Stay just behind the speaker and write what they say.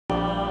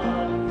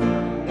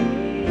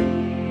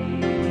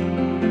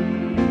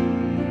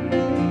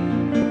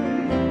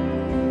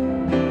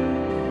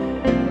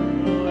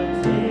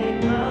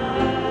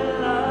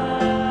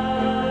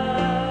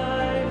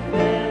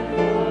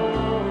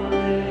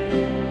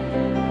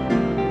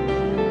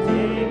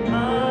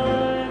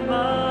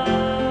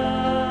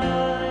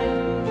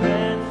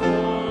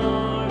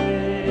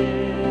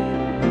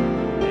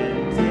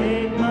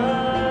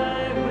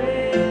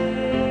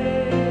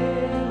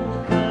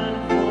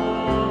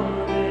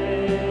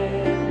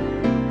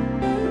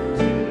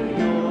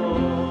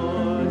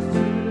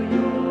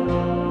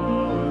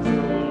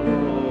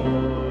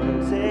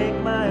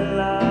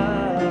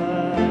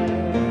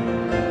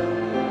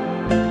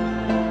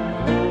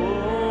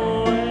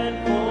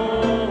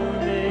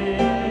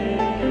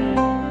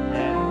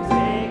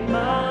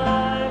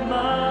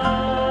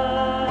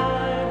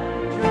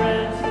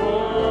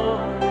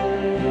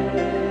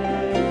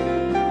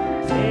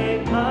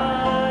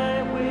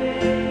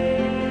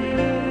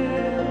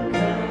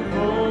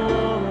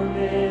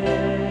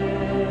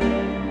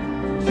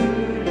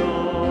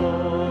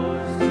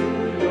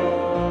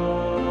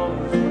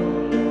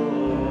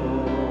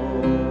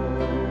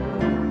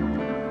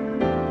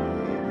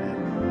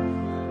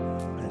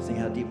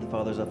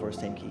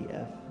10 key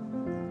F.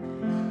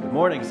 Good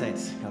morning,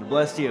 saints. God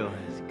bless you.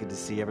 It's good to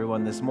see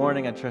everyone this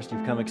morning. I trust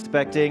you've come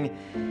expecting.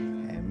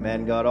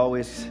 Amen. God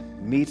always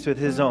meets with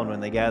his own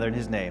when they gather in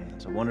his name.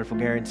 It's a wonderful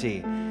guarantee.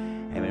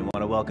 Amen. I want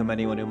to welcome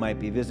anyone who might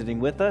be visiting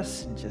with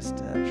us. Just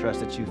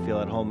trust that you feel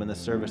at home in the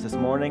service this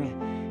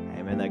morning.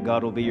 Amen. That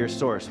God will be your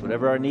source.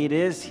 Whatever our need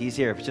is, he's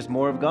here. If it's just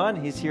more of God,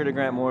 he's here to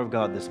grant more of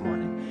God this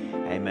morning.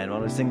 Amen. Why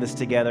don't we sing this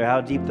together? How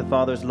deep the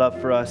Father's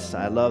love for us.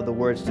 I love the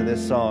words to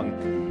this song.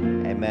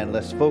 Amen.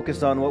 Let's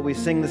focus on what we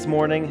sing this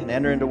morning and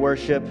enter into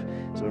worship.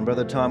 So when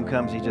Brother Tom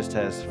comes, he just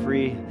has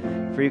free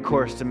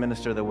course to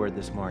minister the word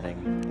this morning.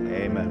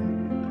 Amen.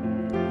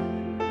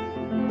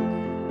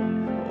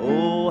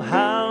 Oh,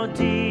 how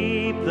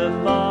deep the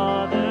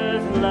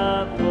Father's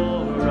love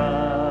for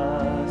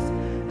us.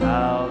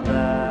 How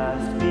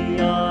vast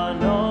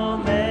beyond all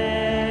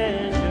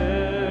measure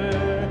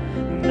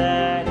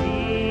that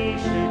he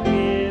should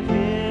give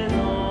his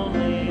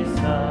only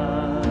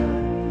Son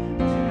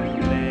to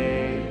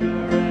make the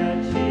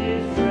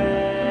wretched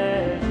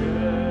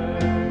treasure.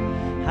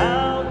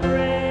 How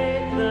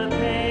great the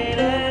pain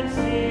and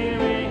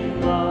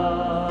searing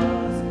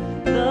loss.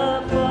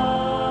 The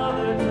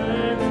Father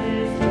turns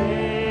his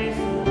face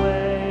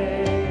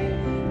away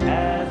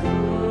as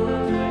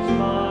wounds which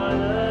mar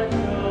the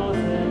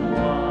chosen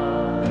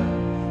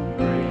one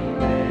bring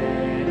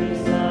many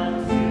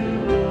sons to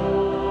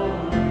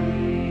glory.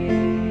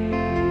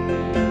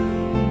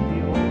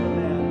 Behold the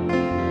man,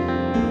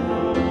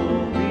 oh,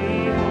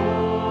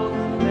 behold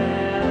the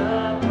man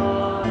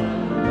upon the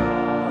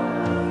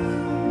cross.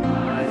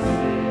 My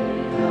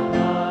sin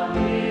upon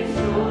his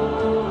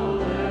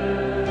shoulders,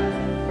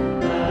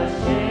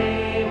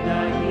 ashamed I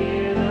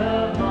hear the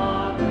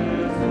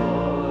mocker's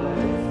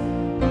voice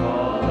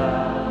call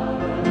out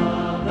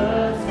among the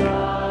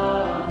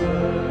scoffers.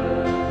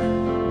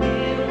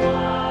 It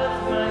was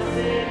my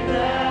sin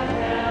that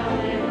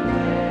held him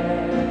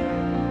there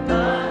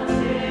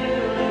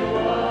until it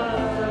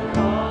was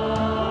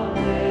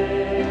accomplished.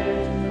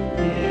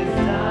 His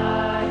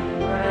dying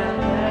breath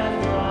has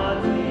brought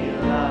me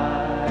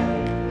life.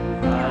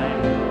 I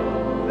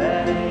know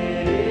that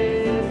it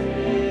is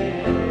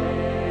finished.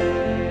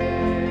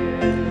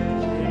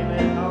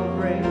 Amen. How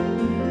great,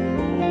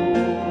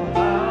 oh,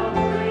 how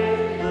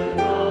great the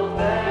gulf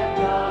that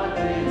God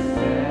did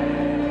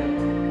stand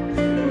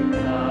to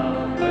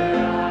come where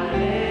I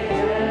lay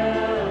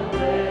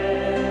helpless.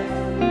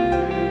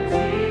 Through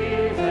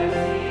tears I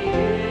see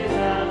his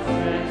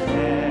outstretched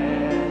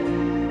hand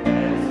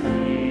as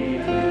he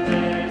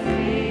declares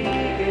me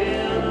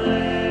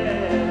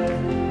guiltless.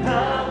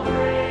 How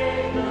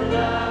great the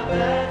love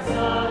that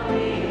sought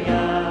me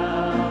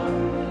out.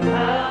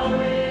 How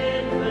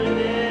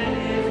infinite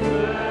his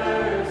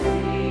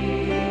mercy.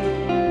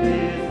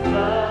 His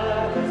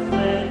blood has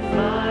cleansed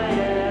my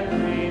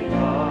every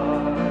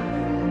part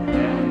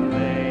and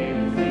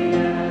claims me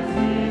as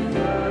his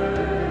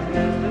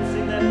purchase. Let's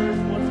sing that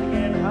verse once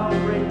again. How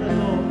great the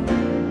gulf.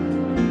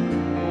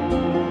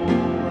 Oh,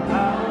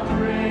 how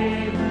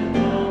great the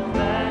gulf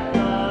that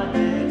God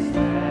did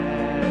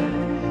stand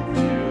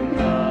to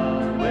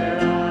come where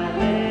I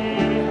lay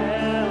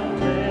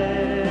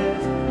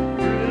helpless.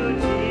 Through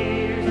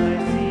tears I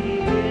see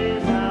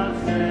his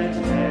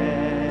outstretched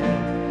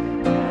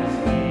hand as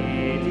he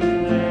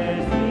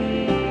declares me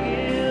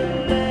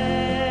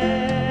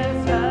guiltless.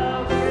 How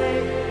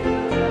great the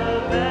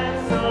love that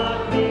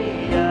sought me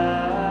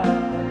out.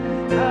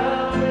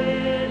 How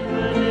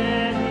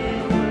infinite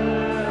his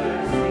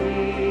mercy.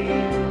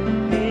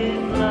 His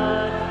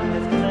blood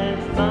has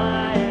cleansed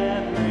my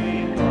every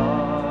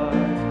part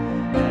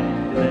and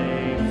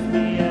claims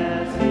me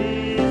as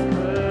his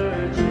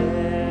purchase.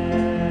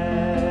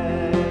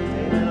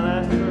 Amen.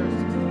 Last verse.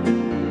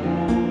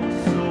 Oh,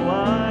 so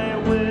I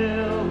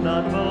will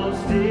not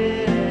boast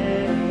in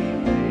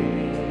anything,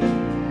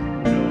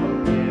 nor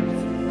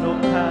gifts, no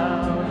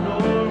power,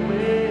 nor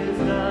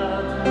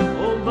wisdom.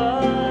 Oh,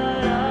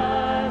 but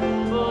I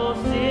will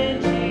boast in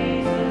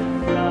Jesus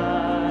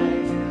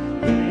Christ,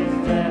 his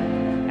death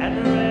and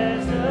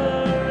resurrection.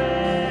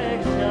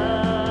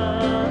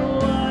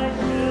 Why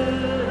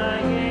should I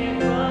gain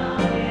from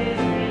his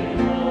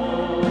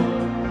reward?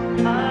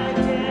 I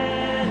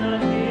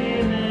cannot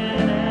give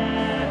an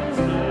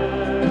answer,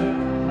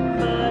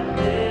 but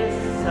this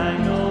I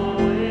know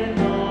with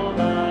all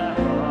my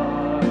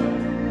heart.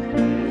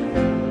 His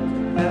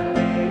wounds have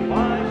made.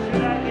 Why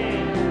should I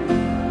gain?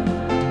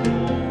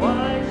 Oh,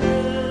 why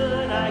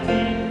should I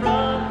gain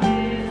from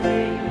his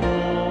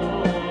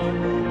reward?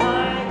 I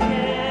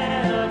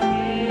cannot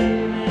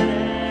give an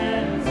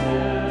answer.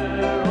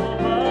 Oh,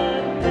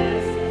 but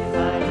this I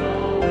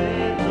know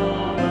with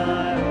all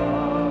my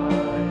heart.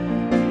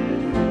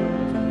 His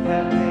wounds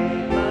have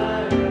paid my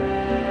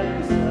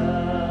ransom.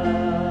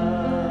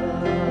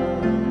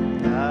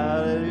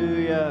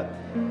 Hallelujah.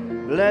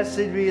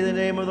 Blessed be the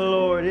name of the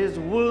Lord. His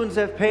wounds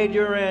have paid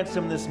your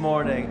ransom this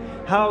morning.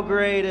 How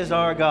great is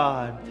our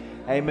God.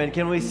 Amen.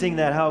 Can we sing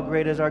that? How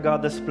great is our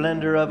God, the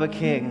splendor of a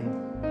king.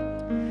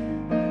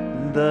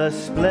 The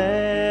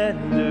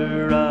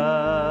splendor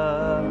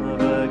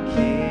of a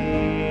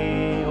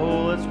king. Oh,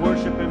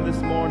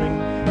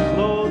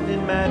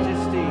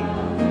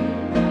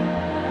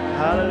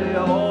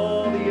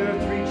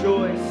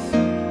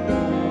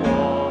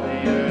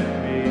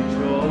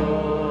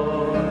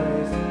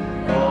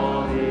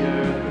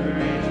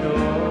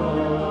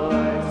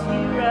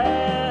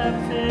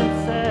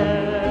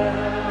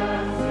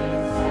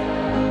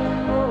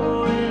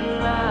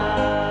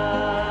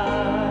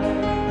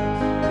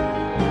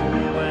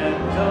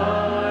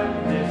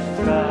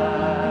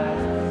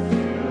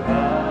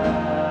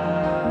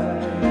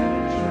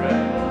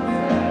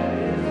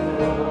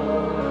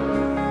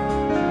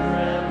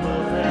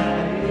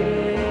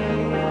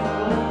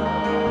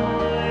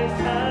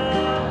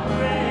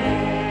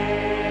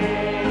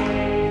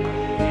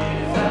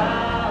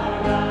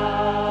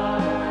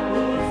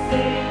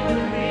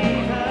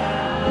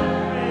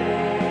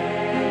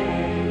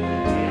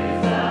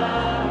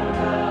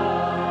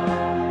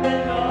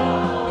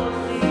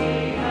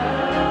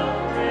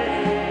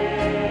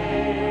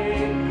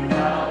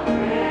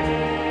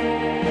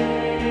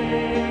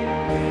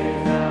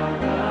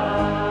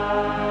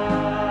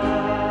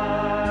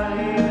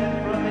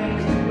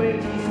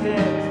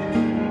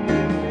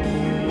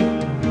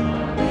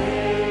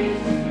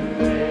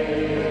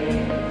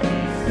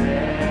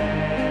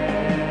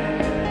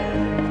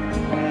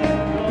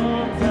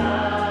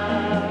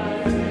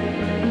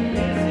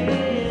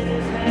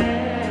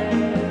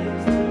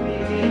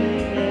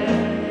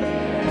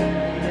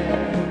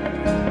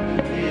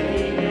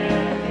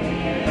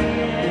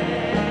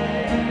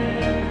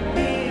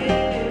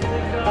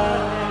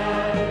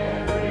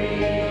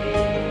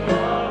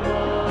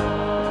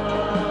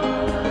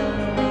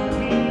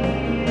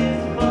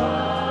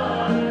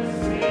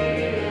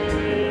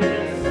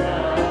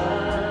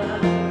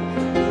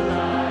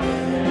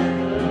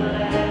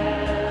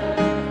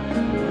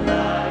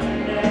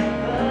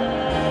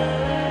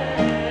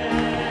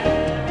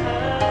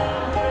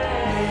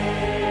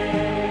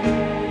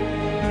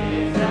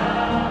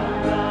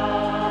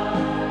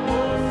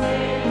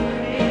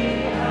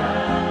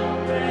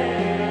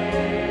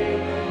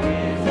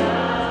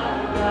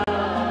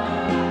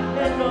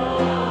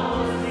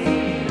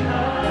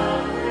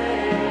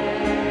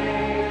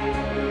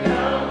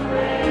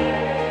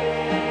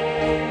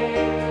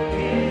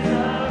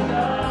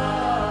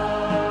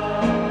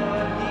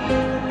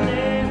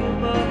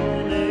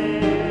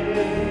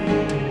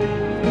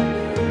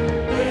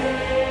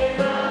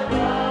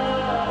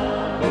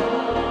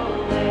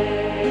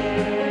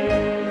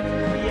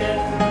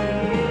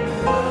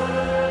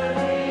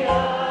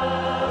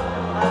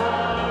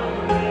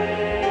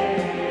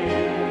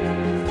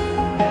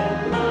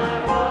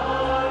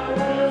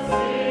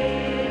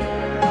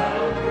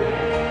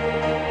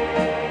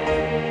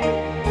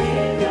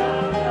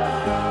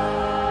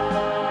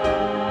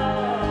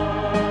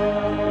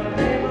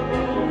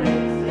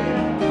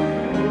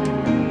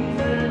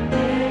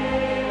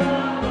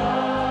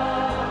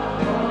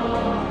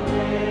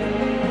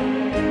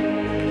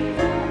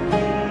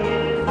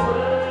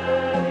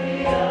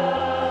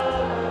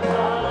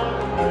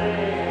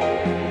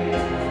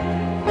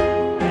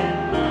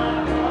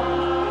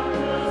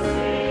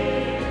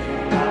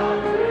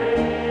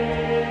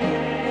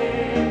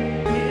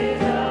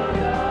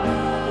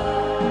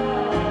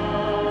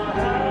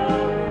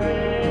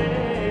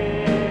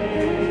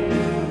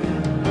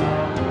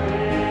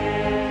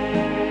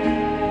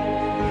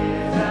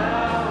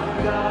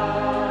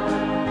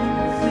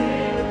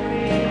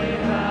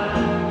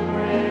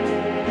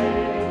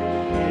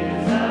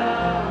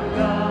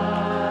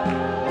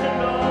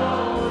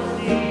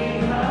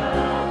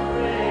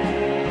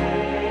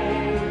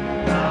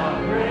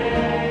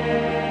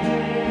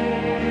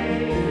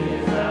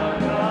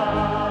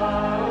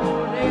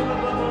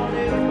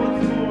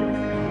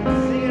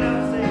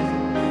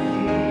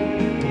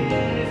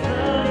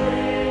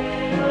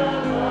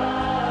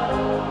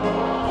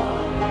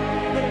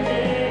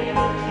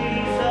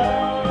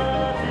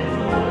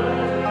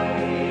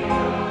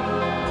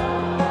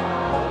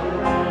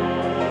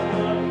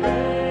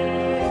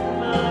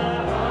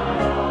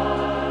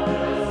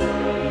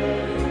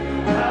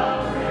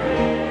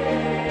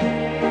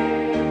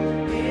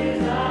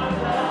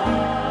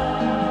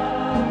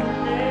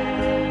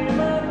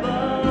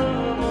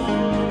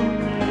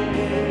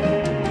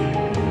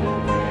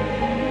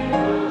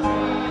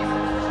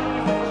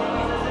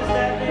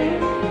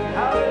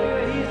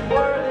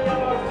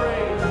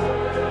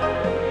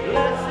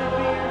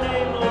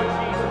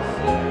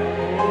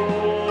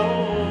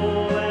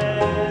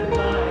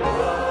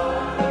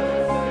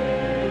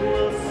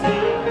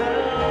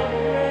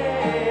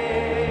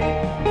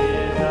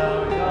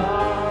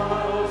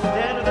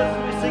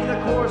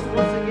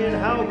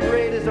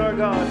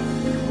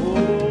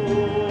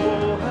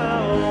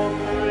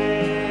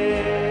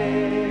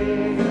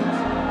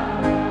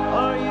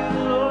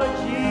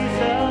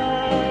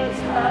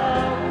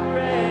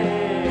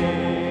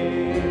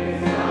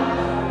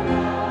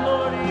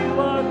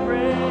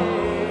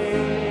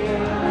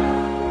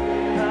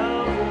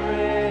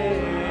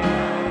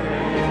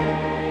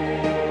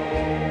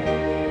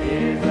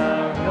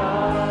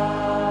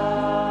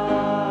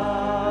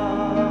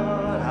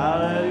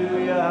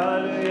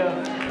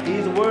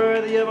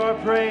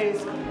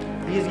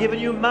 He's given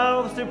you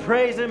mouths to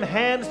praise Him,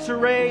 hands to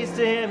raise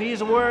to Him.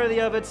 He's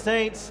worthy of it,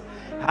 saints.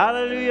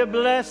 Hallelujah.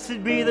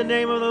 Blessed be the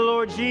name of the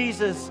Lord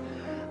Jesus.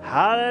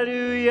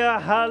 Hallelujah.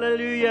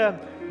 Hallelujah.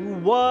 Who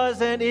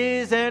was and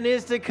is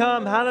to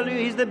come. Hallelujah.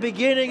 He's the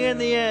beginning and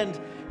the end,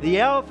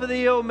 the Alpha,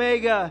 the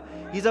Omega.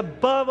 He's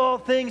above all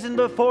things and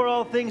before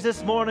all things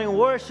this morning.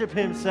 Worship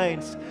Him,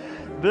 saints.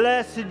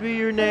 Blessed be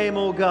your name,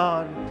 O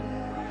God.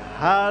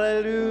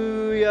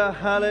 Hallelujah,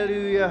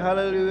 hallelujah,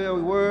 hallelujah.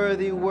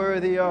 Worthy,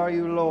 worthy are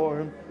you,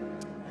 Lord.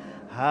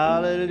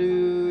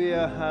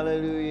 Hallelujah,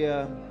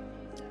 hallelujah.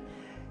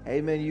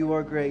 Amen. You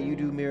are great. You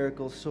do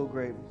miracles so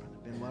great.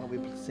 And why don't we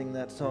sing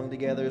that song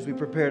together as we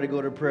prepare to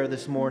go to prayer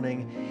this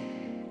morning.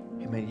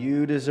 Amen.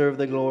 You deserve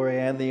the glory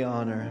and the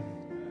honor.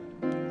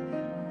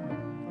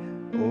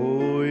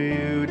 Oh,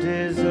 you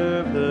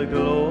deserve the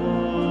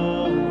glory.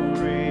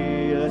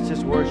 Let's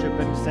just worship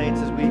Him,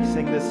 saints, as we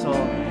sing this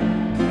song.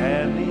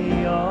 And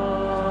the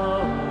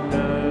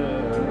honor.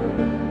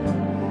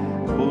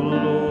 Oh,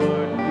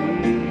 Lord,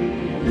 we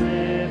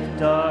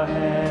lift our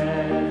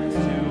hands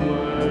to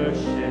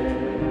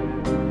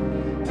worship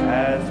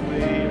as we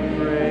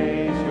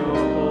praise your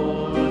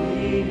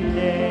holy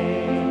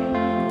name.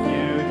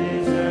 You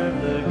deserve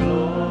the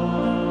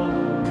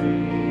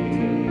glory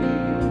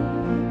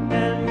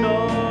and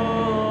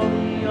all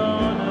the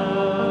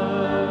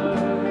honor.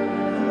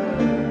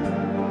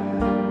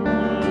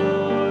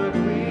 Lord,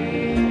 we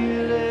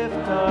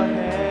lift our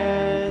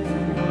hands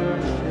in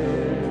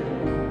worship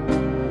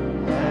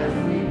as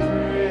we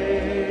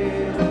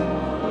praise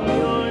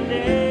your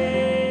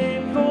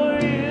name, for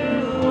you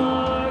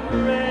are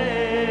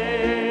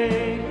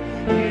great.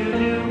 You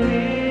do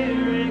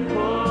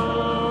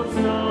miracles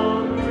so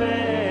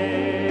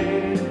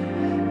great.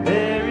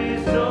 There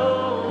is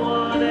no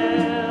one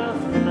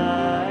else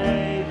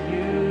like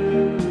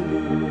you.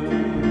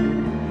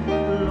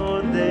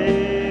 Lord,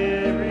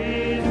 there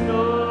is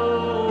no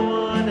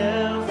one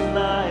else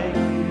like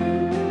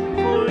you,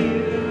 for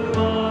you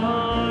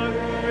are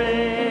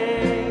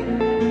great.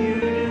 You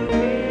do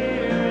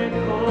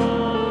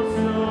miracles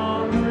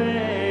so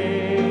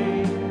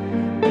great.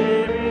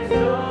 There is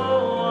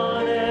no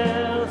one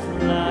else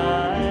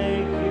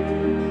like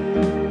you.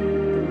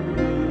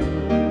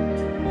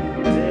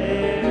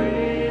 There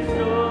is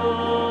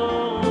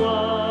no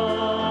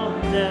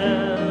one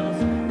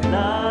else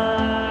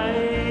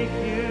like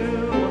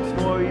you. Once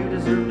more, you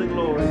deserve the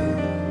glory.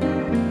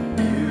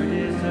 You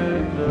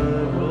deserve the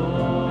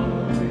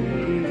glory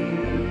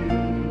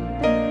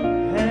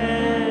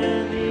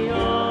and the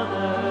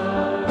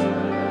honor.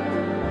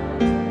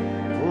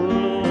 Oh,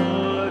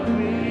 Lord,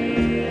 we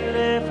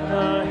lift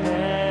our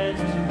hands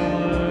to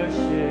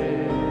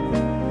worship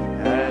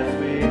as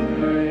we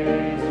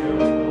praise your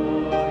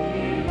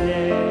holy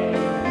name.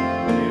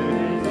 You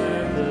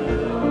deserve the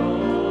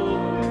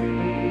glory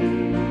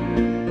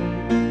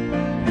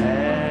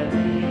and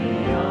the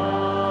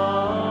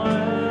honor.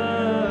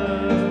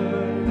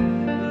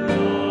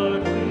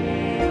 Lord, we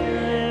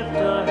lift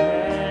our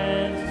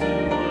hands to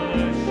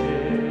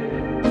worship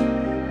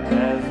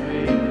as we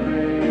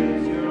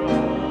praise your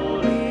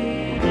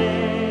holy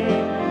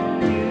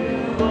name.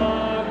 You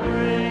are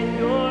great,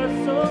 you're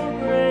so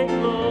great,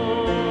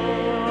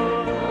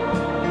 Lord.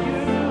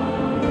 You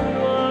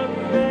are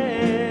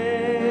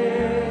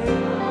great.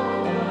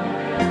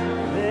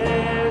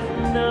 There's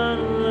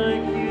none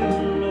like you,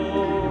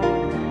 Lord.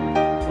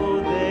 Oh,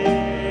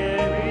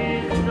 there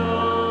is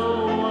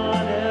no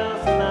one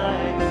else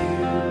like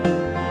you.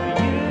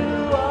 You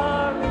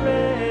are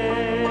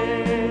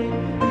great.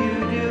 You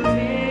do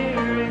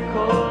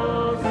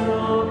miracles so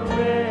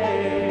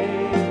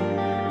great.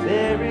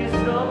 There is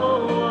no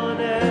one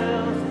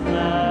else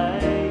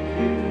like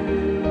you.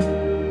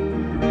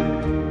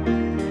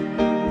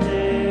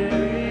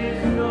 There is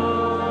no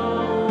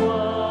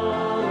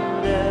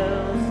one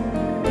else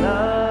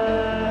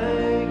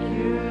like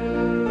you.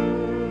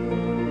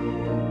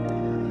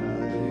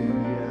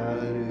 Hallelujah,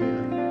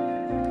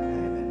 hallelujah.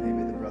 Amen.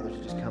 Maybe the brothers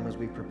will just come as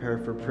we prepare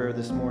for prayer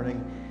this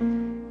morning.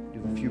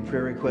 Do a few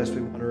prayer requests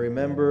we want to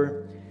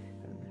remember.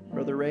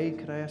 Brother Ray,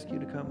 could I ask you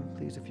to come,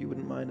 please, if you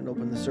wouldn't mind, and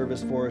open the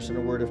service for us in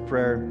a word of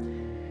prayer.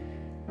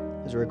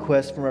 There's a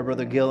request from our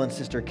brother Gil and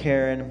sister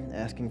Karen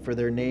asking for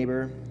their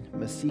neighbor,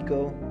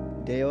 Masiko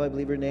Deo, I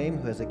believe her name,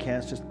 who has a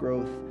cancerous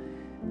growth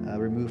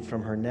removed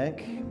from her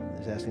neck.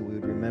 Is asking we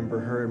would remember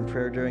her in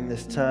prayer during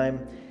this time.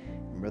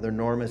 And Brother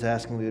Norm is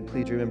asking we would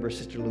please remember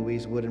Sister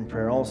Louise Wood in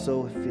prayer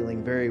also,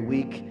 feeling very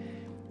weak,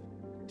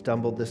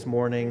 stumbled this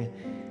morning.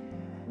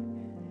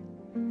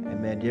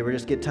 Amen. Do you ever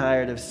just get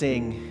tired of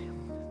seeing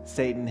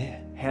Satan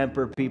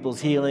hamper people's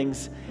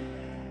healings?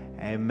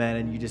 Amen.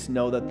 And you just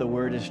know that the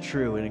word is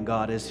true and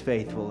God is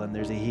faithful and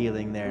there's a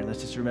healing there. And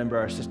let's just remember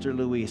our sister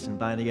Louise and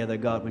bind together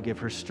God would give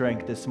her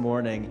strength this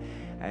morning.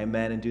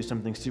 Amen. And do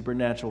something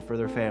supernatural for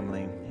their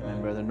family.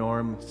 Amen. Brother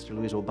Norm, Sister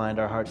Louise will bind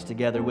our hearts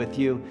together with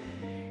you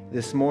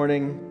this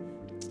morning.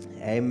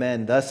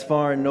 Amen. Thus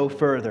far and no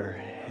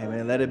further.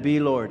 Amen. Let it be,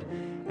 Lord.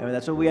 And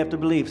that's what we have to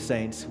believe,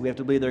 saints. We have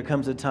to believe there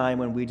comes a time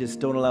when we just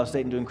don't allow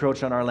Satan to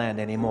encroach on our land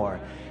anymore.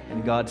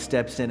 And God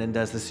steps in and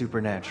does the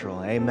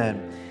supernatural.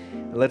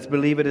 Amen. Let's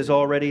believe it is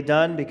already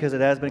done because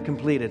it has been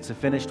completed. It's a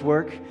finished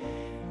work.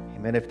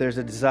 Amen. If there's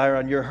a desire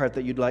on your heart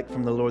that you'd like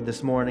from the Lord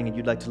this morning and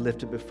you'd like to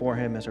lift it before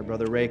Him as our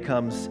brother Ray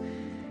comes,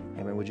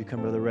 amen. Would you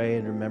come, Brother Ray,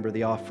 and remember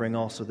the offering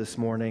also this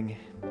morning?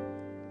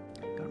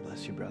 God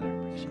bless you, brother.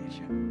 Appreciate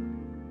you.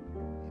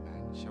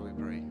 Amen. Shall we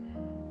pray?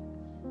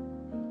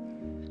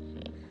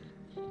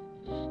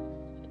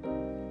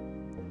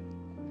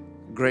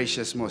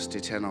 Gracious, most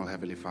eternal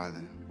Heavenly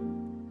Father,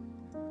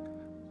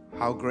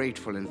 how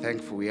grateful and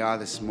thankful we are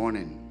this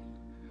morning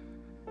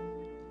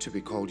to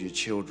be called your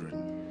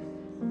children.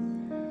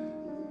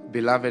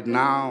 Beloved,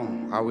 now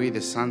are we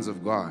the sons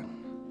of God.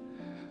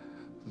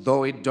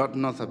 Though it doth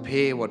not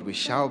appear what we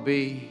shall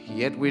be,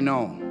 yet we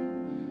know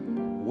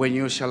when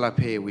you shall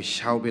appear, we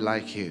shall be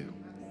like you.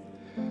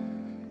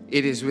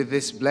 It is with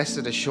this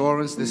blessed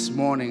assurance this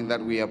morning that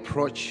we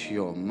approach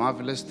your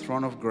marvelous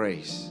throne of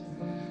grace.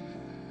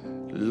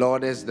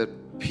 Lord, as the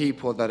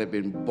people that have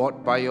been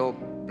bought by your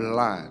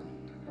blood,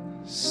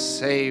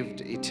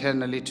 saved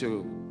eternally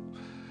to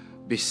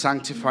be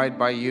sanctified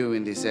by you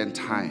in this end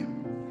time.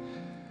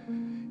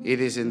 It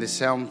is in the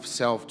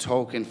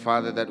self-token,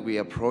 Father, that we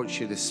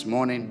approach you this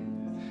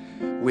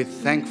morning with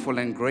thankful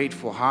and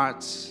grateful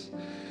hearts,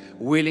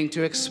 willing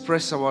to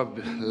express our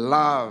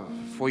love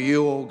for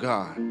you, O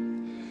God,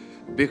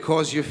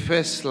 because you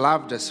first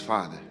loved us,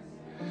 Father.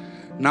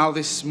 Now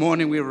this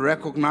morning we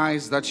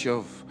recognize that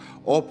you've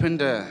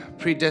opened a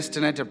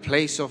predestinated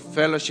place of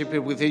fellowship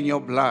within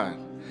your blood.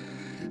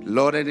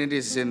 Lord, and it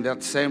is in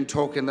that same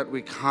token that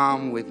we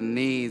come with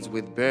needs,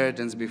 with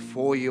burdens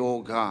before you,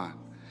 O God,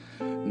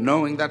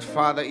 knowing that,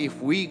 Father,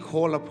 if we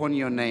call upon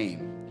your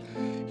name,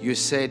 you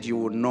said you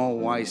would no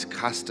wise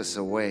cast us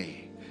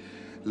away.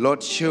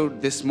 Lord,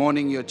 this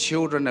morning your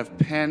children have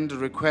penned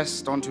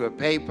requests onto a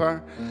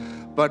paper,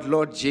 but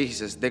Lord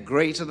Jesus, the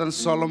greater than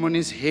Solomon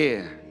is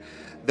here,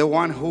 the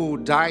one who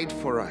died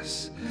for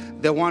us,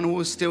 the one who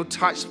is still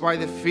touched by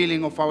the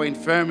feeling of our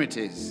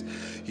infirmities.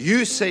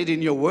 You said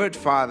in your word,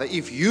 Father,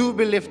 if you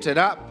be lifted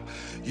up,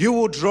 you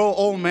will draw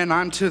all men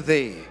unto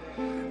thee.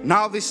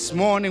 Now this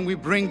morning we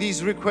bring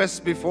these requests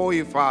before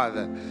you,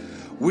 Father.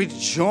 With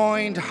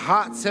joined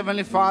hearts,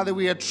 Heavenly Father,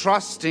 we are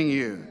trusting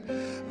you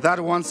that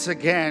once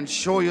again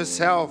show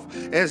yourself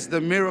as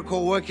the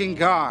miracle working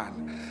God,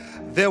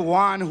 the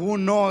one who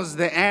knows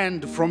the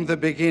end from the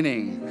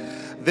beginning,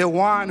 the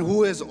one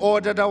who has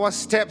ordered our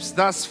steps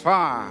thus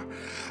far.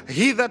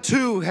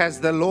 Hitherto has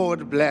the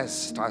Lord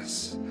blessed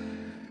us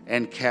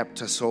and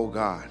kept us, O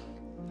God.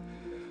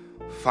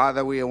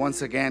 Father, we are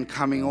once again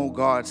coming, oh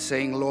God,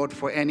 saying, Lord,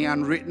 for any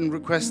unwritten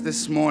request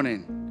this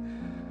morning,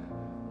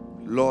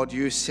 Lord,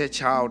 you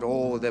search out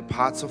all the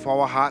parts of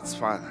our hearts,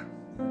 Father.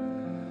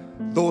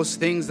 Those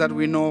things that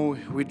we know,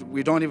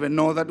 we don't even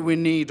know that we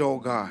need, oh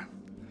God.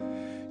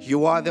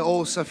 You are the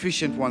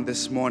all-sufficient one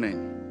this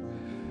morning.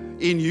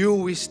 In you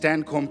we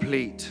stand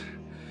complete.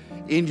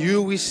 In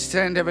you we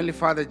stand, Heavenly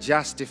Father,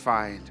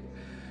 justified.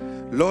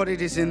 Lord,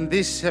 it is in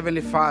this,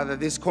 Heavenly Father,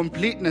 this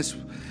completeness,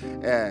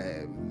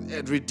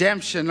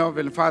 redemption,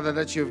 Heavenly Father,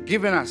 that you have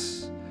given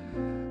us,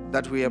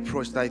 that we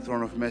approach thy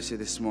throne of mercy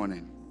this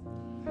morning.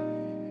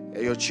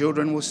 Your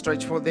children will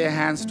stretch forth their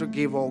hands to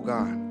give, oh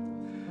God.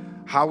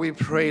 How we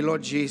pray,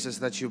 Lord Jesus,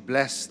 that you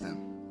bless them.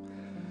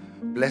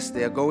 Bless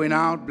their going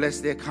out, bless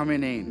their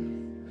coming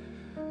in.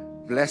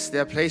 Bless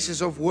their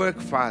places of work,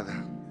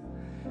 Father.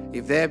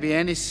 If there be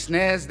any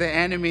snares, the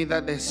enemy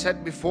that they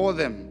set before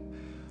them,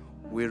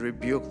 we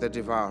rebuke the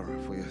devourer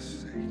for your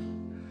sake.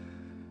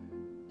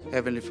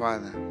 Heavenly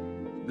Father,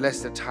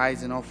 bless the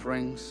tithes and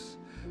offerings.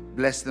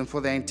 Bless them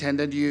for their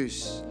intended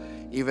use,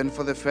 even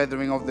for the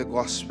feathering of the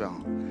gospel.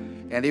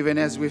 And even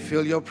as we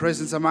feel your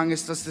presence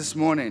amongst us this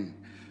morning,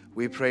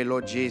 we pray,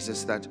 Lord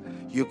Jesus, that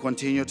you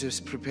continue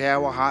to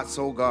prepare our hearts,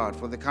 O God,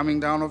 for the coming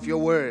down of your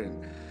word,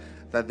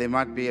 that there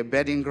might be a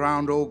bedding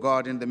ground, O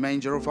God, in the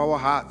manger of our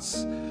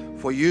hearts,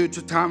 for you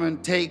to come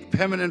and take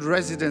permanent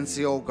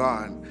residency, O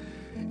God,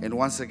 and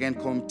once again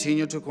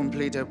continue to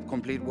complete a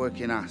complete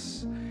work in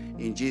us.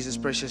 In Jesus'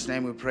 precious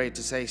name we pray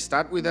to say,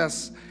 start with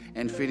us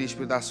and finish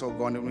with us, O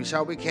God, and we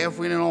shall be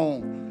careful in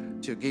all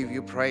to give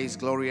you praise,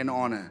 glory, and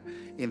honor.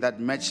 In that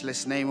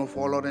matchless name of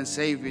our Lord and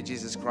Savior,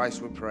 Jesus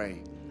Christ, we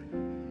pray.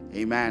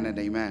 Amen and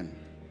amen.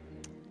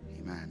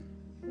 Amen.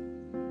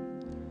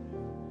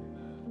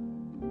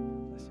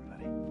 Bless you,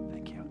 buddy.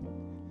 Thank you.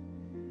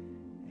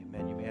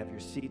 Amen. You may have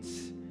your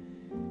seats.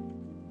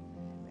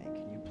 Amen.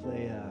 Can you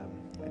play?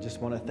 I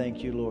just want to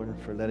thank you, Lord,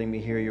 for letting me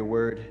hear your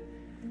word.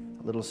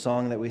 A little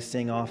song that we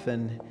sing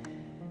often.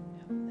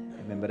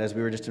 Amen. But as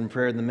we were just in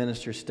prayer in the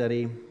minister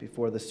study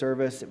before the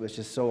service, it was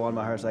just so on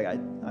my heart. It's like,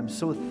 I'm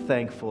so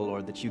thankful,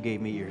 Lord, that you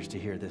gave me ears to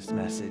hear this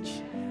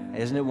message.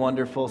 Isn't it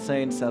wonderful,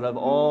 saints? Out of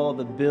all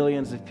the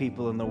billions of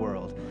people in the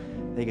world,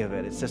 think of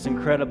it. It's just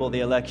incredible, the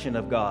election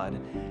of God.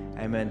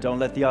 Amen. Don't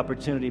let the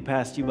opportunity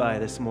pass you by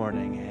this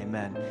morning.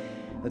 Amen.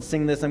 let's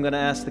sing this. I'm going to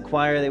ask the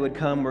choir they would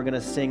come. We're going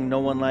to sing No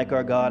One Like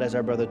Our God as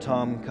our brother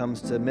Tom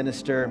comes to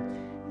minister.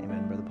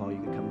 Amen. Brother Paul, you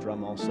could come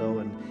drum also.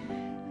 And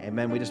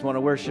amen. We just want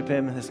to worship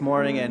him this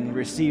morning and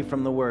receive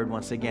from the word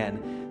once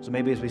again. So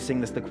maybe as we sing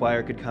this, the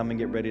choir could come and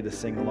get ready to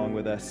sing along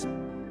with us.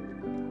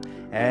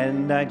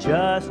 And I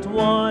just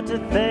want to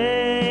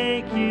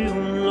thank you,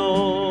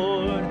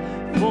 Lord,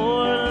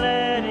 for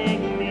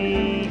letting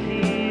me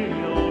hear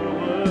your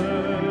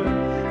word.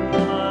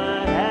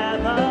 What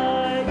have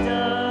I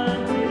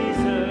done to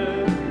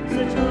deserve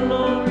such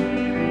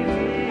glory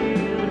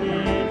revealed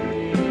in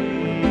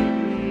me?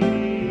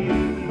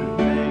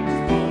 Thanks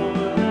for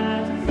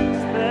that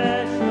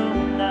special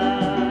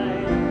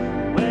night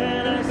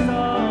when I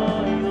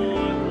saw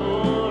your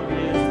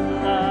glorious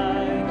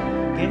light.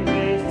 Came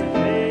face to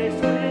face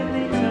with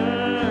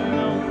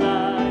eternal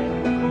life.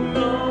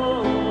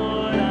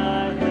 Lord,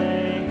 I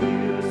thank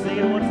you. Sing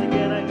it once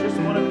again. I just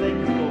want to thank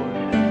you, Lord.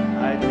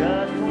 I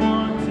just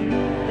want to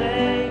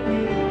thank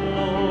you,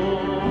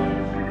 Lord,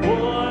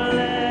 for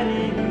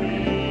letting me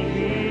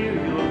hear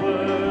your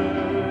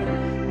word.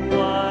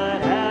 What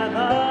have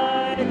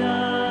I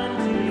done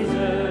to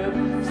deserve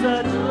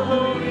such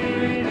glory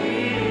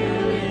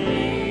revealed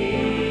in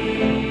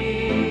me?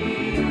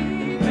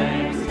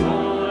 Thanks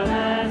for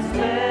that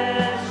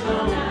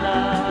special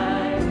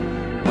night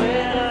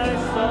when I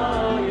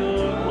saw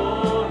your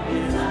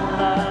glorious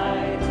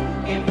light.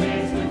 Came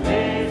face to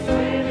face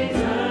with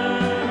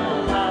eternal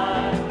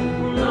life.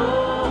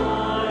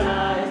 Lord,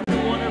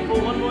 wonderful.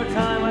 One more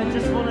time. I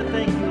just want to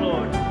thank you,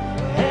 Lord.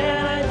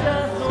 And I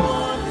just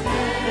want to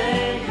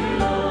thank you,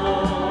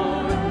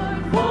 Lord,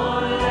 for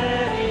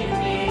letting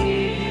me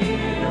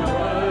hear your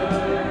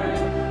word.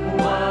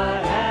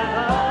 What have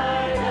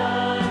I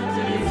done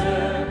to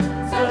deserve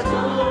such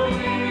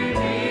glory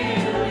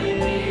revealed in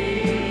me?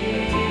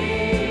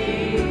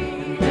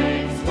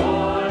 Thanks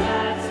for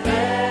that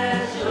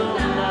special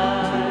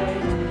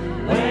night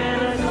when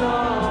I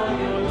saw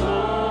your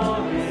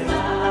glorious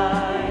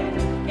light.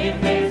 Came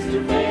face to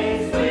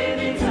face with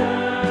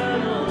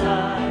eternal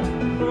life.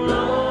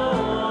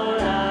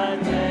 Lord, I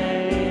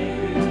thank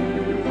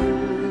you.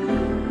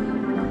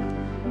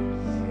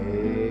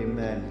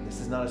 Amen. This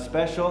is not a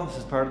special. This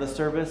is part of the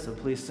service, so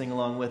please sing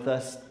along with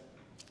us.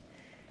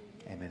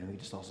 Amen. And we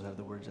just also have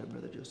the words of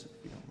Brother Joseph,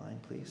 if you don't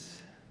mind,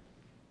 please.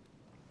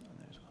 On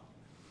there as well.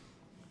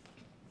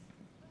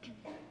 Can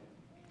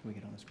we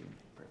get on the screen?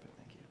 Perfect.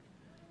 Thank you.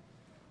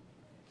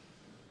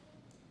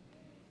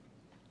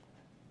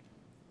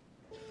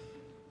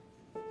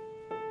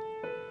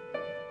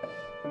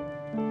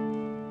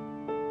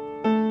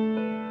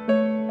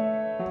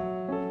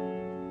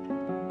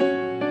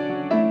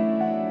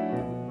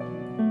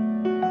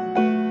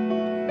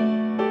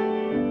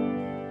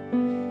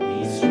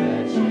 He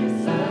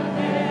stretches the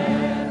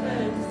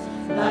heavens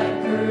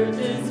like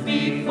curtains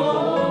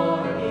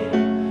before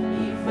him.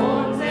 He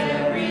forms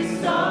every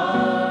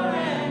star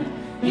and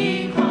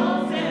he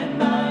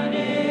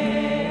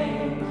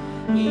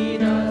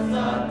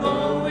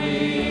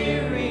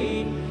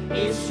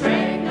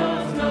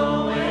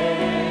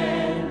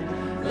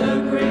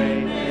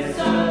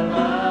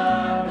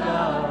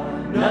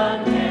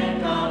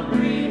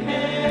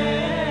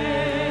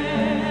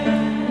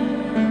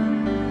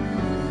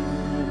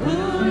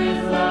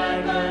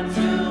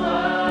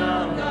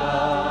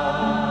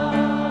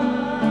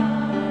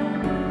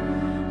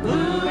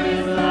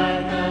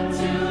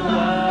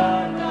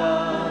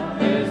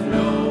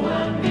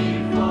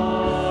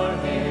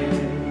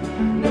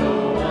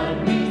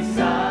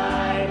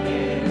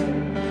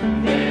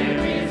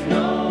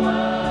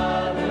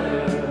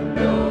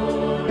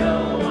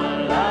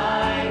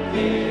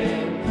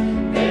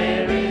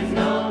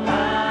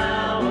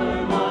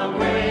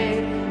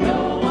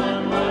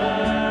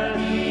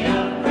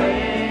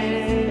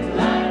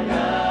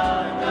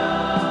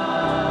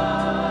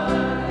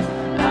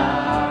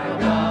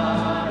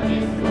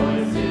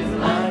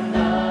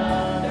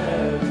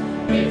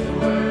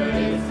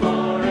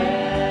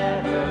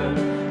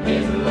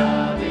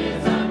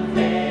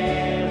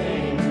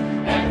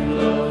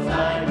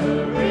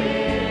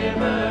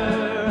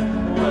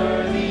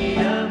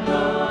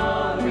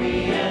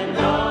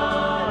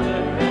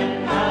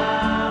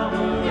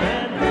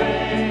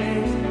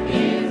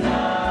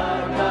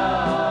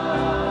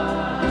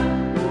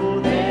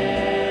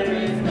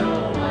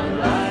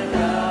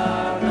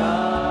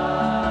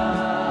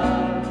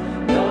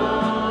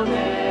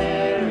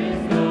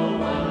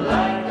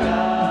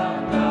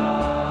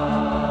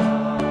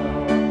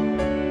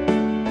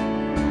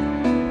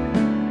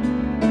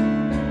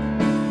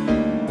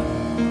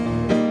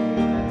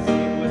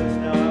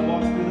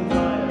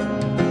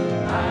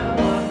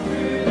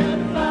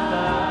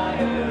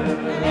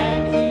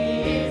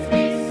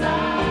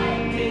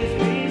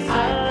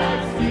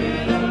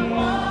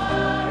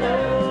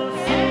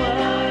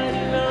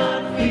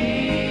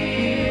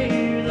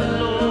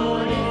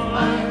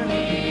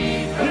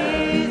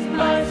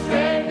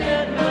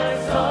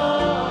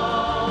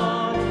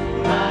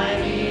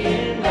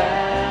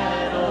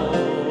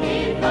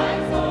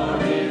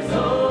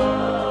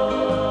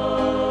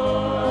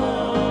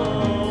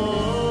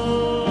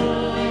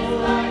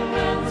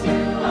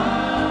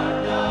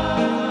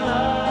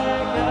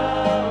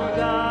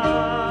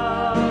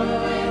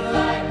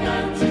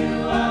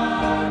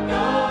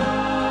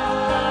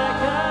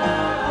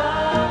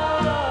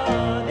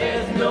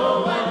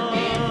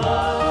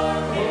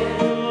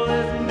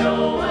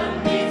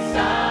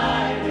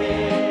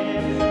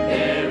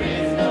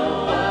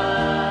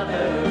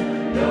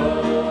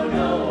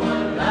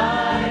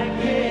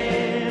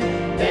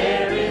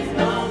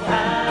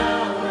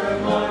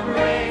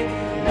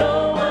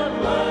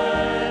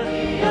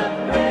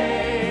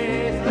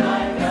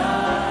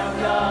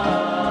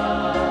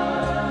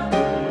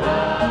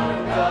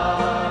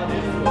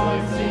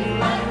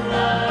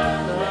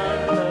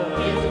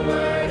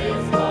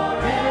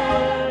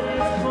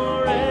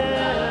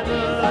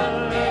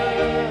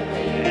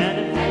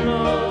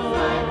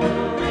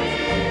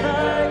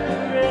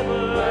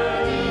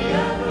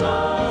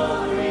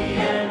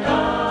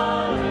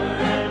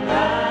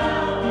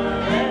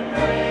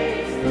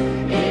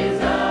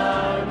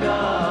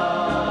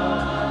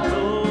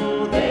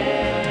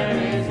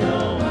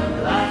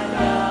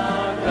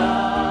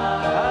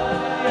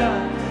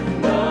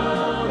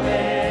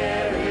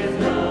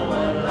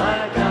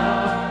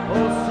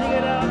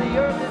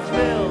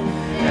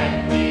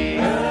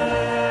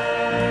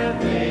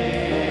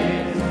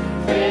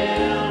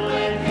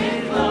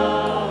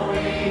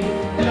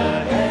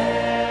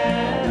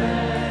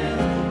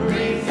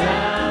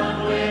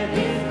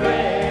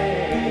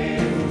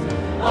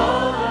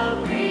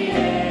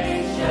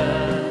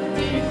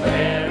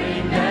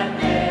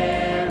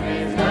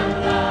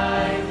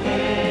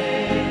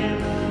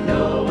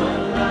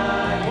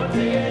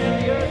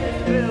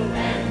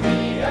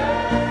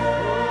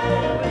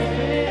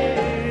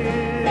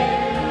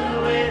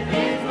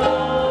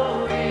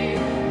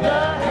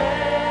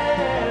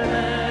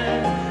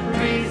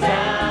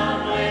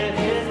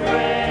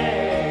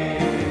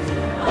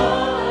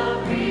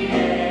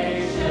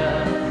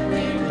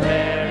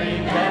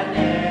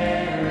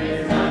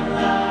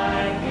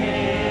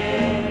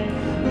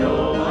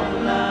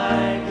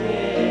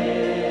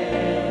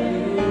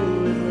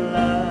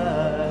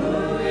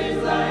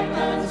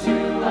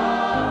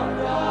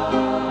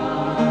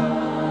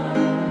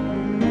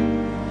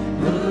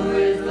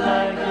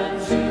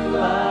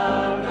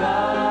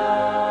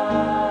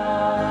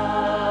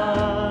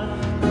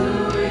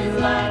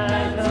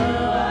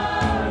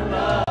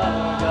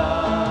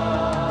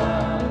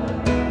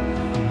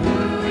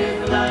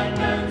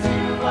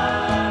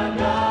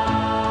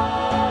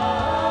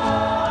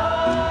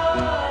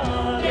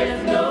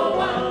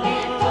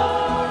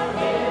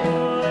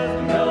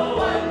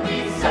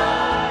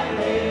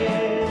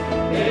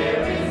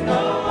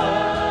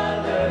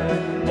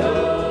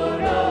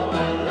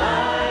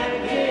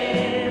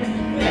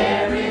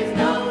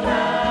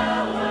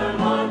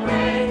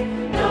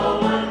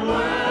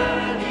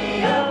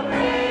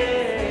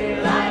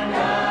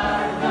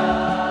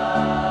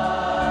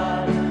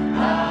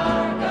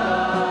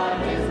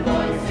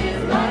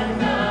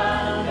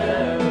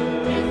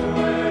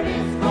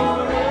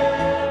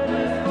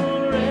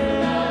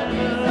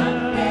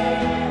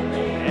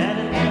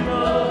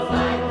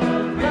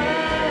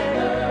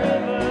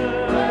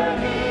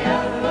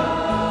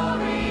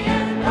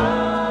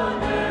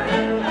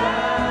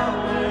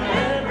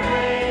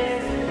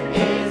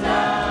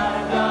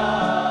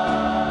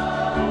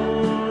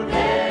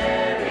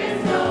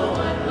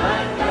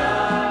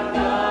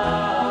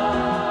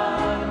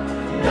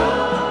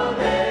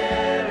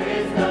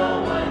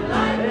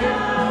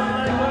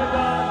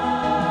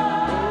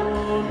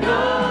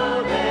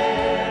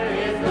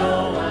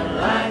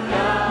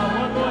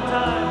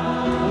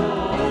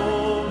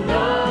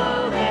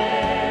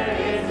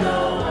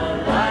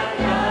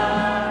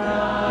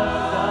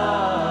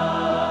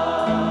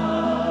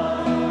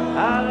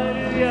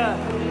Hallelujah.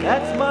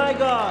 That's my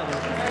God.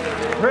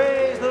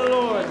 Praise the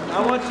Lord.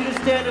 I want you to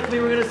stand with me.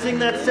 We're going to sing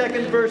that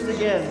second verse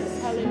again.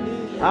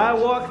 I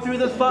walk through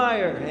the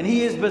fire, and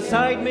He is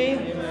beside me.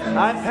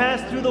 I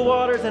pass through the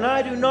waters, and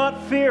I do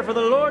not fear, for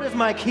the Lord is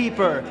my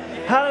keeper.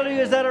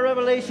 Hallelujah. Is that a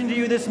revelation to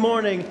you this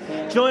morning?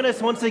 Join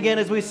us once again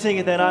as we sing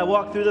it then. I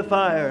walk through the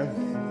fire.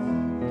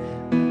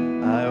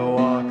 I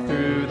walk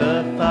through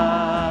the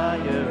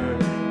fire,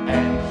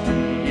 and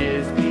He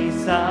is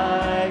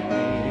beside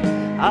me.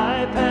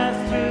 I pass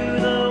through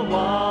the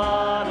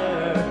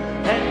water,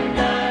 and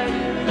I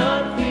do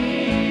not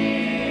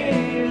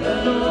fear.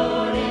 The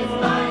Lord is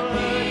my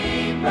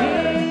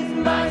keeper. He's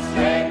my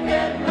strength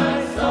and my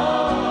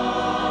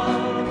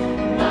song.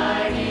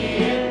 Mighty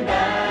in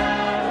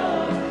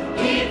battle,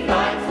 He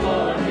fights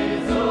for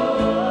His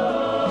own.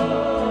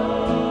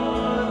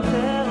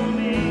 Tell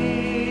me,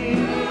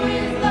 who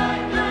is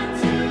like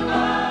unto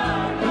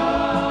our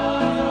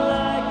God?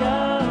 Like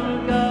our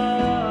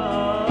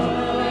God.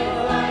 Who is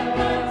like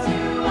unto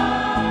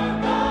our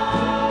God?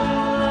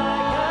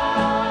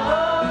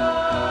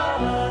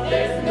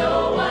 There's no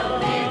one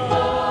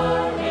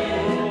before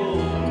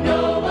Him, no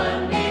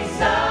one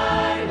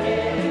beside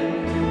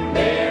Him.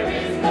 There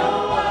is no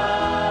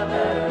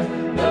other,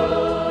 no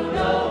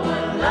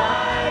one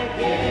like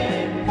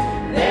Him.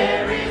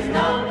 There is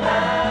no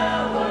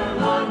power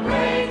more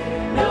great,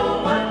 no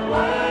one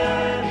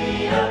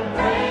worthy of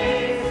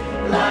praise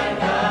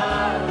like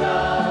our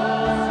God.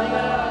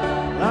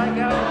 Like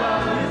our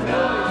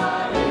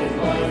God. His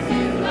voice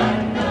is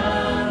like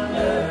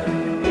thunder,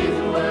 His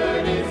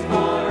word is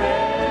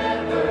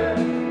forever.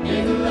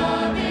 His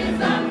love is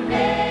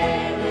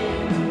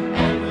unfailing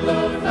and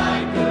flows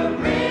like a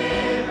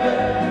river.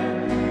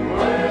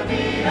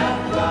 Worthy of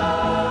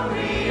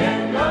glory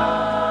and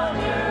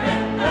honor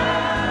and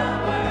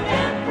power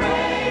and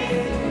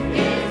praise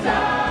is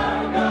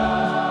our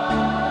God.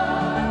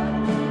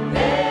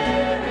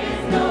 There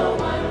is no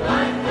one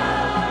like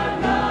our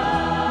God.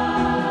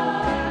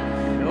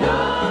 No,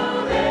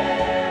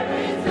 there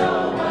is no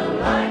one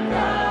like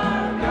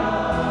our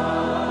God.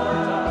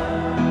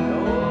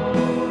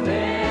 No,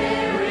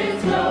 there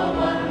is no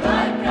one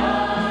like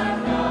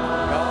our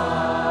God.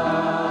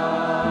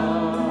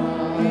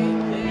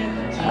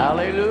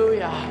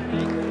 Hallelujah.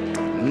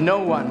 No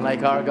one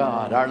like our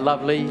God, our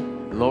lovely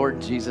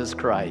Lord Jesus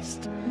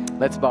Christ.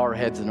 Let's bow our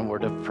heads in a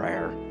word of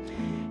prayer.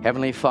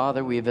 Heavenly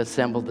Father, we have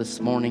assembled this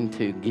morning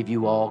to give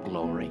you all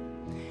glory.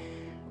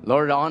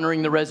 Lord,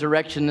 honoring the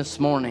resurrection this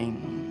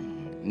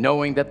morning,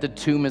 knowing that the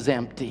tomb is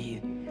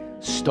empty,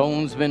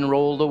 stone's been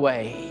rolled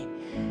away.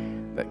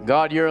 But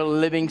God, you're a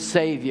living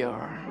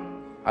Savior,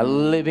 a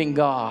living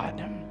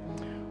God.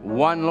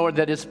 One, Lord,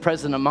 that is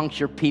present amongst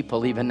your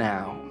people even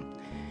now.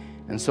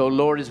 And so,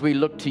 Lord, as we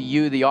look to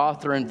you, the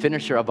author and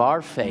finisher of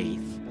our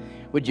faith,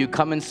 would you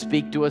come and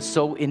speak to us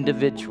so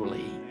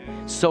individually,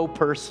 so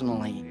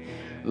personally,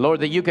 Lord,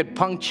 that you could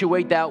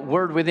punctuate that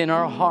word within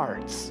our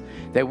hearts,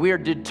 that we are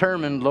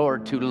determined,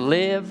 Lord, to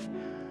live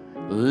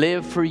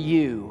for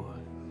you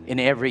in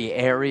every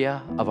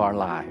area of our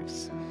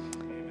lives.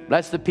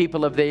 Bless the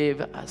people of they've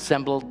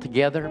assembled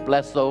together.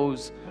 Bless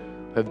those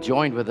who have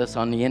joined with us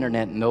on the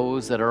internet and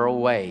those that are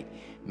away,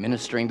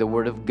 ministering the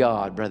word of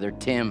God. Brother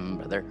Tim,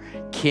 Brother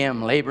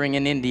Kim, laboring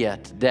in India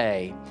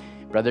today.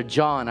 Brother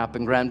John up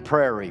in Grand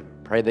Prairie.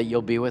 Pray that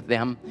you'll be with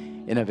them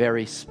in a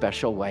very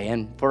special way.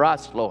 And for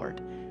us,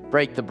 Lord,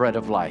 break the bread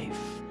of life.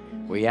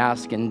 We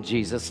ask in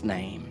Jesus'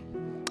 name.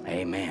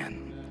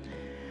 Amen.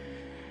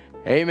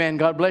 Amen.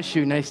 God bless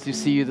you. Nice to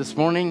see you this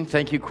morning.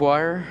 Thank you,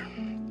 choir.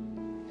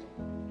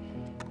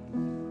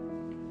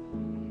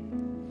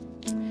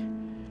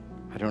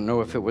 I don't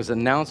know if it was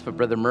announced, but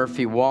Brother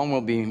Murphy Wong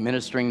will be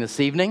ministering this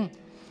evening.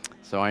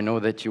 So I know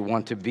that you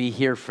want to be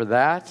here for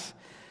that.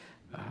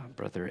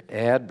 Brother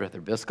Ed,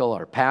 Brother Biscoe,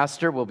 our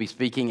pastor, will be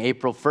speaking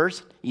April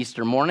 1st,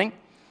 Easter morning.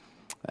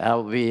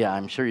 That'll be,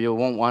 I'm sure you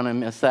won't want to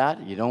miss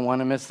that. You don't want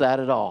to miss that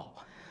at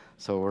all.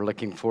 So we're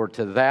looking forward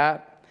to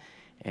that.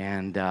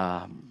 And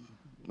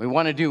we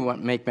want to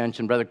make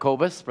mention, Brother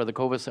Kobus. Brother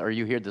Kobus, are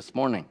you here this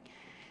morning?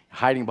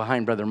 Hiding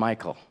behind Brother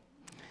Michael.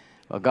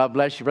 Well, God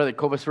bless you, Brother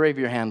Kobus. Wave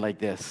your hand like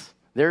this.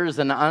 There's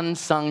an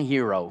unsung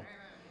hero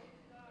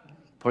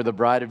for the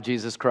bride of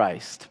Jesus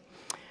Christ.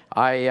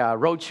 I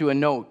wrote you a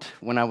note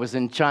when I was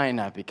in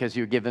China because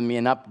you were giving me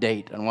an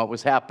update on what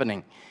was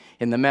happening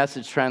in the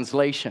Message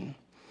translation.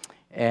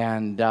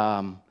 And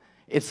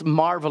it's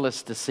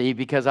marvelous to see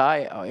because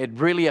it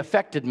really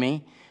affected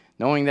me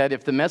knowing that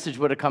if the Message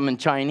would have come in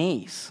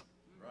Chinese,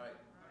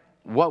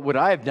 what would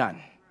I have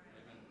done?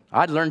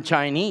 I'd learned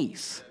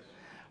Chinese.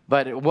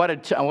 But what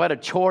a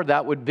chore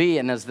that would be.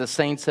 And as the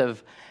saints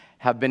have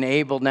been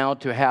able now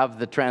to have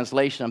the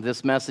translation of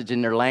this message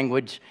in their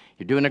language,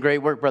 you're doing a great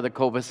work, Brother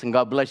Kobus, and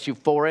God bless you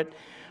for it.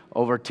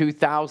 Over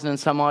 2,000 and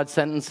some odd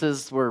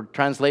sentences were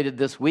translated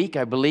this week,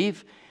 I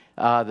believe.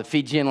 The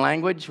Fijian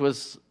language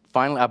was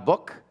finally, a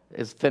book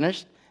is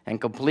finished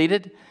and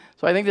completed.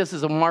 So I think this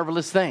is a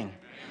marvelous thing.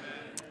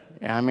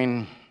 Amen. I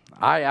mean,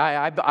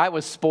 I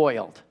was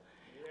spoiled.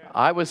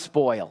 I was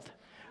spoiled.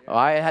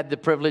 I had the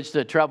privilege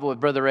to travel with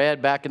Brother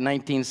Ed back in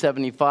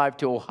 1975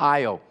 to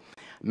Ohio.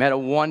 Met a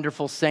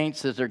wonderful saint,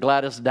 Sister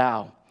Gladys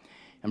Dow.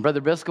 And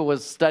Brother Biscoe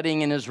was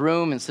studying in his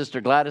room, and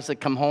Sister Gladys had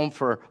come home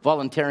for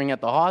volunteering at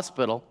the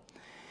hospital.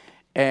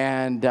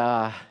 And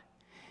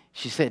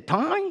she said,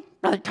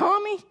 Brother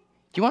Tommy, do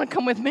you want to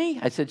come with me?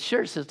 I said,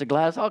 sure, Sister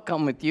Gladys, I'll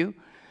come with you.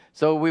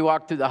 So we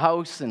walked through the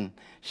house, and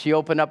she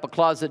opened up a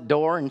closet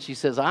door, and she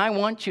says, I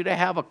want you to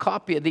have a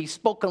copy of these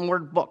spoken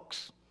word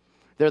books.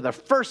 They're the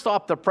first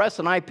off the press,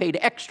 and I paid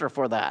extra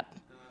for that.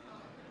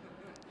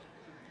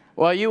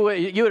 Well, you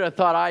would have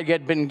thought I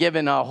had been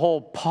given a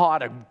whole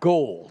pot of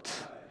gold.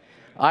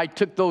 I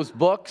took those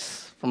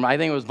books from, I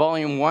think it was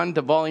volume 1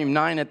 to volume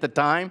 9 at the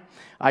time.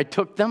 I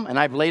took them, and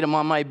I've laid them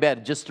on my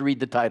bed just to read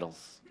the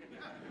titles.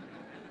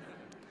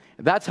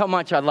 That's how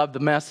much I love the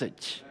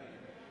message.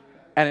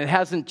 And it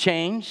hasn't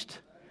changed.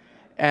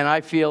 And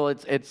I feel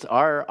it's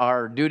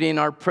our duty and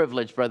our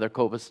privilege, Brother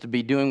Kobus, to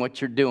be doing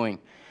what you're doing.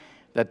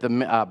 That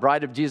the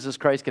bride of Jesus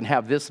Christ can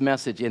have this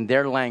message in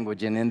their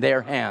language and in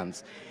their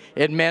hands.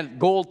 It meant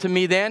gold to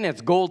me then.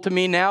 It's gold to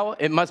me now.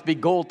 It must be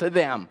gold to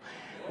them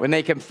when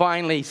they can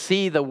finally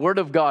see the Word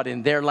of God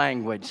in their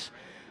language.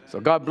 So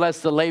God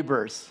bless the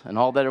laborers and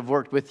all that have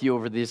worked with you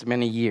over these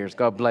many years.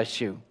 God bless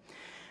you.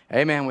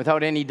 Amen.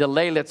 Without any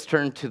delay, let's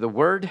turn to the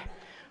Word.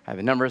 I have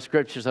a number of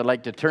scriptures I'd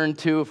like to turn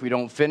to. If we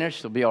don't finish,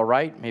 it'll be all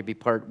right. Maybe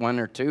part 1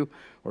 or 2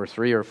 or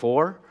 3 or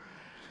 4.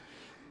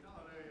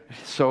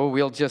 So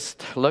we'll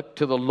just look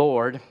to the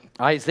Lord.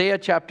 Isaiah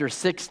chapter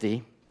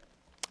 60.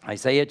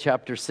 Isaiah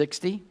chapter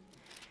 60.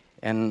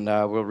 And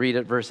we'll read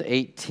at verse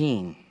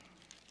 18.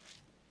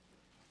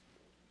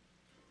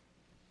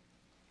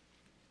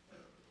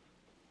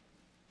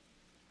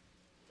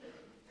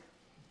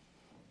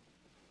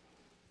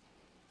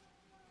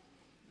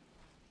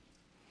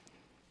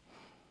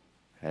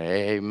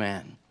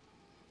 Amen.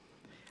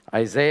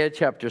 Isaiah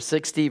chapter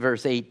 60,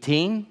 verse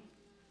 18.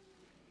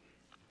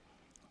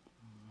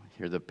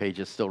 Here the page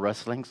is still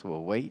wrestling, so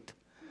we'll wait.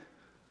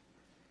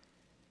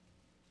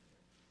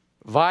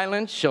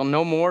 Violence shall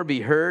no more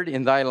be heard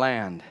in thy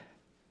land,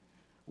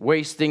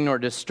 wasting nor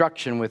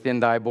destruction within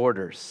thy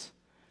borders.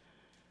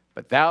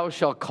 But thou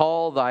shalt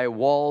call thy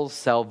walls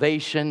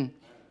salvation,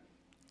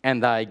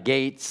 and thy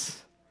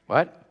gates,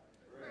 what?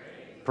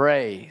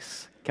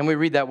 Praise. Can we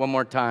read that one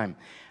more time?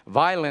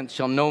 Violence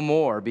shall no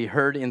more be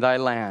heard in thy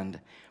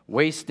land,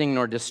 wasting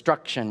nor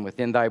destruction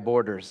within thy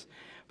borders.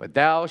 But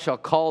thou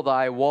shalt call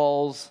thy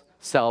walls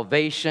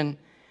salvation,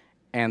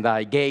 and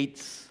thy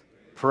gates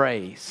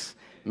praise.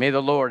 May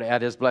the Lord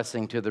add his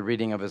blessing to the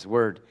reading of his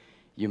word.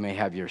 You may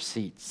have your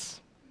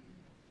seats.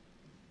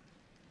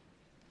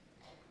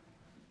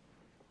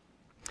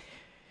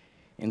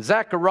 In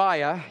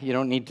Zechariah, you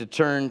don't need to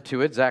turn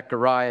to it,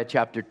 Zechariah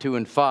chapter 2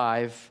 and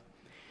 5,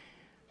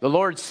 the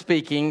Lord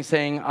speaking,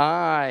 saying,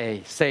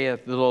 I,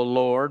 saith the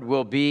Lord,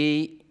 will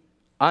be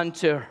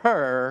unto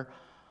her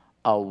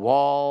a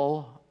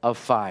wall of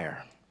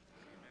fire.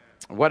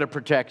 What a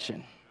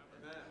protection.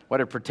 What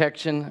a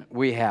protection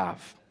we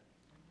have.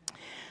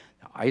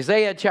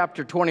 Isaiah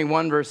chapter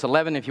 21, verse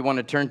 11. If you want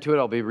to turn to it,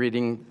 I'll be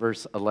reading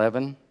verse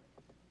 11.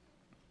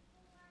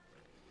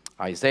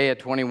 Isaiah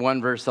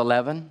 21, verse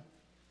 11.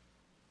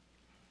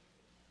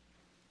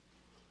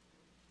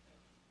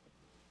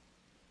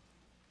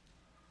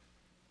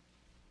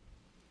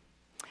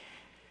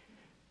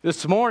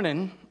 This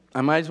morning,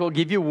 I might as well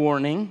give you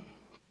warning.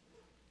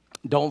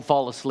 Don't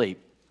fall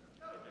asleep.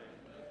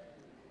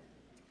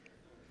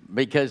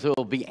 Because it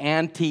will be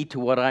anti to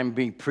what I'm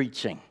be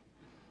preaching.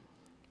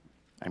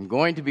 I'm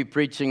going to be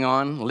preaching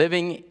on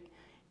living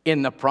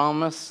in the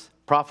promise,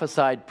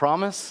 prophesied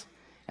promise,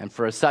 and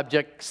for a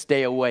subject,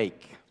 stay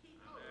awake.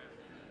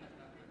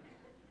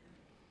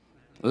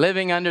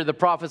 Living under the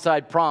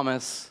prophesied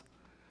promise,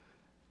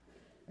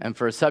 and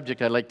for a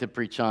subject I'd like to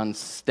preach on,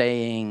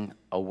 staying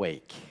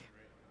awake.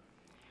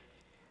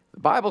 The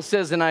Bible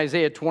says in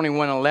Isaiah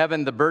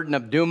 21:11, the burden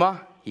of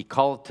Duma, he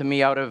called to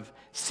me out of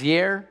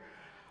Seir.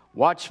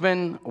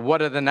 Watchman,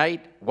 what of the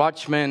night?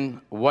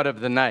 Watchman, what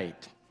of the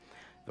night?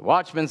 The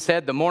watchman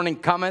said, the morning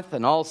cometh,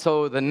 and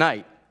also the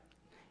night.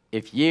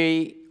 If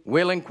ye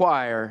will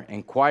inquire,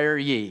 inquire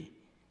ye.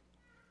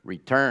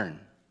 Return,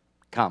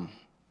 come.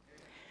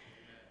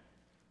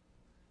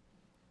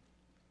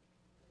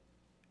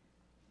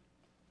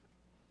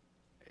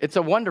 It's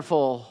a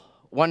wonderful,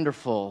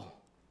 wonderful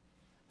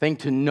thing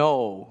to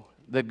know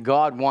that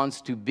God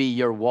wants to be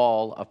your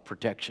wall of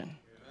protection.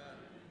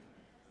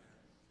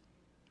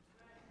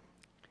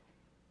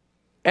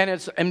 And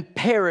it's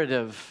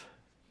imperative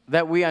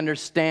that we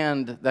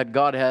understand that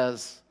God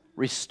has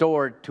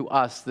restored to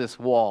us this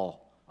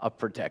wall of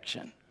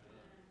protection.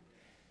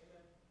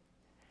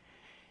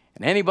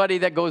 And anybody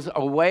that goes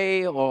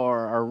away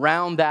or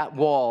around that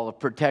wall of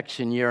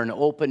protection, you're an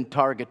open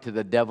target to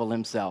the devil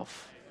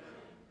himself.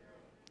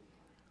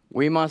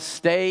 We must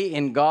stay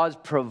in God's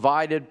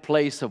provided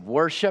place of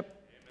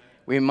worship.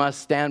 We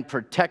must stand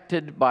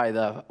protected by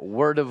the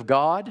Word of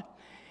God.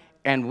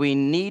 And we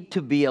need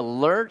to be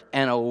alert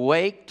and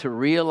awake to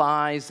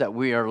realize that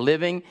we are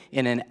living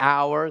in an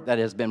hour that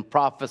has been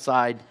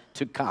prophesied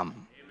to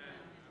come.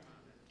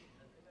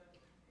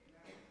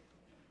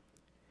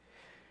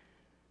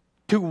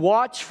 To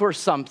watch for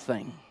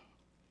something,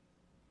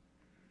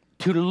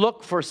 to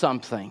look for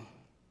something.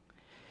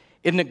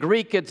 In the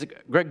Greek, it's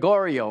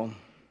Gregoreo.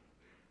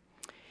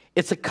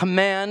 It's a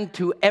command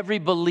to every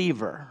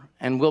believer,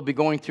 and we'll be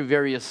going through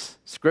various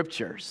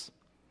scriptures.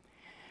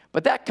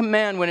 But that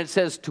command, when it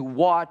says to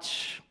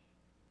watch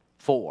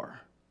for,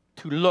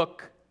 to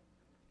look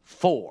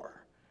for,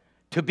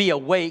 to be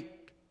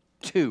awake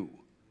to,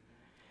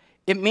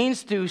 it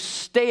means to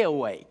stay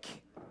awake,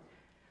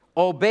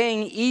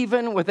 obeying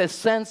even with a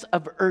sense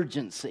of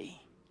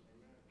urgency.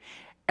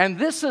 And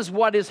this is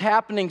what is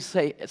happening,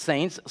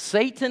 saints.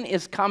 Satan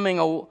is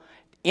coming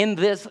in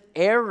this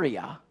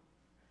area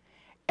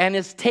and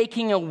is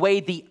taking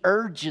away the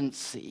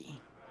urgency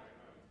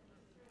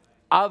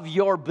of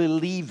your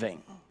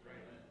believing.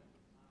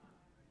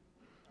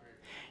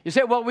 You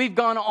say, well, we've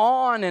gone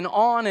on and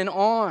on and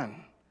on,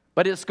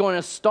 but it's going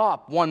to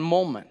stop one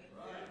moment.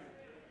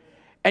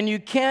 And you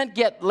can't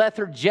get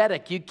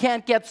lethargic. You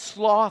can't get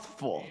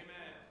slothful.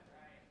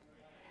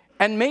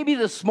 And maybe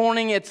this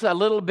morning it's a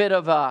little bit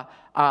of a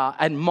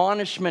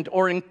admonishment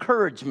or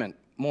encouragement,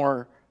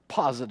 more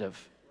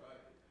positive.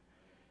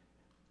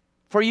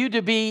 For you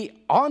to be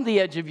on the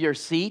edge of your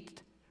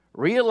seat,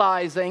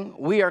 realizing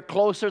we are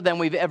closer than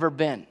we've ever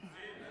been.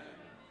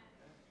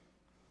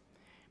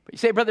 But you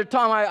say, Brother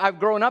Tom, I've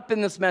grown up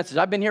in this message.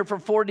 I've been here for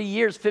 40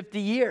 years, 50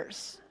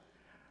 years.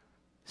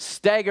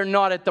 Stagger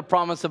not at the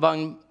promise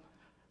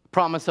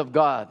of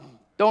God.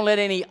 Don't let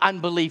any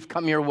unbelief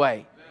come your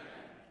way.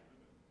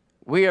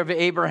 We are of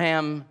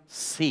Abraham's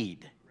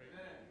seed.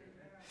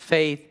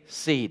 Faith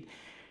seed.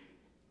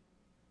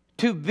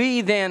 To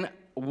be then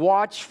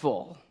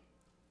watchful,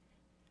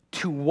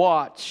 to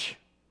watch,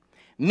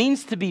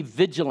 means to be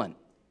vigilant.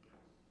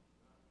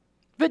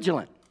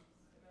 Vigilant.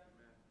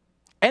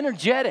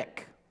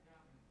 Energetic.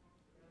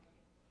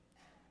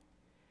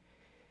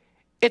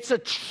 It's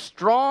a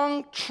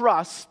strong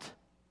trust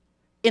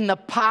in the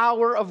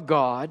power of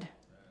God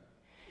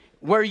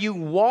where you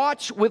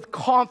watch with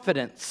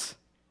confidence,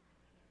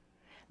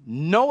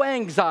 no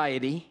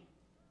anxiety,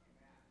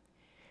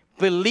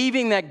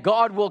 believing that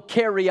God will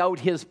carry out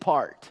his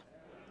part.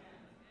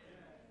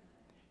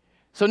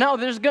 So now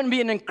there's going to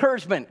be an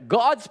encouragement.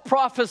 God's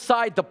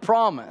prophesied the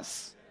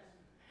promise.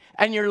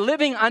 And you're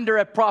living under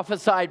a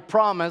prophesied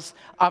promise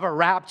of a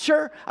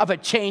rapture, of a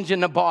change in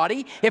the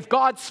body. If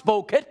God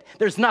spoke it,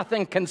 there's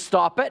nothing can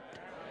stop it.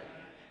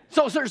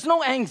 So there's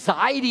no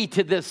anxiety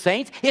to this,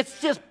 saints.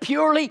 It's just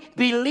purely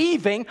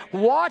believing,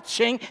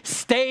 watching,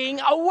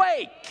 staying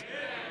awake.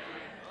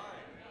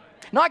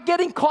 Not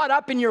getting caught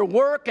up in your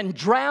work and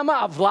drama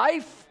of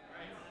life.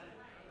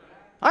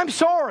 I'm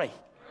sorry.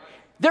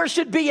 There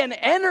should be an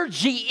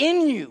energy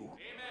in you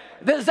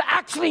that is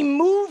actually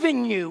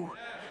moving you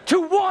to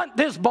want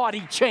this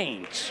body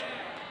change.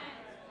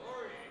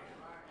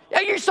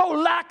 Yeah, you're so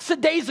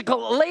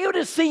lackadaisical.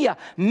 Laodicea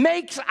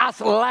makes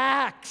us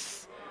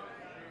lax.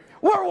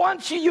 Where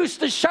once you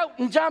used to shout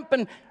and jump,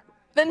 and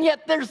then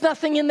yet there's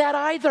nothing in that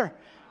either.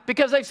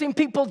 Because I've seen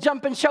people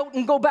jump and shout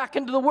and go back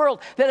into the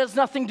world. That has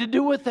nothing to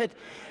do with it.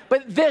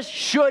 But this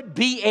should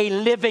be a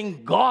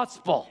living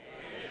gospel.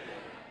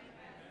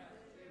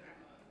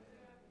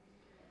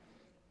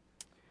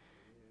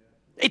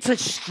 It's a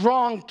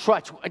strong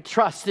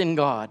trust in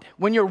God.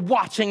 When you're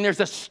watching,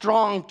 there's a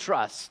strong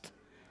trust.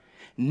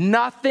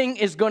 Nothing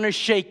is going to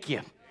shake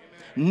you.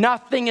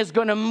 Nothing is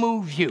going to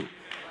move you.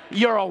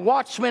 You're a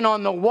watchman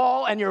on the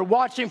wall, and you're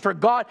watching for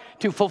God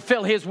to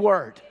fulfill his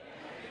word.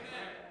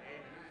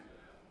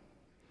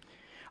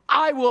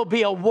 I will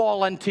be a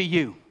wall unto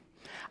you.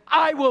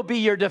 I will be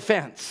your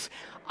defense.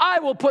 I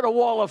will put a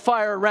wall of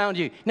fire around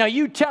you. Now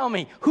you tell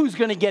me who's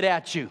going to get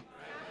at you.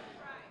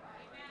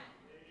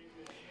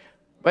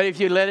 But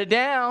if you let it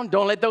down,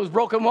 don't let those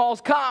broken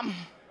walls come.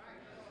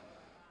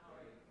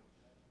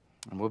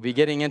 And we'll be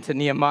getting into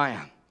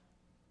Nehemiah.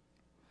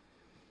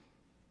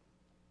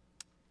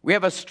 We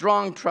have a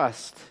strong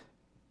trust.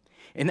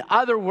 In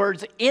other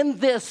words, in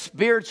this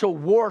spiritual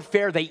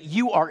warfare that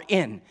you are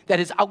in, that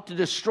is out to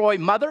destroy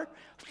mother,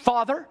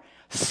 father,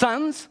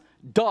 sons,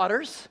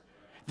 daughters,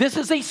 this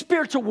is a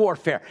spiritual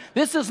warfare.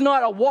 This is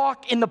not a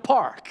walk in the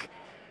park.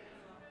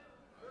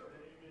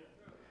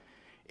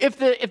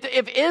 If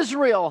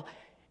Israel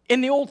in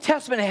the Old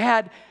Testament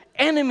had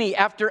enemy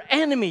after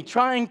enemy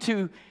trying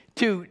to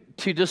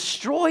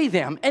destroy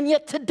them, and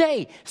yet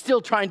today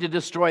still trying to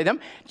destroy them,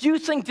 do you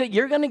think that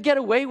you're going to get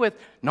away with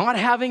not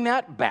having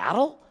that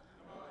battle?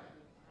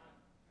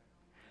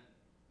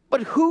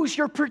 But who's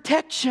your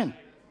protection?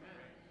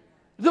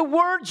 The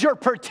Word's your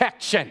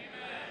protection.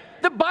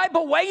 The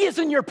Bible way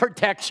isn't your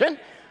protection.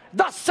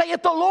 Thus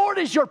saith the Lord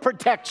is your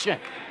protection.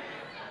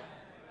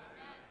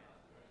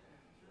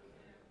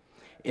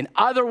 In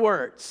other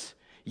words,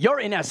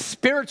 you're in a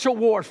spiritual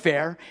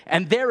warfare,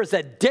 and there is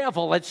a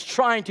devil that's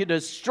trying to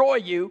destroy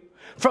you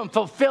from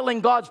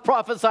fulfilling God's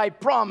prophesied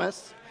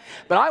promise.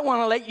 But I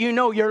want to let you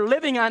know you're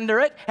living under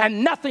it,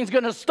 and nothing's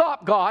going to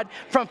stop God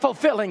from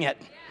fulfilling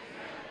it.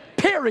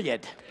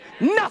 Period.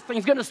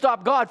 Nothing's going to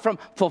stop God from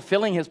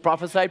fulfilling his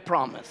prophesied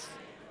promise.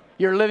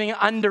 You're living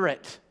under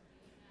it.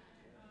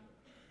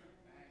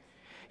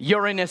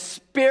 You're in a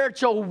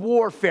spiritual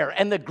warfare,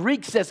 and the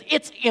Greek says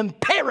it's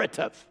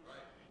imperative.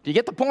 Do you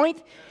get the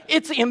point?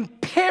 It's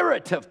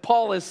imperative,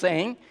 Paul is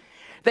saying,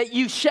 that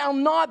you shall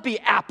not be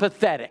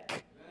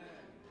apathetic.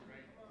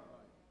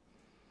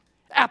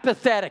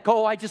 Apathetic.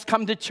 Oh, I just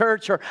come to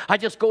church, or I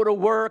just go to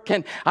work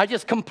and I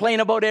just complain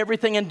about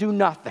everything and do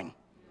nothing.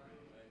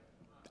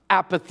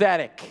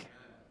 Apathetic.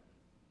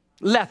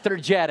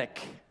 Lethargic.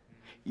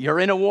 You're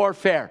in a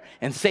warfare,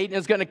 and Satan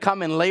is going to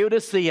come in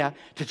Laodicea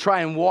to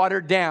try and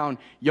water down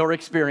your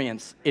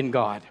experience in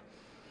God.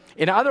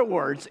 In other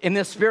words, in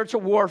this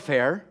spiritual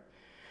warfare,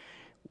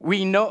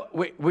 we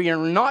are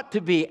not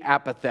to be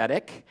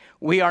apathetic.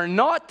 We are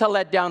not to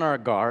let down our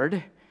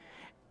guard.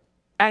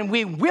 And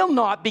we will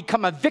not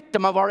become a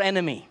victim of our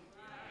enemy.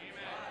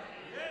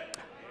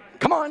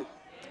 Come on.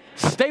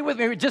 Stay with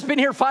me. We've just been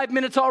here 5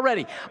 minutes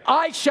already.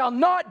 I shall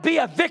not be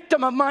a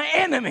victim of my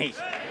enemy.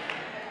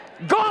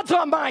 God's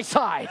on my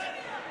side.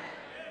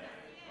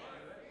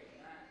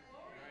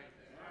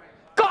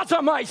 God's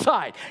on my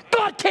side.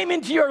 God came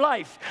into your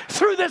life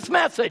through this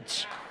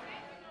message.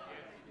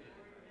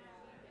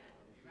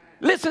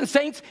 Listen,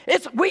 saints,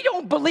 we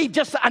don't believe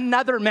just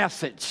another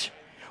message.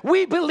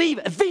 We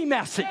believe the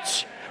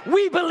message.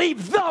 We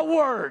believe the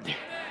word.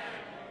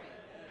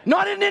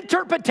 Not an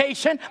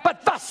interpretation,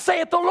 but thus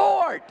saith the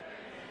Lord.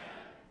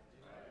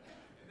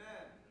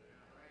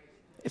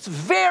 It's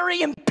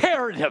very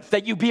imperative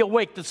that you be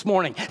awake this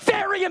morning.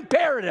 Very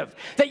imperative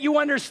that you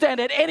understand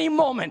at any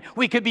moment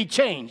we could be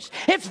changed.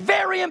 It's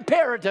very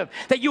imperative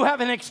that you have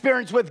an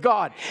experience with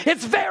God.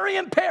 It's very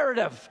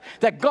imperative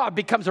that God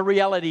becomes a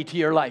reality to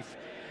your life.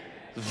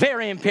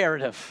 Very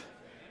imperative.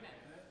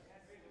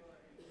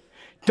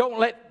 Don't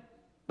let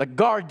the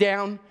guard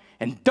down,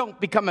 and don't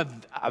become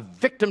a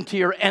victim to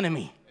your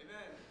enemy.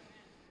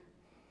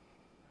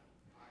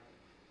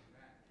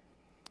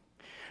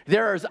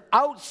 There's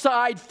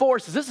outside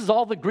forces. This is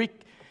all the Greek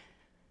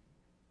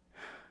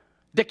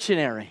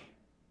dictionary.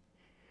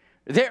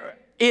 There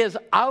is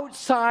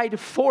outside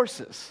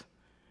forces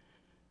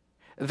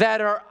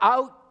that are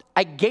out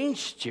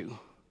against you,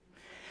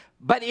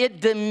 but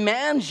it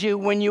demands you,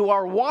 when you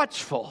are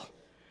watchful,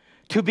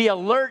 to be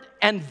alert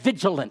and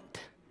vigilant.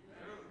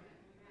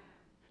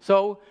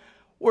 So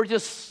we're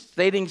just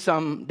stating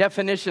some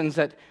definitions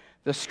that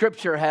the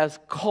Scripture has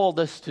called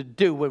us to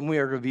do when we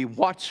are to be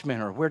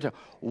watchmen, or we're to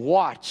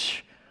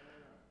watch.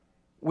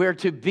 We're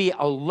to be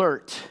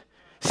alert,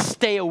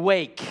 stay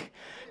awake.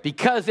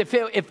 Because if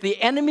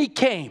the enemy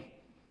came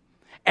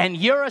and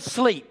you're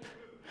asleep,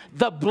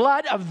 the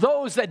blood of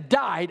those that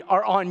died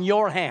are on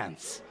your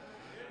hands.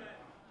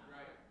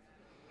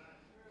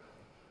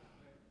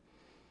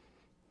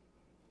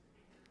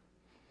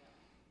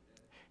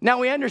 Now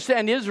we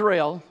understand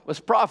Israel was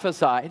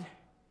prophesied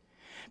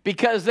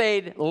because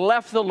they'd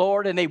left the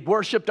Lord and they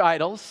worshiped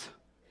idols.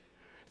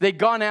 They'd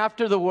gone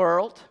after the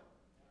world.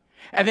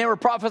 And they were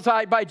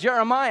prophesied by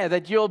Jeremiah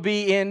that you'll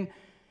be in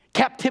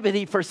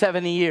captivity for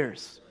 70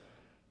 years.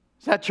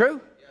 Is that true?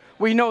 Yeah.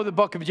 We know the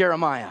book of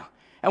Jeremiah.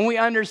 And we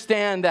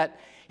understand that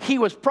he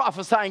was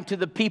prophesying to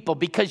the people,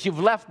 because you've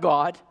left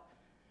God.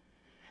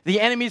 The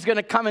enemy's going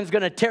to come and is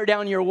going to tear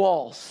down your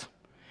walls.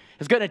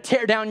 It's going to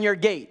tear down your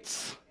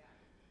gates.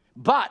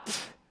 But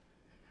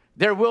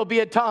there will be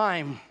a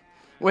time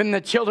when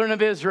the children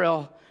of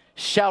Israel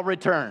shall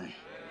return.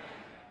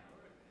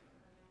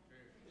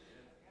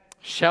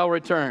 Shall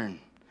return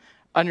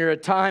under a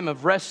time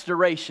of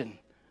restoration,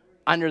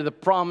 under the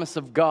promise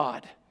of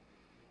God.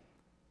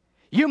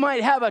 You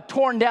might have a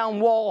torn down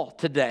wall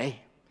today,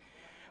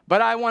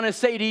 but I want to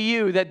say to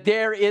you that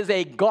there is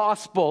a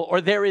gospel, or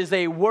there is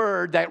a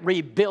word that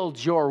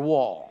rebuilds your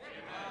wall.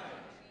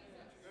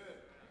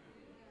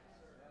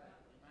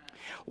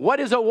 What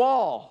is a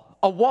wall?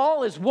 A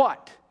wall is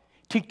what?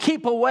 To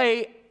keep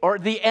away, or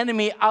the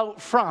enemy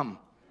out from.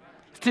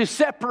 To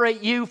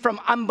separate you from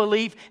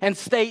unbelief and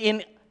stay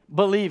in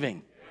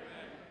believing.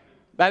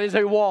 That is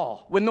a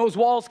wall. When those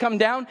walls come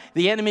down,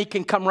 the enemy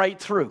can come right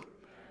through.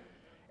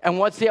 And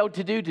what's he out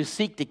to do? To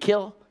seek to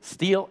kill,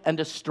 steal, and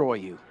destroy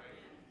you.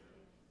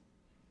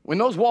 When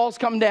those walls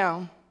come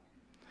down,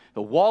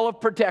 the wall of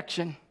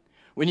protection,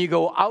 when you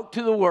go out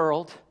to the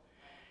world,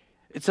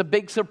 it's a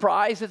big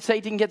surprise that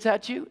Satan gets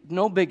at you?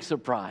 No big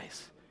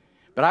surprise.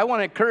 But I want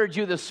to encourage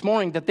you this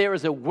morning that there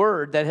is a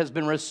word that has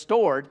been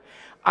restored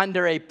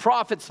under a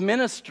prophet's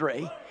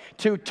ministry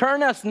to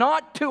turn us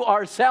not to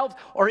ourselves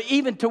or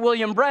even to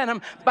William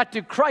Branham, but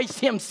to Christ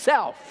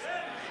himself.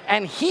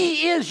 And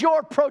he is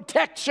your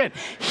protection.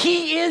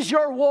 He is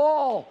your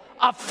wall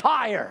of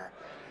fire.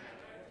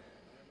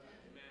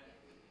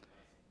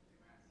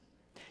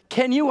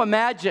 Can you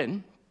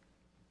imagine?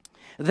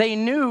 They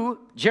knew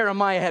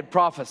Jeremiah had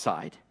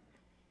prophesied.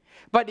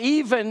 But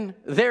even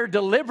their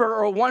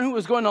deliverer, or one who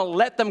was going to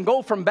let them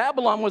go from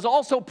Babylon, was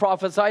also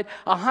prophesied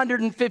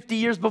 150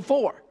 years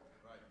before.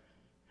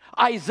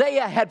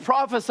 Isaiah had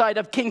prophesied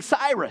of King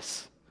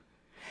Cyrus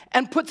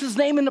and puts his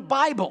name in the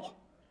Bible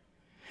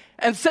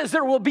and says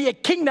there will be a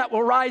king that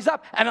will rise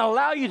up and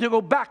allow you to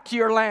go back to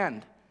your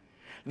land.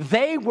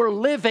 They were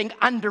living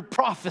under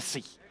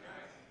prophecy.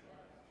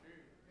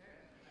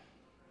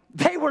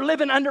 They were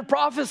living under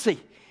prophecy.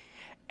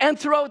 And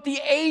throughout the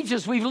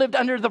ages, we've lived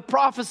under the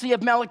prophecy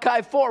of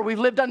Malachi 4. We've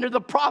lived under the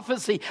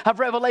prophecy of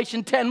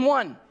Revelation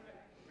 10:1.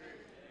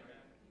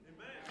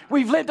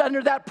 We've lived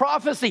under that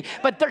prophecy.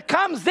 But there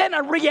comes then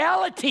a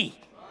reality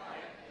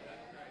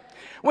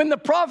when the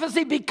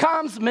prophecy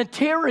becomes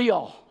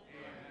material.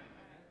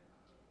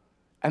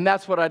 And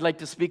that's what I'd like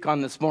to speak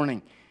on this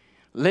morning.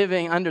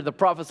 Living under the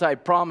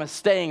prophesied promise,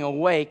 staying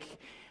awake,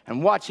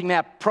 and watching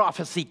that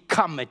prophecy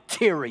come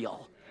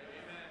material.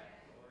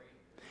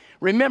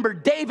 Remember,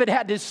 David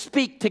had to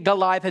speak to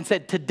Goliath and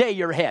said, today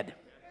you're head.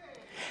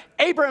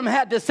 Abraham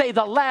had to say,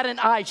 the lad and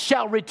I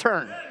shall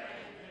return.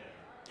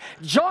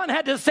 John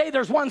had to say,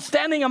 there's one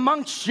standing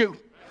amongst you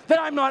that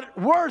I'm not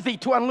worthy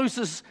to unloose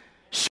his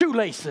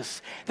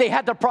shoelaces. They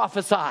had to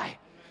prophesy.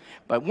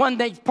 But when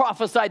they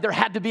prophesied, there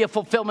had to be a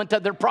fulfillment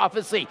of their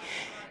prophecy.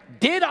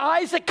 Did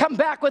Isaac come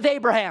back with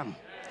Abraham?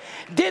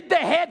 Did the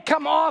head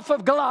come off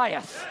of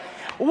Goliath?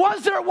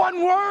 Was there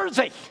one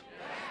worthy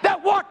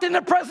that walked in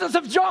the presence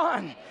of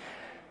John?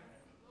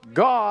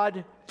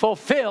 God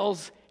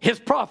fulfills his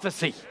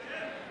prophecy.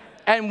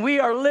 And we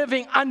are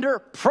living under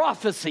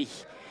prophecy.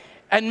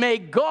 And may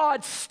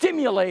God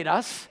stimulate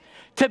us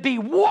to be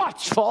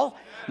watchful,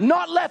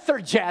 not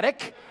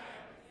lethargic.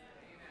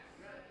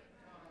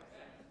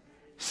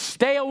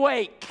 Stay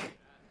awake.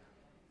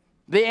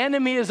 The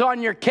enemy is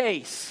on your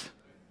case.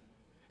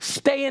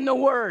 Stay in the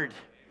Word.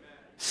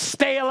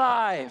 Stay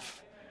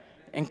alive.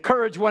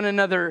 Encourage one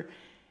another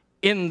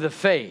in the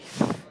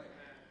faith.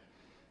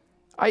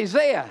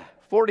 Isaiah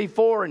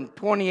 44 and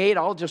 28,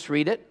 I'll just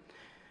read it.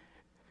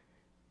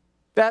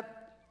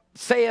 That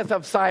saith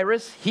of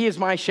Cyrus, he is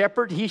my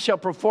shepherd, he shall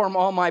perform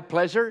all my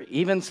pleasure,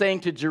 even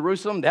saying to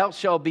Jerusalem, thou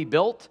shalt be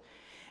built,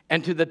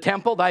 and to the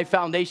temple thy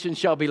foundation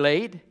shall be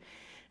laid.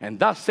 And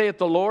thus saith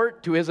the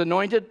Lord to his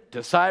anointed,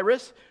 to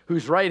Cyrus,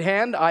 whose right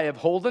hand I have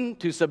holden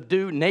to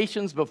subdue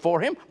nations before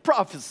him.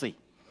 Prophecy.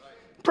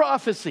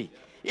 Prophecy.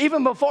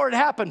 Even before it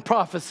happened,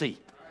 prophecy.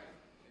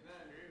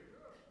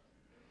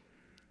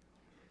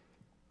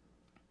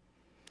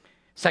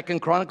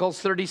 Second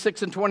Chronicles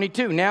 36 and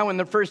 22. Now in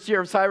the first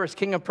year of Cyrus,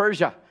 king of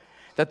Persia,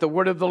 that the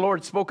word of the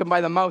Lord spoken by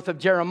the mouth of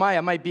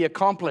Jeremiah might be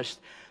accomplished,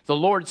 the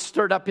Lord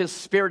stirred up his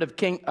spirit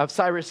of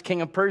Cyrus,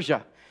 king of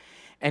Persia.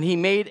 And he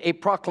made a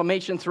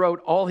proclamation throughout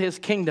all his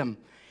kingdom,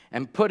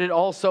 and put it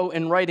also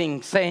in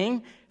writing,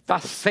 saying,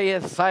 thus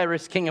saith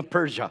Cyrus, king of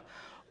Persia,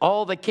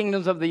 all the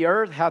kingdoms of the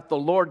earth hath the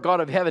Lord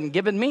God of heaven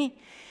given me,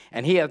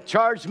 and he hath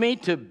charged me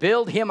to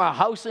build him a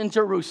house in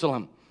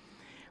Jerusalem,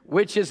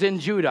 which is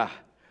in Judah.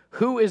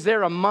 Who is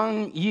there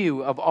among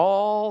you of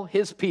all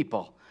his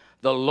people?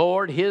 The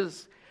Lord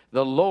his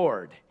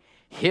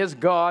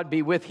God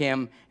be with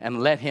him,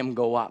 and let him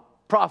go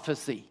up.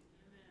 Prophecy.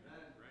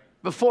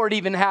 Before it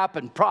even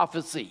happened,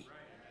 prophecy.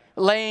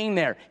 Laying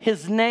there.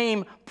 His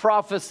name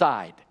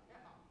prophesied.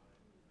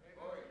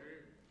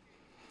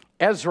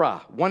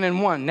 Ezra 1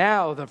 and 1.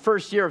 Now the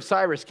first year of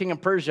Cyrus, king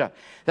of Persia,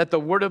 that the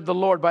word of the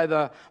Lord by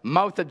the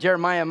mouth of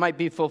Jeremiah might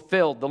be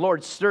fulfilled. The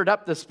Lord stirred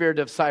up the spirit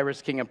of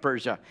Cyrus, king of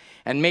Persia,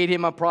 and made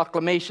him a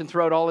proclamation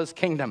throughout all his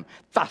kingdom.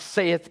 Thus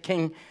saith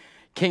King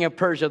of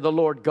Persia, the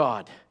Lord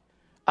God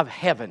of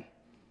heaven.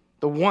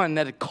 The one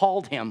that had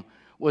called him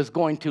was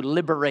going to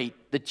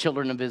liberate the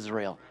children of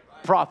Israel.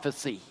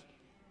 Prophecy.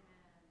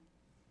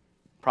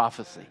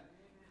 Prophecy.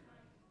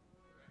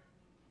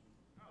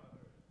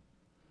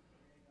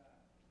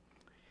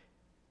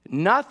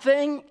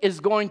 Nothing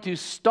is going to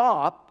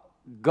stop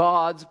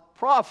God's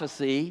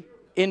prophecy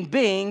in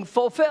being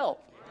fulfilled.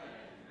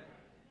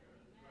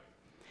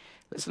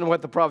 Listen to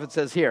what the prophet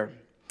says here.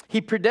 He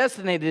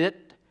predestinated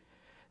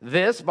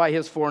this by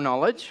his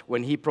foreknowledge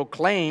when he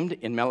proclaimed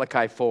in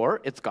Malachi 4,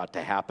 it's got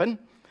to happen.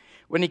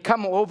 When he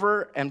come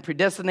over and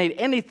predestinate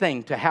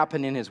anything to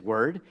happen in his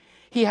word,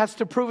 he has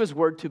to prove his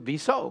word to be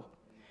so.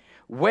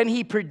 When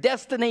he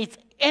predestinates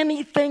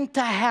anything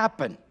to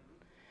happen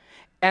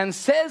and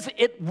says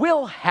it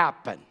will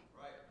happen,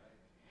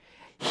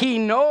 he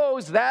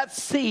knows that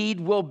seed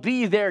will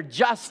be there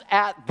just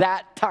at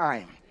that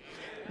time.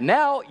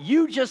 Now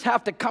you just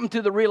have to come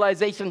to the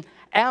realization,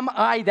 am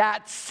I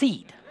that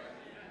seed?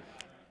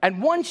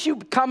 And once you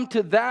come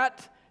to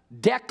that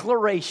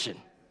declaration,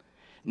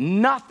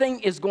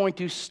 nothing is going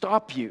to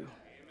stop you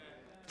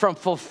from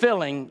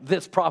fulfilling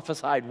this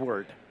prophesied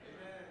word.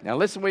 Now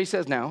listen what he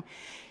says now.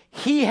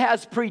 He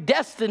has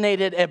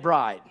predestinated a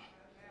bride.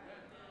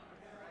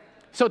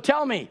 So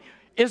tell me,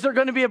 is there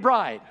going to be a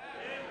bride?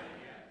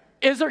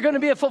 Is there going to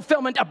be a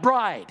fulfillment, a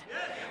bride?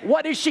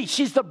 What is she?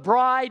 She's the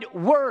bride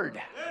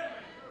word.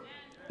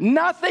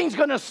 Nothing's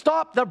going to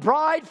stop the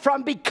bride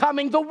from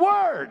becoming the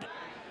word.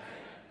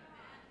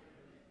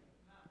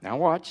 Now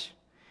watch.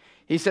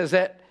 He says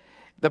that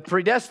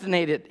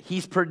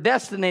he's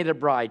predestinated a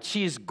bride.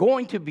 She's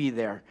going to be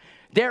there.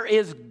 There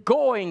is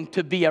going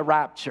to be a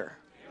rapture.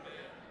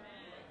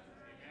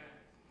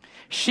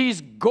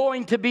 She's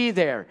going to be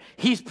there.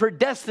 He's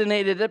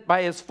predestinated it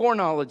by his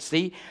foreknowledge.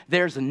 See,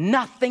 there's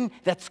nothing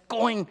that's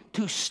going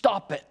to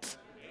stop it.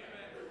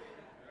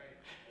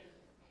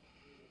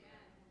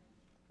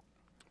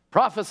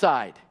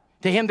 Prophesied,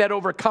 to him that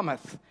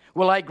overcometh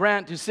will I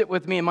grant to sit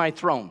with me in my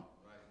throne.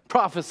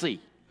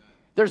 Prophecy.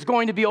 There's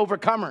going to be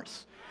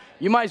overcomers.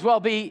 You might as well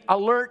be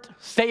alert,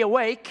 stay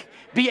awake,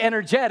 be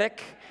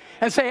energetic,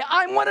 and say,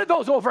 I'm one of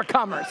those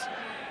overcomers.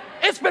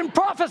 It's been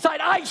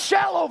prophesied, I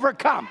shall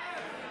overcome.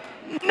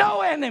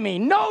 No enemy,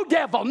 no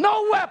devil,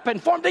 no weapon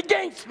formed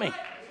against me.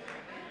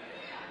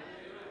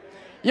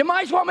 You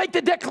might as well make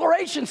the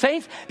declaration,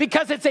 saints,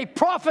 because it's a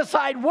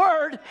prophesied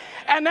word,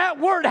 and that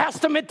word has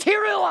to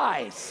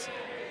materialize.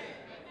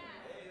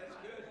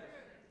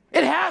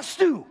 It has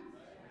to.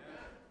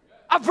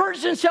 A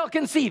virgin shall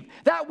conceive.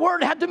 That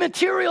word had to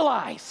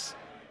materialize.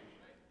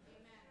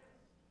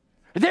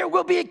 There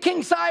will be a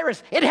King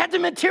Cyrus. It had to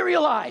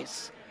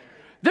materialize.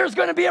 There's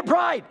going to be a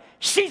bride.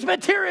 She's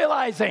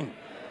materializing.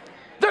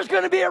 There's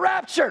going to be a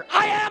rapture.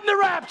 I am the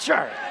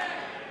rapture.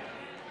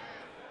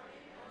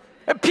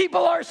 And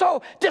people are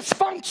so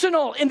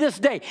dysfunctional in this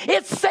day.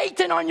 It's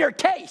Satan on your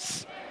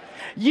case.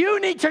 You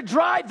need to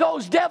drive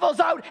those devils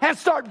out and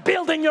start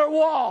building your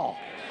wall.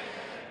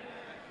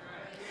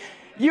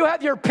 You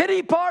have your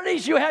pity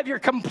parties. You have your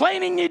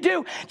complaining you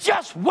do.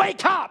 Just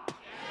wake up.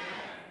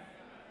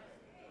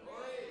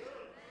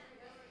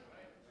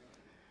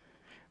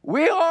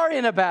 We are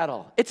in a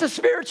battle. It's a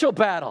spiritual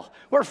battle.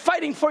 We're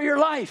fighting for your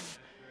life.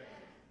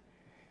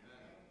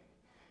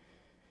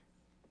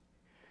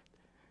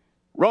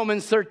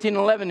 Romans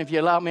 13:11, if you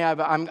allow me,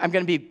 I'm going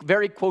to be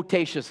very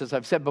quotacious, as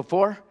I've said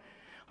before.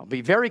 I'll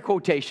be very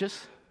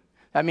quotacious.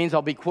 That means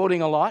I'll be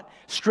quoting a lot,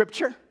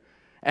 scripture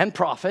and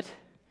prophet.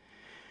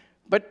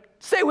 But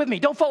stay with me.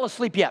 Don't fall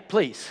asleep yet,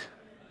 please.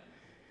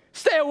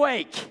 Stay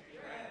awake.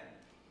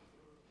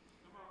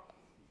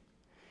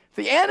 If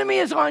the enemy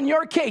is on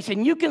your case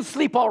and you can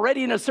sleep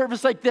already in a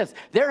service like this,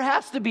 there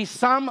has to be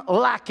some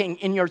lacking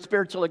in your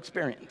spiritual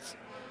experience.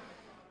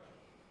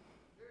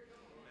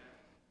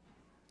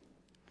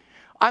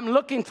 I'm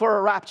looking for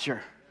a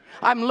rapture.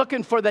 I'm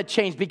looking for that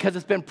change because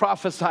it's been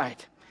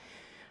prophesied.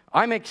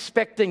 I'm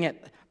expecting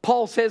it.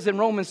 Paul says in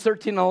Romans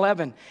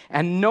 13:11,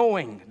 and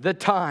knowing the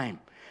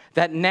time,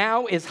 that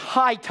now is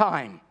high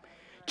time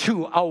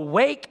to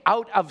awake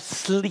out of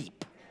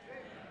sleep.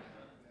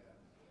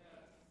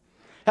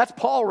 That's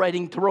Paul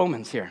writing to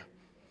Romans here.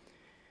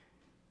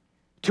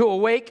 To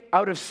awake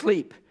out of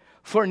sleep.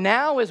 For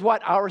now is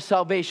what? Our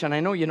salvation. I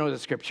know you know the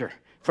scripture.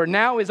 For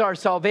now is our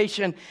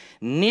salvation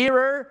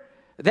nearer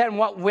than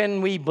what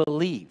when we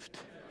believed.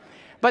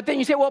 But then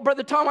you say, well,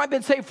 Brother Tom, I've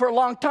been saved for a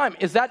long time.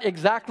 Is that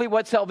exactly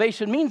what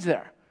salvation means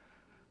there?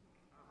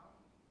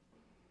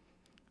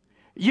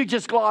 You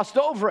just glossed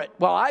over it.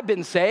 Well, I've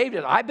been saved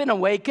and I've been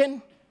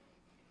awakened.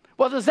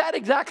 Well, is that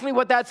exactly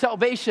what that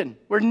salvation?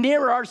 We're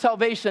nearer our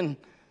salvation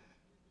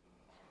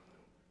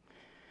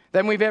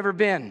than we've ever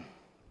been.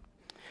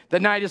 The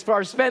night is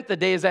far spent, the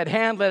day is at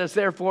hand. Let us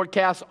therefore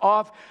cast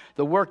off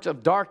the works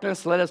of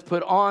darkness. Let us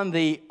put on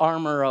the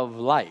armor of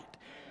light.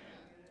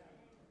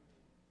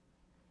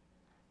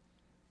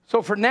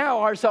 So for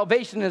now, our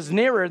salvation is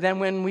nearer than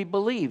when we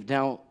believed.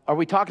 Now, are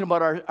we talking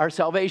about our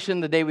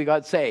salvation the day we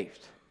got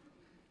saved?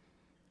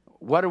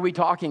 What are we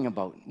talking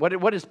about?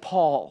 What is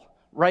Paul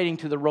writing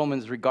to the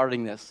Romans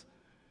regarding this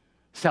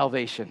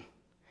salvation?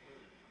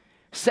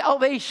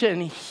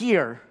 Salvation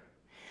here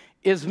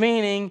is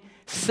meaning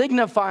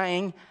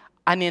signifying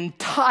an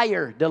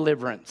entire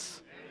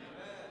deliverance.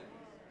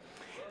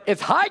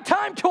 It's high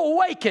time to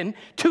awaken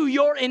to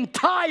your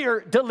entire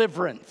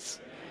deliverance.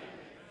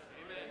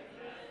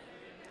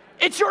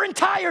 It's your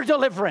entire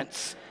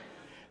deliverance.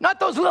 Not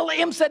those little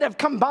imps that have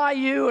come by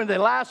you in the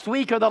last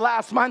week or the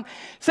last month.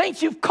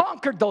 Saints, you've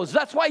conquered those.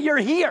 That's why you're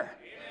here.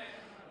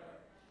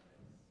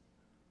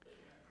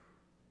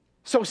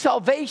 So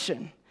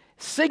salvation,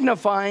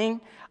 signifying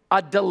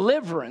a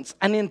deliverance,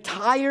 an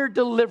entire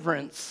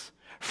deliverance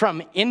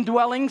from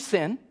indwelling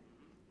sin.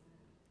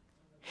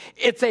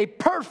 It's a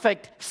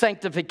perfect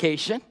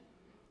sanctification.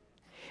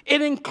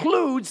 It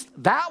includes,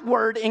 that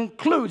word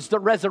includes the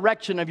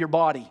resurrection of your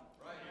body.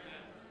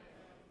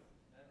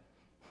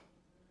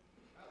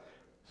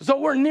 So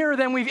we're nearer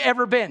than we've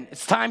ever been.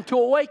 It's time to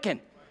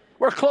awaken.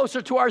 We're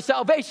closer to our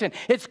salvation.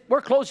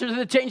 We're closer to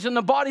the change in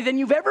the body than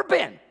you've ever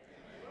been.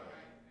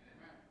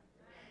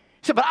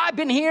 So, but I've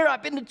been here,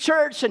 I've been to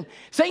church, and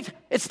saints,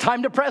 it's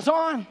time to press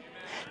on.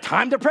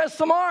 Time to press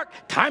the mark.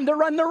 Time to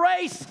run the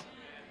race.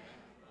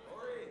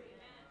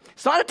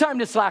 It's not a time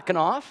to slacken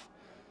off.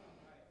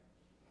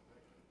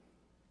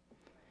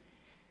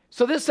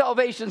 So this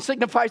salvation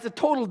signifies a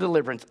total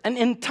deliverance, an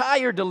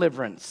entire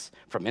deliverance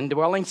from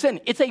indwelling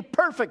sin. It's a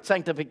perfect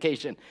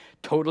sanctification,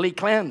 totally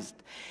cleansed.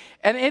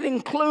 And it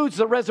includes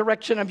the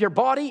resurrection of your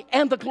body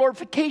and the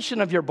glorification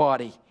of your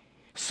body,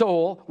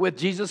 soul, with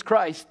Jesus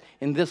Christ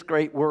in this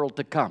great world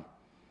to come.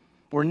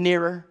 We're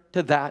nearer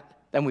to that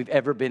than we've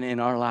ever been in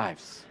our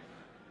lives.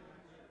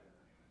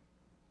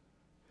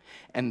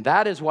 And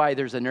that is why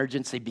there's an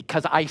urgency,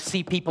 because I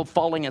see people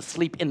falling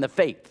asleep in the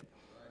faith.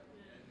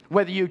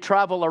 Whether you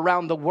travel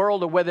around the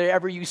world or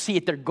wherever you see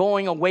it, they're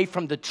going away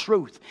from the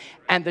truth.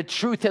 And the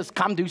truth has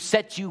come to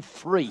set you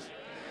free.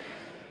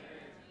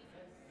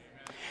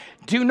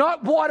 Do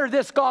not water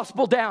this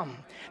gospel down.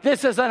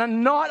 This is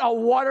not a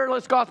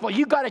waterless gospel.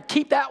 You got to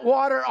keep that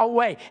water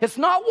away. It's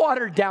not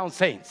watered down,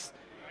 saints.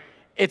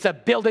 It's a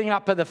building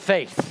up of the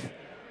faith.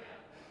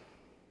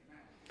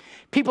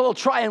 People will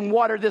try and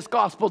water this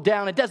gospel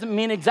down. It doesn't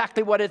mean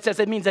exactly what it says.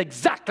 It means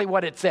exactly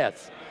what it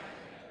says.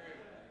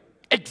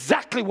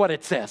 Exactly what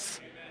it says.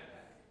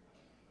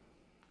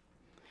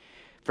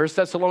 1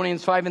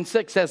 Thessalonians 5 and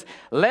 6 says,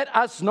 let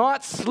us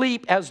not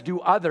sleep as do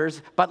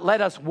others, but let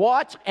us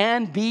watch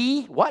and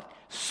be, what?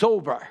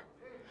 Sober.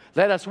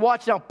 Let us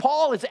watch. Now,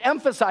 Paul is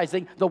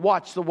emphasizing the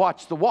watch, the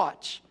watch, the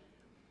watch.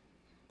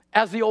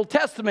 As the Old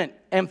Testament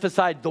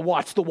emphasized the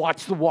watch, the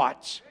watch, the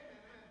watch.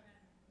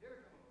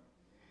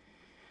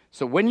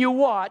 So when you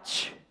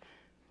watch,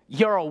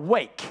 you're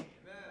awake.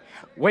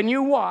 When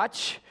you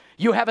watch,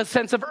 you have a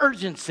sense of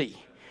urgency.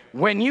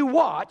 When you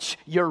watch,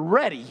 you're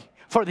ready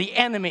for the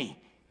enemy.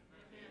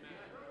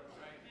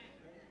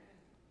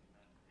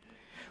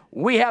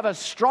 We have a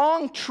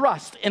strong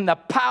trust in the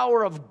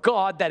power of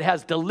God that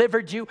has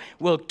delivered you,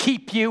 will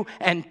keep you,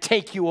 and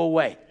take you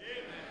away.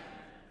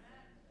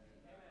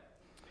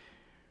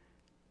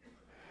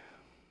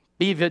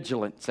 Be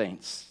vigilant,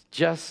 saints.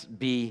 Just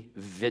be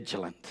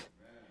vigilant.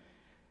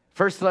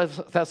 1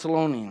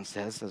 Thessalonians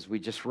says, as we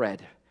just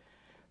read,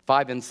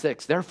 5 and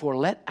 6, therefore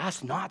let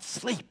us not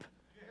sleep.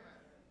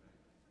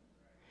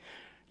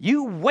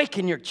 You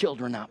waken your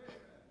children up.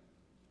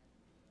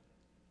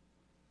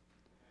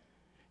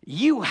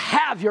 You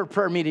have your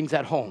prayer meetings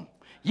at home.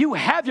 You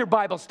have your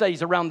Bible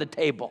studies around the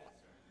table.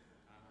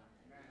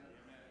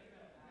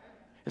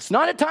 It's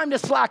not a time to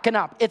slacken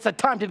up. It's a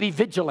time to be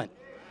vigilant.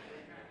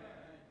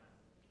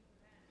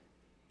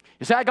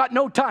 You say, I got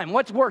no time.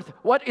 What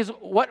is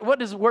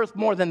worth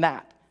more than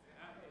that?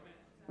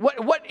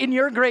 What in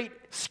your great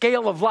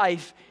scale of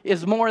life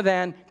is more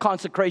than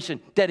consecration,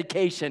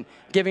 dedication,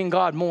 giving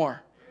God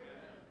more?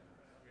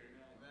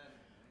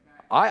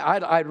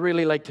 I'd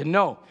really like to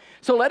know.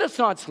 So let us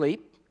not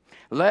sleep,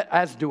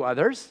 as do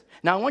others.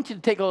 Now I want you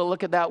to take a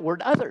look at that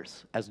word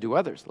others, as do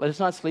others. Let us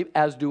not sleep,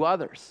 as do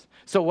others.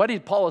 So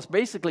what Paul is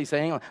basically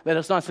saying, let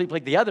us not sleep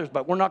like the others,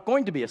 but we're not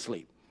going to be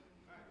asleep.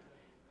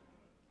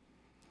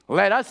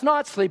 Let us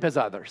not sleep as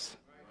others.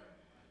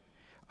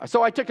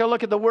 So I took a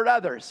look at the word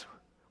others.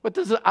 What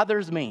does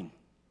others mean?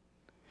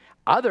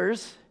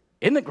 Others,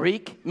 in the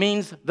Greek,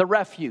 means the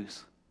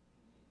refuse.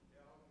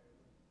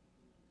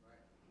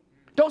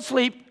 Don't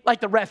sleep like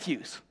the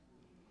refuse,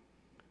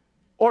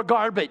 or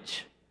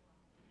garbage,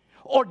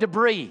 or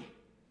debris,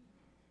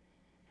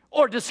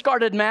 or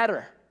discarded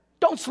matter.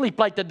 Don't sleep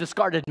like the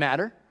discarded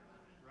matter.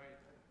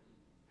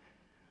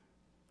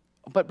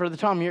 But Brother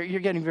Tom, you're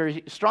getting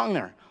very strong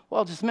there.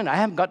 Well, just a minute. I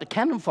haven't got to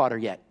cannon fodder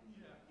yet.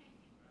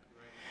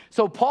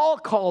 So Paul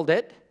called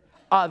it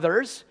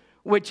others,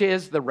 which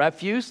is the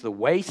refuse, the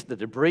waste, the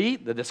debris,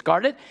 the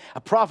discarded.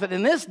 A prophet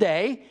in this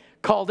day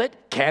called it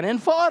cannon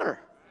fodder.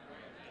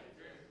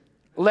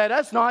 Let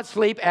us not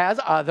sleep as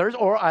others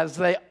or as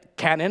the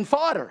cannon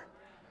fodder.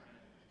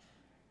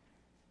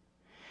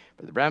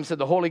 Brother Branham said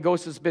the Holy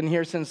Ghost has been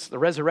here since the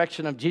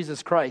resurrection of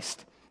Jesus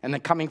Christ and the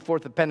coming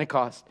forth of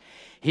Pentecost.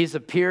 He's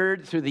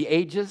appeared through the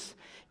ages,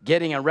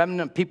 getting a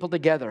remnant of people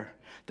together.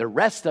 The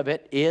rest of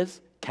it is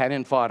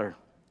cannon fodder.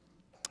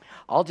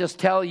 I'll just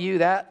tell you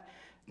that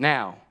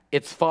now.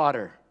 It's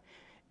fodder.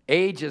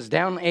 Ages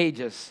down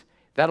ages.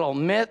 That'll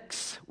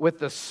mix with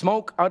the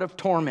smoke out of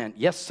torment.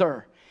 Yes,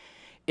 sir.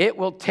 It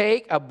will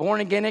take a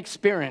born-again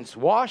experience,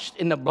 washed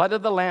in the blood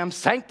of the Lamb,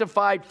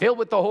 sanctified, filled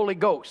with the Holy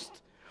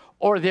Ghost,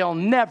 or they'll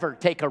never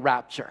take a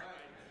rapture.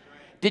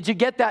 Did you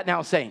get that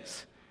now,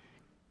 saints?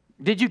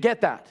 Did you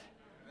get that?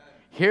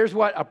 Here's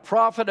what a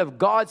prophet of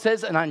God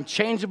says, an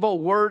unchangeable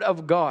word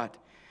of God.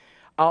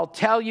 I'll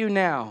tell you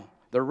now,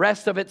 the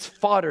rest of it's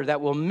fodder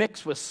that will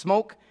mix with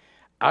smoke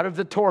out of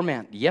the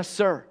torment. Yes,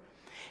 sir.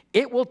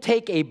 It will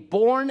take a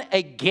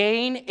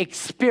born-again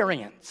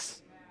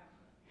experience,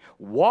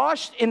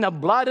 washed in the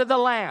blood of the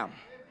Lamb,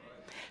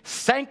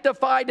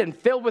 sanctified and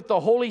filled with the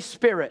Holy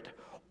Spirit,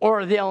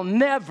 or they'll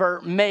never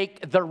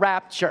make the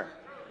rapture.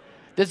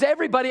 Does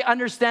everybody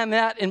understand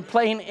that in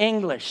plain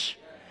English?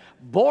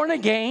 Born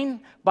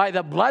again by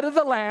the blood of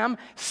the Lamb,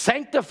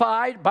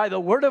 sanctified by the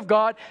Word of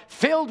God,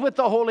 filled with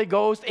the Holy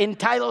Ghost,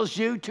 entitles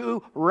you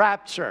to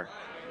rapture.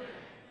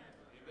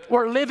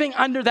 We're living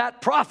under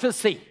that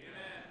prophecy.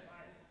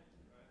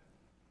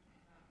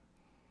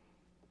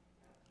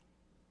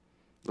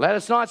 Let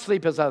us not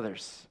sleep as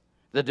others,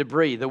 the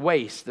debris, the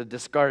waste, the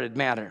discarded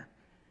matter.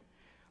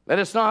 Let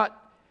us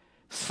not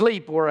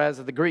sleep, or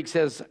as the Greek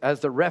says,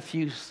 as the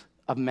refuse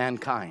of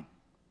mankind.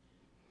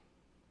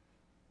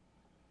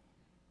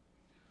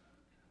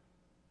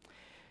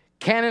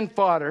 Cannon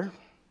fodder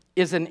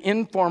is an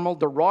informal,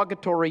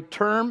 derogatory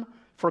term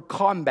for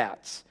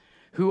combats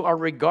who are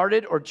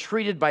regarded or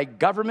treated by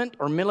government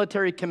or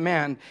military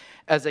command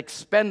as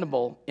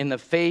expendable in the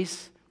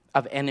face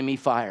of enemy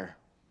fire.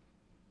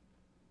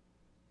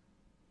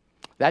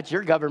 That's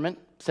your government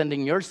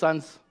sending your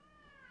sons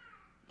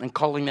and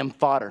calling them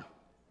fodder.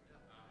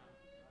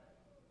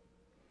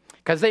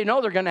 Because they know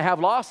they're going to have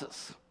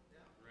losses.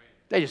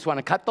 They just want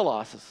to cut the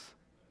losses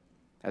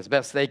as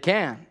best they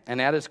can, and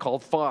that is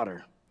called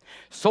fodder.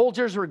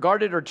 Soldiers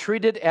regarded or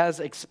treated as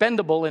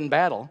expendable in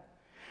battle.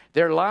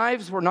 Their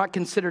lives were not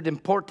considered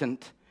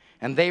important,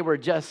 and they were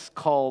just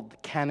called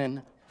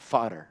cannon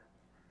fodder.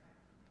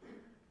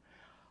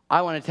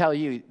 I want to tell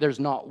you, there's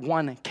not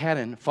one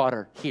cannon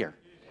fodder here.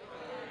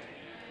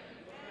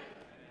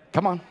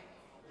 Come on.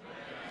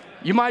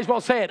 You might as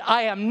well say it.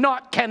 I am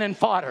not cannon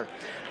fodder.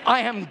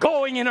 I am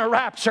going in a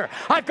rapture.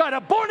 I've got a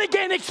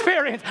born-again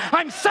experience.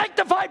 I'm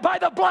sanctified by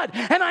the blood,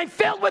 and I'm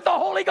filled with the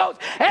Holy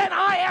Ghost, and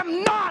I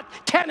am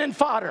not cannon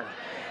fodder.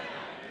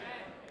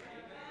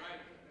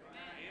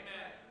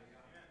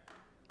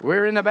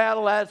 We're in a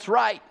battle, that's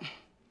right.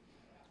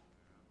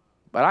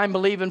 But I'm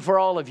believing for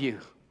all of you.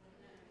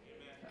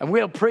 And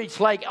we'll preach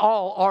like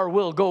all or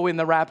will go in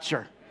the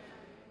rapture.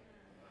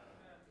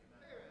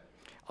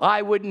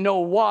 I wouldn't know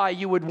why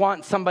you would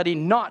want somebody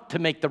not to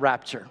make the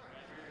rapture.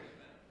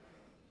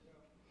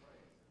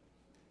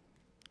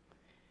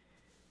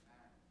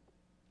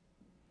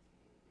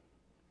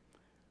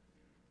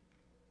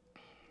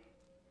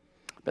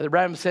 Brother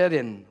Branham said,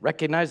 in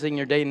recognizing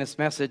your day in this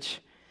message,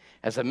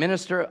 as a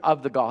minister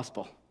of the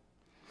gospel,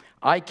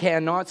 I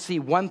cannot see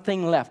one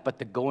thing left but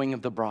the going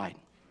of the bride.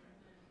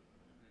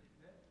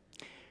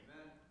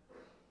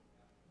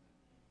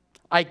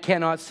 I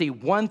cannot see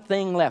one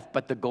thing left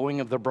but the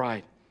going of the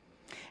bride.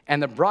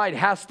 And the bride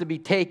has to be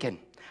taken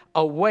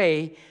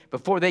away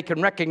before they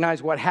can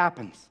recognize what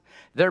happens.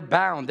 They're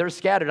bound, they're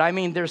scattered. I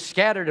mean, they're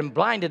scattered and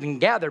blinded and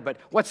gathered, but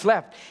what's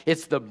left?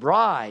 It's the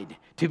bride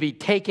to be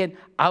taken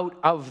out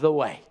of the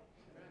way.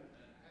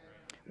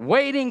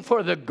 Waiting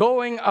for the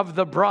going of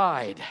the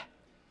bride.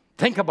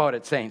 Think about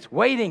it, saints.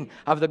 Waiting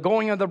of the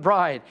going of the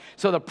bride.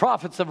 So the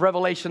prophets of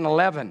Revelation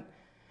 11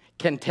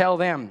 can tell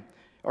them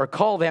or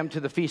call them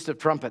to the Feast of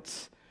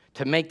Trumpets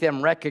to make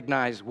them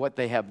recognize what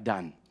they have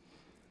done.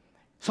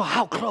 So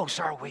how close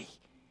are we?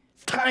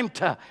 It's time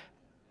to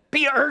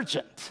be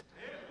urgent.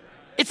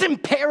 It's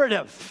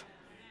imperative.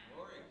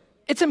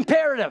 It's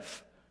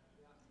imperative.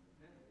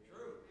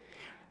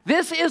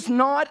 This is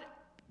not,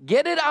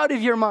 get it out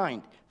of your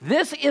mind,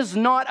 this is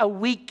not a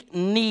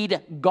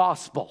weak-need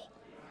gospel.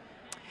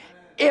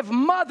 If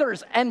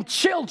mothers and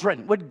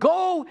children would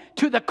go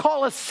to the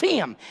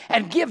Colosseum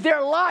and give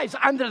their lives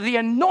under the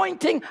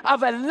anointing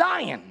of a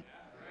lion,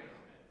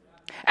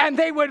 and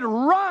they would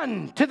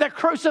run to the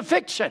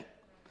crucifixion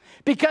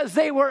because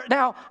they were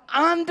now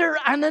under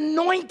an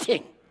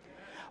anointing,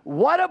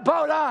 what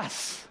about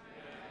us?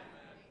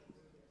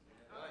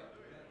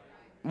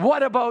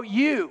 What about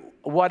you?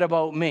 What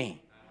about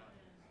me?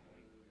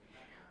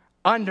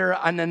 Under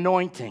an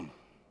anointing.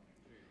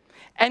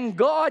 And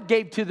God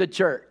gave to the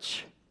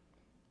church.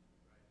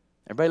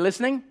 Everybody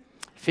listening?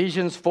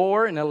 Ephesians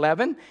 4 and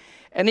 11.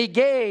 And he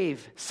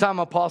gave some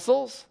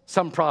apostles,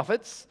 some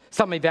prophets,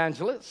 some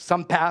evangelists,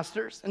 some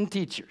pastors and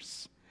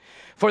teachers,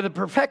 for the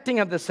perfecting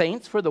of the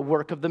saints, for the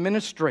work of the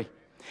ministry,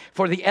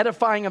 for the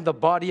edifying of the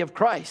body of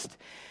Christ,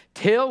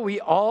 till we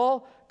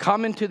all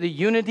come into the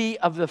unity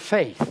of the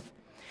faith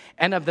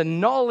and of the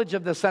knowledge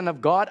of the Son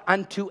of God,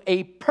 unto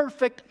a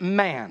perfect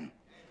man,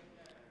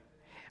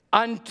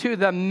 unto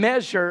the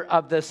measure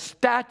of the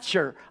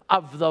stature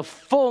of the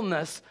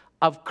fullness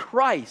of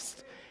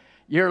Christ.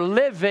 You're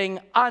living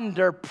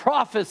under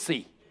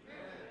prophecy.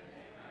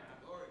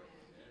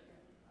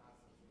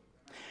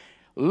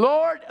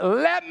 Lord,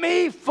 let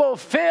me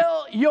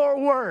fulfill your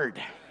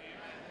word.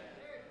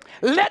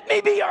 Let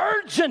me be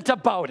urgent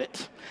about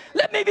it.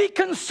 Let me be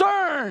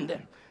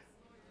concerned.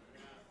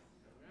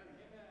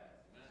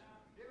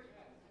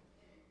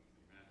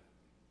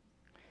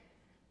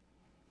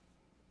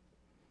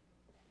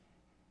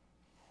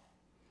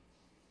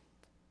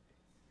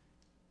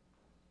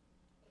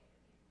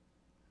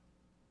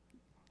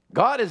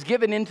 God has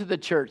given into the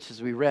church,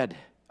 as we read,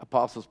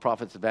 apostles,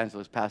 prophets,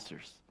 evangelists,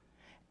 pastors,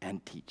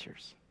 and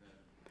teachers,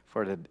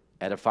 for the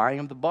edifying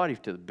of the body,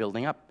 to the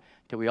building up,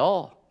 till we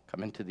all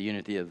come into the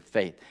unity of the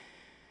faith.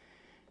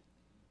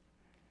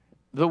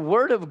 The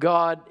word of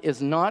God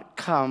is not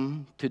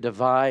come to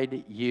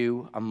divide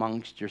you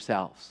amongst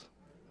yourselves.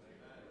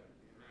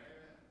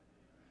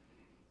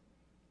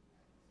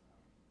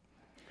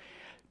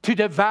 To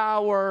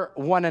devour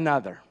one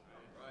another.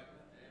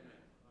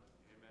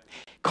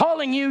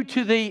 Calling you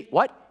to the,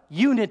 what?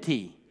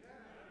 Unity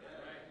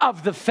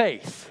of the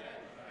faith.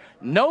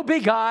 No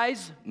big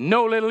eyes,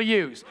 no little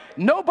U's.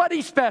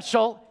 Nobody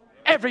special,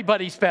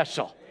 everybody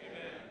special.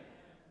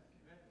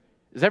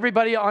 Is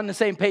everybody on the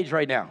same page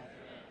right now?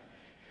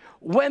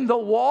 When the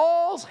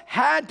walls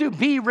had to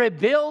be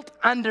rebuilt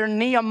under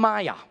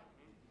Nehemiah,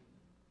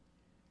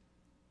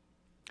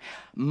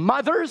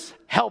 mothers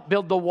helped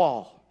build the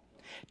wall.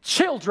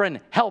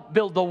 Children help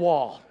build the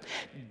wall.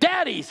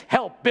 Daddies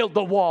help build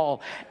the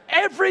wall.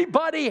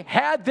 Everybody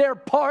had their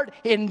part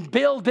in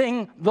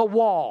building the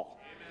wall.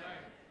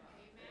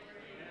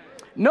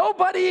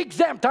 Nobody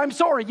exempt. I'm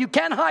sorry. You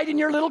can't hide in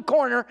your little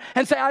corner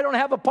and say, I don't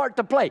have a part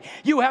to play.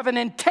 You have an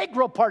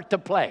integral part to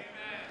play.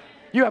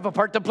 You have a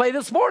part to play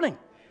this morning.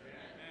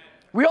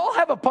 We all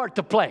have a part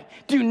to play.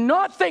 Do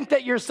not think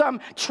that you're some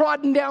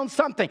trodden down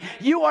something.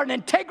 You are an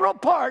integral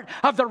part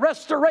of the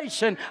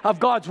restoration of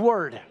God's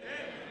word.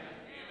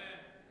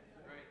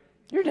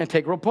 You're an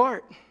integral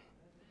part.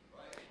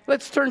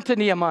 Let's turn to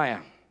Nehemiah.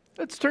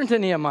 Let's turn to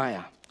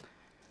Nehemiah.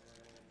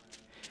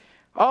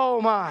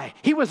 Oh my,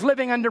 he was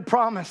living under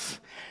promise.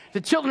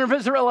 The children of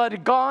Israel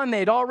had gone.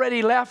 They'd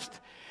already left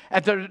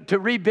to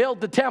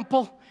rebuild the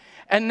temple.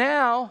 And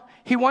now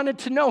he wanted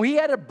to know. He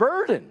had a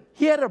burden.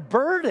 He had a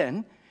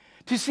burden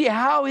to see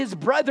how his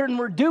brethren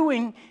were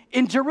doing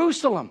in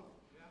Jerusalem.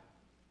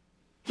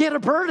 He had a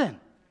burden.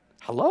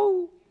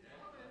 Hello?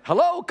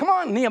 Hello? Come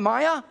on,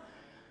 Nehemiah.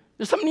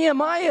 There's some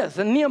Nehemiahs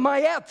and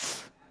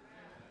Nehemiahs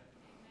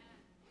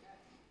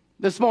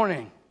this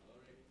morning.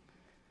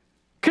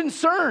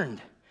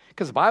 Concerned.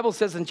 Because the Bible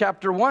says in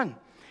chapter 1,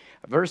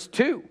 verse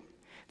 2,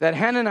 that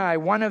Hanani,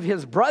 one of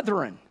his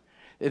brethren,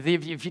 if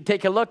you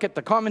take a look at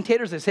the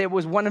commentators, they say it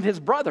was one of his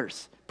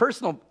brothers,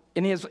 personal,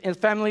 in his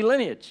family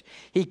lineage.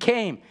 He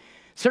came,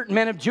 certain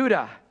men of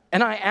Judah,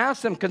 and I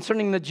asked them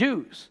concerning the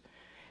Jews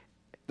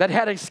that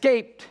had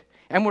escaped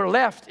and were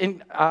left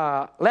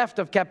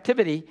of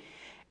captivity,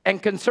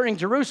 and concerning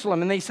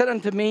Jerusalem. And they said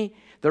unto me,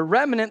 the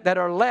remnant that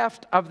are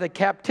left of the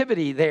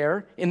captivity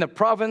there in the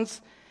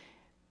province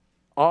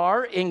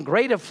are in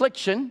great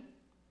affliction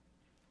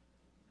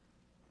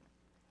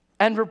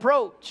and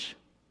reproach.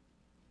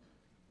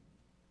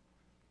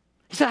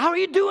 He said, how are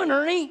you doing,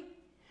 Ernie?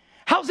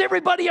 How's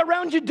everybody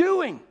around you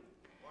doing?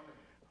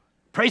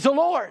 Praise the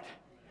Lord.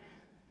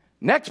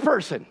 Next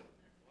person.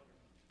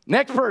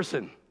 Next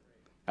person.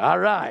 All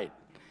right.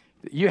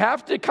 You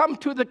have to come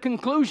to the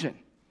conclusion.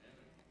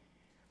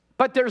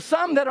 But there's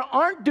some that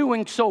aren't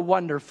doing so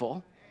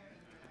wonderful.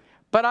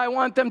 But I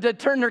want them to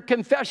turn their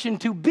confession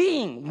to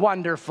being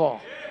wonderful.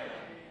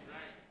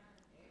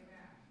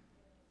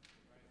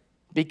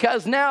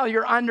 Because now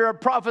you're under a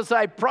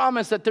prophesied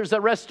promise that there's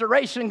a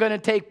restoration going to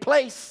take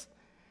place.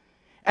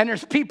 And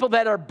there's people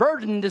that are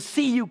burdened to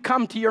see you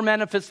come to your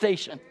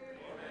manifestation.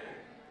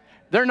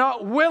 They're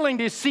not willing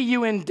to see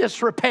you in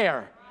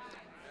disrepair,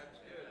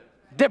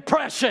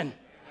 depression.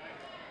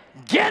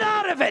 Get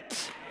out of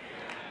it.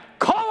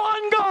 Call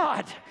on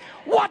God.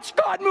 Watch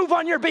God move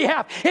on your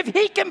behalf. If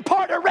he can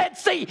part a Red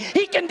Sea,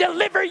 he can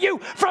deliver you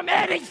from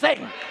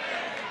anything.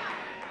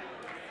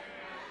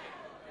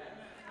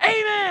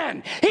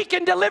 Amen. He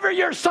can deliver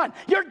your son,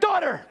 your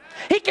daughter.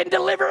 He can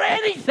deliver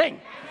anything.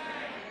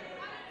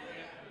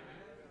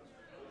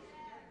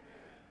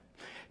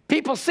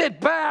 People sit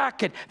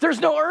back and there's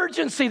no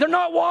urgency. They're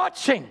not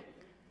watching.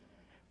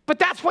 But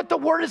that's what the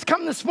word has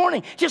come this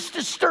morning, just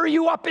to stir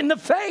you up in the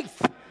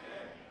faith.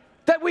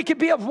 That we could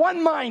be of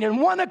one mind and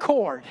one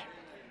accord.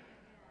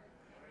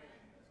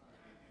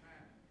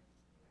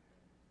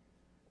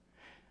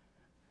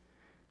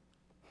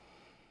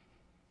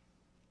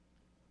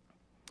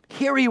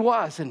 Here he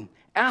was and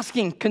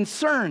asking,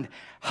 concerned,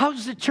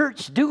 how's the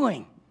church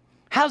doing?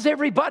 How's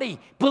everybody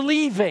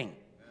believing?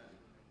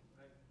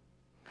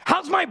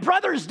 How's my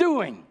brothers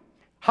doing?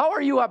 How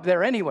are you up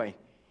there anyway?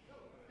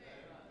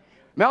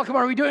 Malcolm,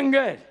 are we doing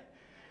good?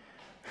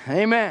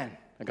 Amen.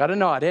 I got a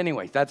nod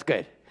anyway. That's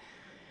good.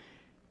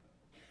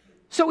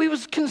 So he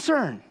was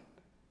concerned.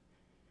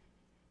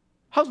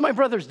 How's my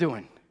brothers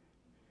doing?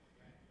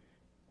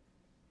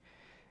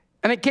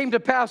 And it came to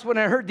pass when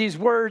I heard these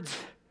words,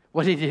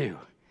 what did he do?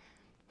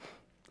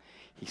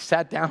 He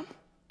sat down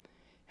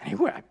and he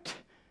wept.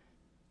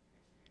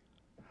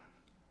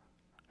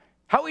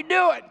 How we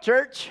doing,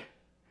 church?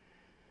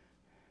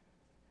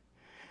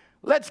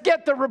 Let's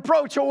get the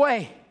reproach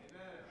away.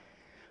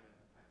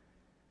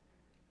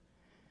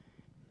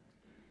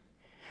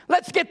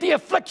 Let's get the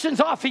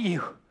afflictions off of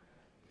you.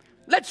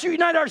 Let's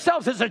unite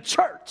ourselves as a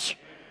church,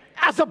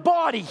 as a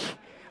body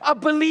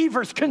of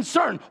believers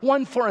concerned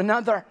one for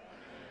another.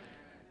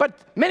 But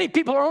many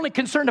people are only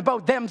concerned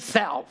about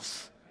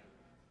themselves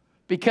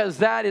because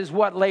that is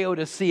what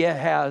Laodicea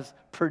has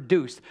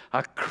produced,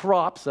 a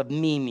crops of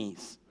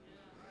memes.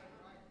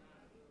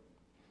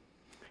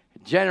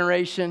 A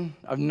generation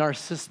of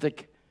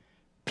narcissistic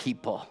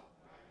people.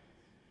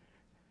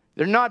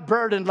 They're not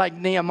burdened like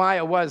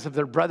Nehemiah was of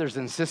their brothers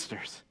and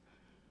sisters.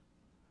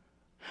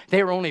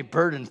 They were only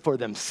burdened for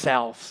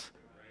themselves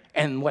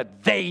and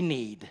what they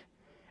need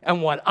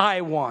and what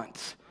I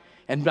want.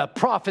 And the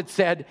prophet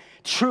said,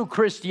 true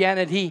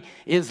Christianity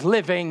is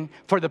living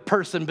for the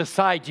person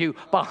beside you,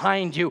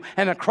 behind you,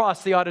 and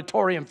across the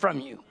auditorium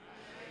from you.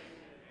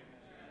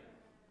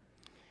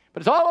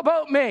 But it's all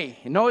about me.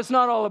 No, it's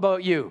not all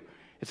about you.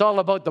 It's all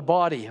about the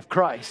body of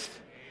Christ.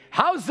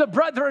 How's the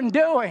brethren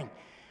doing?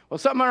 Well,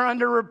 some are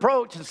under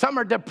reproach, and some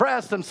are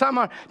depressed, and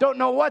some don't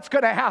know what's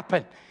going to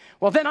happen.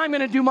 Well, then I'm going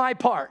to do my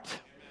part.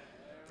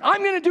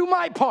 I'm going to do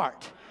my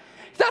part.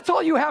 That's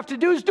all you have to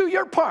do is do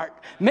your part.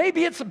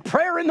 Maybe it's a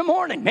prayer in the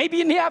morning.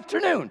 Maybe in the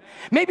afternoon.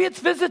 Maybe it's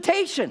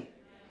visitation.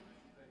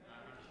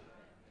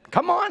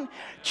 Come on.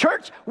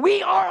 Church,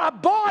 we are a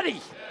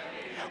body.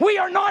 We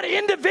are not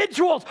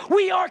individuals.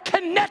 We are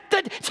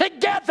connected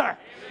together.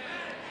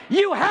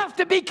 You have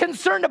to be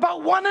concerned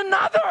about one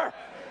another.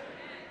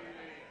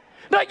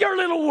 Not your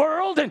little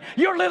world and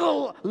your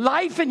little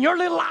life and your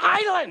little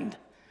island.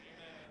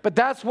 But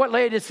that's what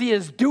Laodicea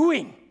is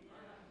doing.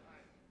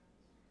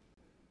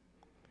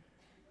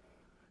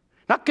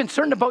 Not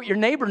concerned about your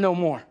neighbor no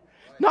more.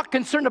 Not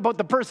concerned about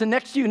the person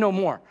next to you no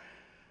more.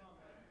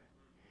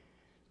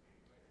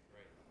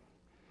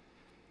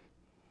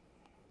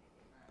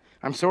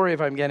 I'm sorry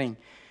if I'm getting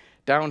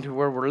down to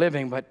where we're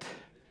living, but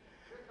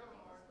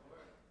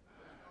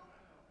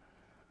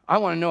I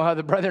want to know how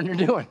the brethren are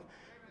doing.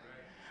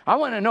 I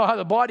want to know how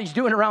the body's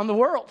doing around the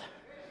world.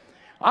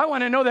 I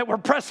want to know that we're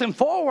pressing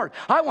forward.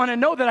 I want to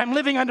know that I'm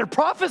living under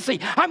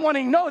prophecy. I want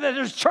to know that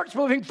there's church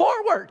moving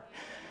forward.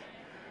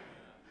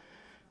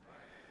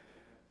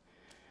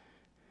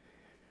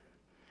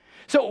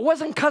 So it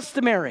wasn't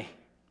customary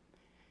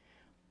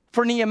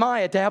for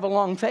Nehemiah to have a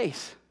long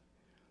face.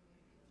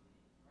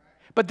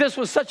 But this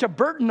was such a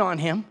burden on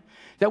him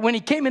that when he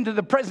came into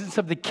the presence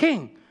of the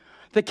king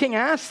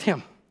asked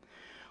him,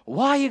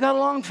 "Why you got a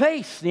long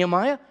face,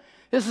 Nehemiah?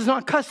 This is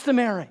not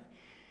customary.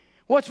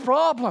 What's the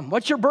problem?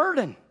 What's your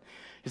burden?"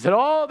 He said,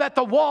 "Oh, that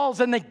the walls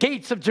and the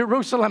gates of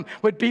Jerusalem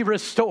would be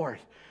restored."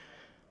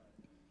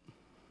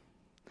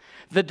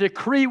 The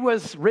decree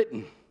was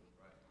written.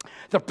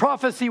 The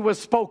prophecy was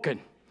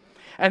spoken.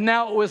 And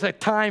now it was a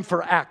time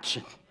for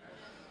action.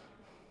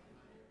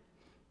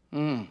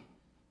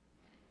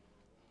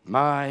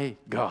 My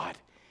God.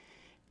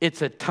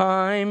 It's a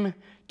time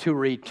to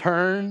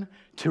return,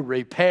 to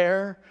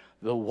repair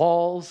the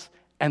walls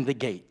and the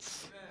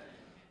gates.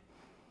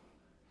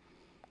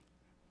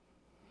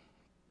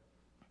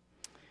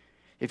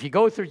 If you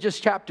go through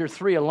just chapter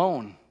 3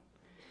 alone,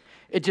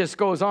 it just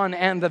goes on,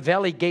 and the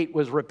valley gate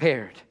was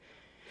repaired.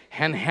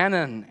 And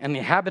Hanan and the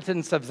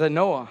inhabitants of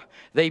Zanoah,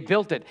 they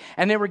built it.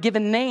 And they were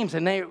given names,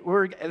 and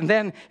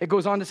then it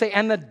goes on to say,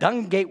 and the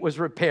dung gate was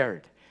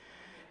repaired.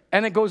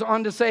 And it goes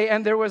on to say,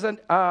 and there was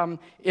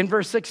in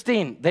verse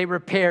 16, they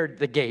repaired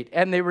the gate,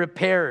 and they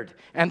repaired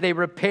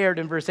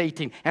in verse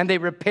 18, and they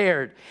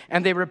repaired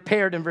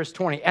in verse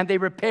 20, and they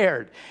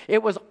repaired.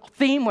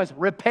 Theme was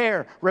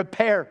repair,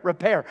 repair,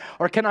 repair.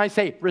 Or can I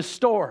say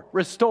restore,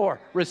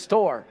 restore,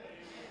 restore.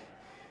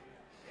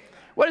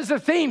 What is the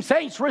theme,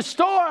 saints?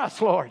 Restore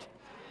us, Lord.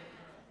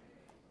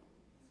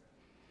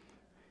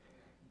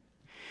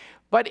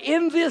 But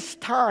in this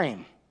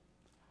time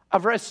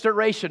of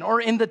restoration,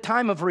 or in the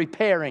time of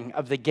repairing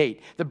of the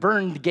gate, the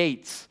burned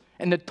gates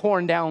and the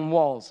torn down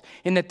walls,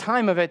 in the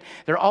time of it,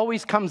 there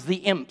always comes the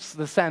imps,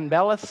 the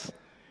Sanballats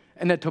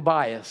and the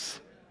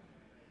Tobias,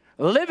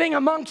 living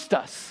amongst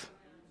us,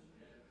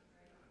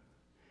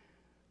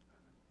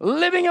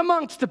 living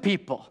amongst the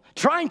people,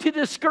 trying to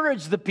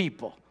discourage the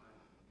people.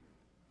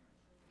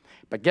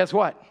 But guess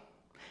what?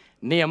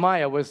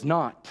 Nehemiah was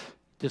not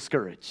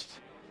discouraged.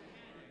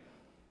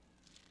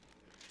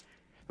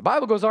 The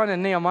Bible goes on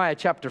in Nehemiah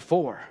chapter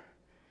 4.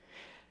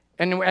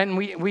 And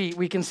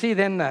we can see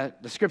then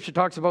the scripture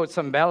talks about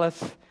Sanballat.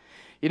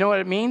 You know what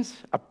it means?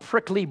 A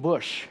prickly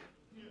bush.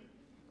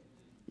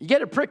 You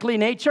get a prickly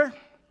nature?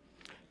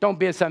 Don't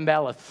be a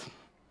Sanballat.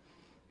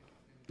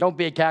 Don't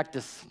be a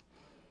cactus.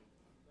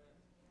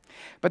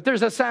 But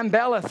there's a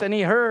Sanballat, and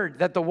he heard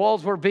that the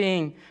walls were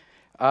being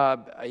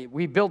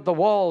we built the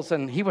walls,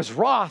 and he was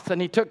wroth,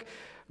 and he took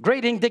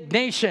great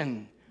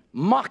indignation,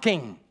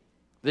 mocking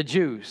the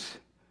Jews,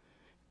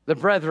 the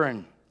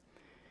brethren.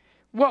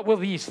 What will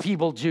these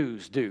feeble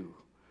Jews do?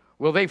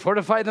 Will they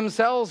fortify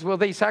themselves? Will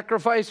they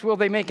sacrifice? Will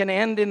they make an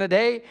end in a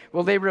day?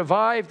 Will they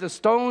revive the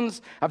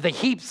stones of the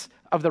heaps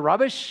of the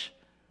rubbish?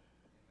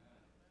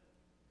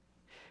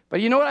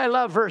 But you know what I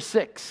love? Verse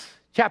 6,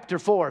 chapter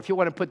 4, if you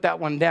want to put that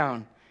one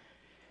down.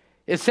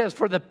 It says,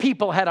 for the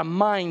people had a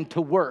mind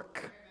to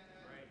work.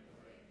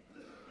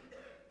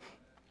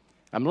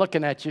 I'm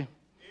looking at you.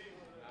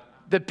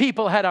 The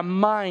people had a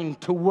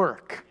mind to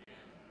work.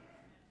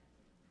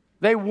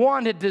 They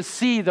wanted to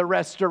see the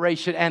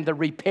restoration and the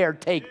repair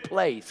take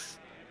place.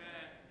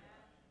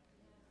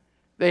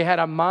 They had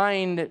a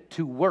mind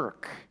to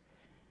work.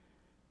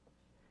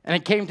 And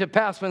it came to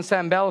pass when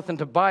Sanballat and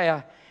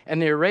Tobiah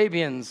and the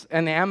Arabians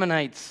and the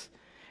Ammonites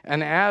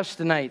and the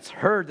Ashdodites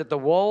heard that the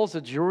walls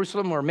of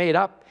Jerusalem were made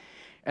up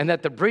and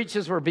that the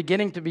breaches were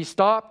beginning to be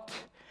stopped,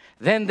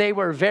 then they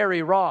were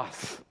very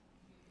wroth.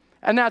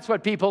 And that's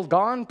what people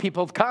come,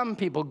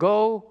 people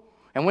go.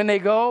 And when they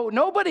go,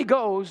 nobody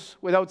goes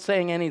without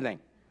saying anything.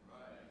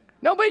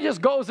 Nobody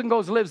just goes and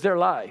lives their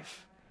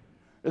life.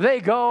 They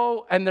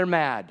go and they're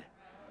mad.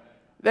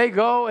 They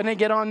go and they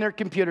get on their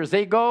computers.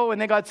 They go and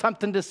they got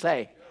something to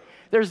say.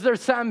 There's their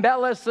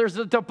Sanballats, there's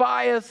the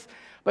Tobias.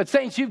 But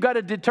saints, you've got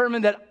to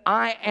determine that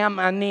I am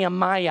a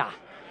Nehemiah.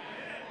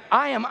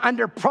 I am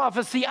under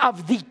prophecy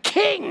of the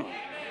King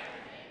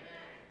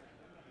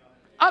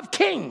of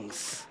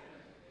Kings.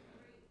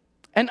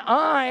 And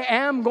I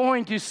am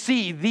going to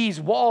see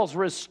these walls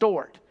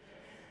restored.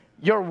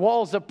 Your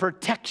walls of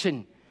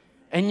protection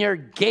and your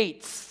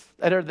gates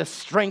that are the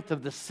strength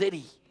of the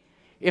city.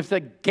 If the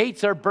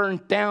gates are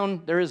burnt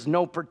down, there is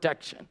no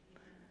protection.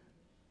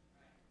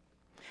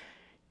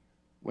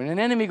 When an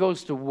enemy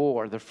goes to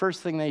war, the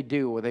first thing they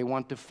do, they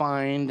want to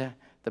find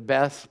the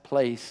best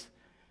place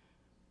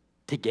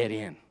to get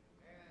in.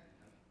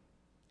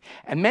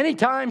 And many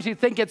times you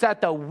think it's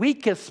at the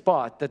weakest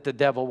spot that the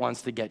devil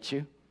wants to get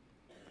you.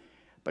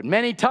 But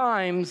many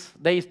times,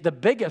 the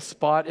biggest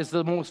spot is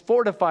the most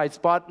fortified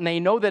spot, and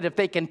they know that if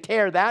they can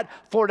tear that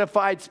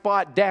fortified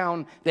spot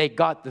down, they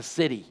got the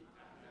city.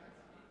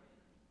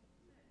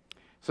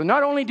 So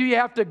not only do you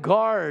have to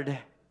guard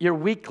your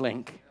weak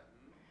link,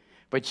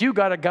 but you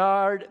got to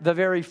guard the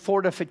very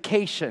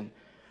fortification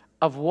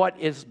of what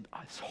is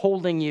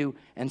holding you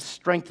and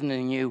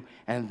strengthening you,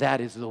 and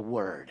that is the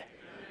Word.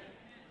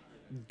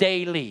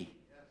 Daily.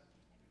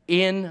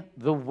 In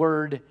the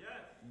Word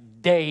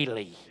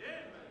daily.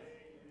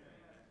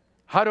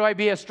 How do I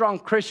be a strong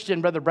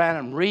Christian, Brother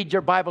Branham? Read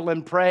your Bible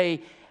and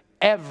pray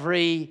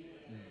every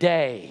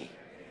day.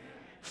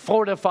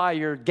 Fortify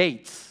your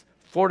gates.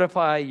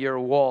 Fortify your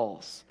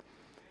walls.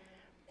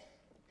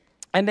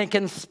 And they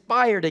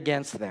conspired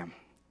against them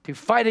to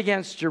fight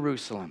against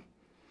Jerusalem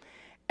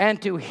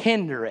and to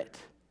hinder it.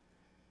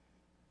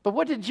 But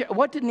what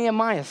did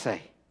Nehemiah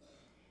say?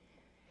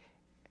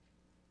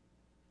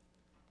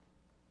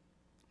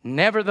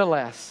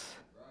 Nevertheless,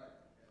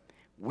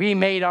 we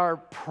made our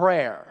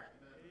prayer.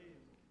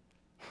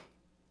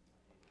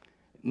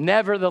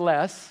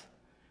 Nevertheless,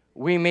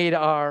 we made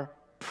our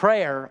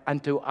prayer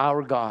unto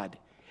our God.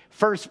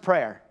 First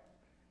prayer.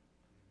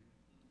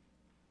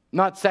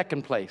 Not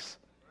second place.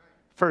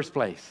 First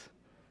place.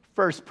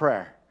 First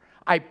prayer.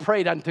 I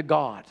prayed unto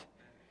God.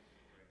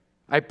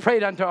 I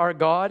prayed unto our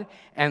God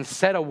and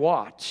set a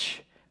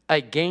watch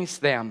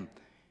against them.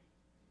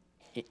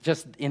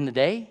 Just in the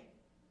day?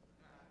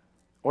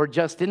 Or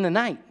just in the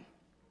night?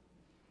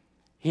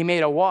 He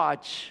made a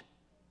watch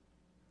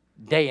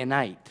day and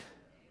night.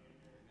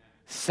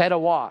 Set a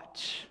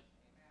watch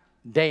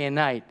day and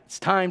night. It's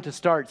time to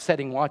start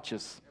setting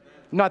watches.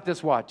 Not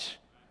this watch.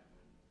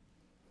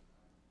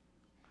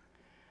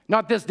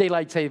 Not this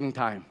daylight saving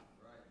time.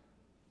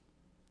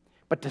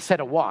 But to set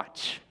a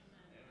watch.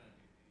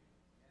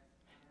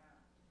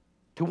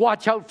 To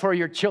watch out for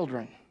your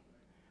children.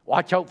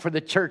 Watch out for the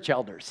church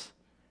elders.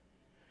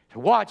 To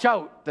watch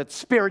out that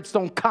spirits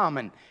don't come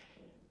and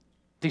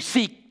to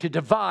seek to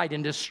divide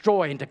and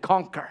destroy and to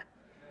conquer.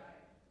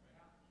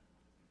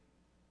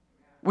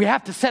 We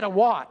have to set a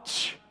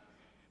watch.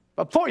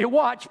 Before you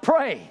watch,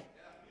 pray.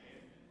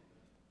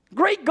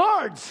 Great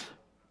guards.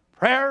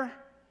 Prayer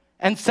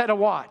and set a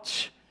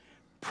watch.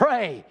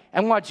 Pray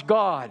and watch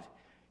God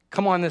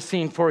come on the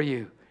scene for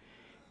you.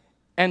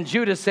 And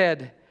Judah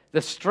said,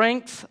 the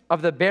strength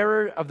of the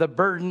bearer of the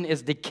burden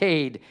is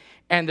decayed,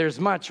 and there's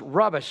much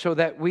rubbish so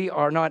that we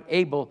are not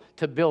able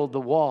to build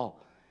the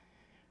wall.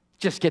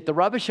 Just get the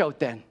rubbish out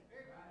then.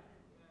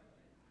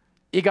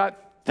 You got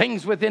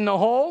things within the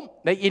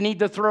hole that you need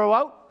to throw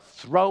out,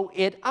 throw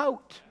it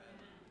out.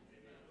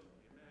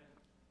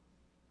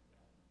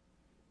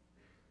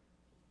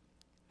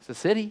 It's a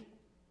city.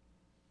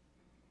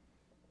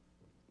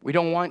 We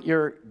don't want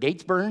your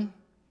gates burned.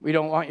 We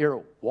don't want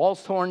your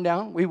walls torn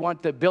down. We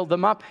want to build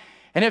them up.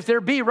 And if there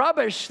be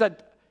rubbish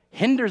that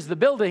hinders the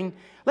building,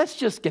 let's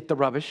just get the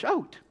rubbish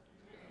out.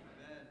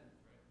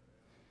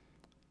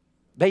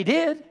 They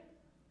did.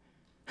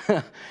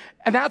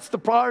 And that's the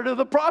part of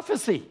the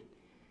prophecy.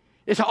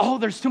 It's, oh,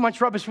 there's too much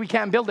rubbish, we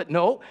can't build it.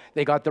 No,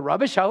 they got the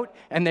rubbish out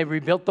and they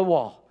rebuilt the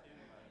wall.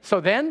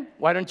 So then,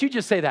 why don't you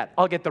just say that?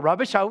 I'll get the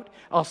rubbish out,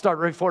 I'll start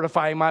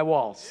refortifying my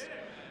walls.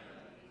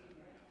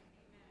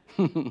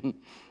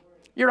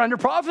 You're under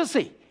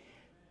prophecy.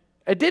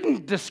 It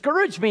didn't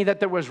discourage me that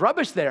there was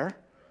rubbish there.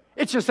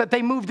 It's just that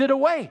they moved it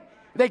away.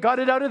 They got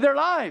it out of their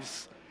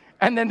lives.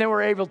 And then they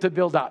were able to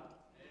build up.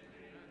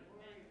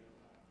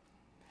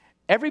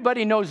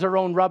 Everybody knows their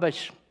own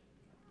rubbish.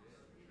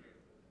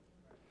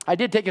 I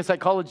did take a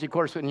psychology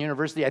course in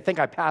university. I think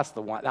I passed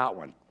that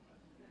one.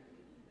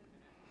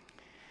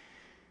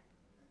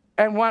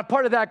 And one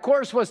part of that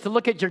course was to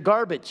look at your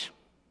garbage.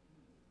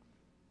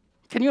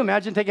 Can you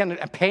imagine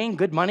paying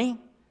good money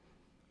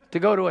to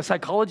go to a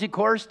psychology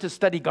course to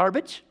study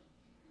garbage?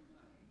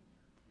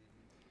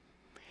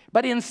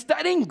 But in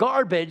studying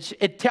garbage,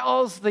 it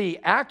tells the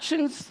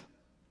actions,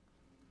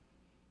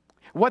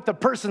 what the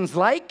person's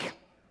like.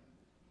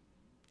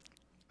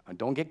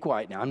 Don't get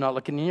quiet now. I'm not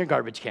looking in your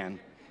garbage can.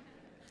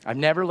 I've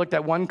never looked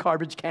at one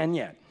garbage can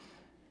yet.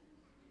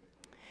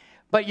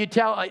 But you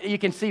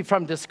can see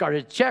from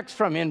discarded checks,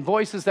 from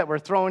invoices that were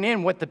thrown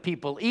in, what the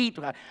people eat.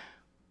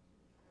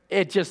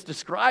 It just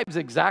describes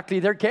exactly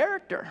their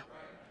character.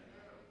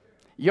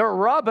 Your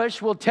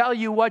rubbish will tell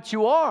you what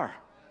you are.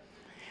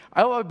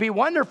 It would be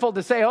wonderful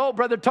to say, oh,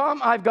 Brother Tom,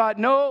 I've got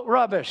no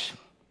rubbish.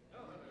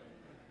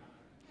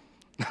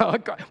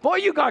 Boy,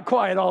 you got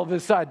quiet all of a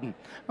sudden.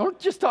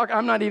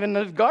 I'm not even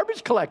a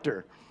garbage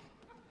collector.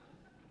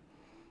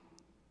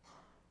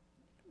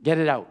 Get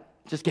it out.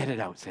 Just get it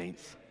out,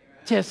 saints.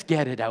 Just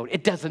get it out.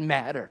 It doesn't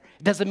matter.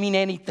 It doesn't mean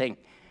anything.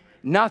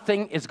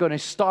 Nothing is going to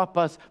stop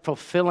us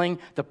fulfilling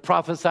the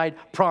prophesied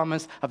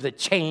promise of the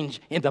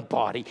change in the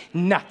body.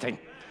 Nothing.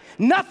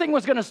 Nothing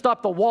was going to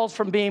stop the walls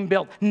from being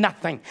built.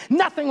 Nothing.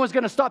 Nothing was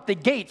going to stop the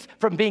gates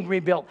from being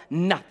rebuilt.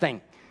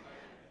 Nothing.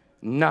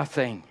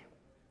 Nothing.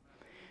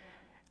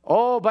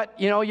 Oh, but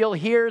you'll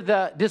hear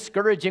the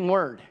discouraging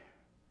word.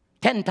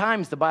 10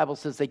 times the Bible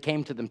says they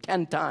came to them,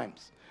 10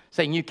 times,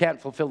 saying you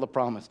can't fulfill the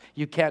promise.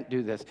 You can't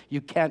do this.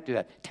 You can't do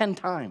that. 10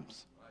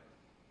 times.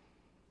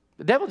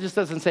 The devil just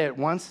doesn't say it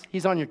once.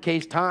 He's on your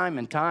case time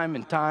and time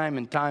and time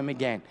and time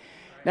again.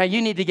 Now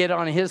you need to get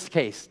on his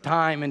case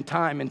time and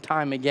time and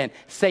time again.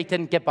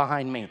 Satan, get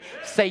behind me.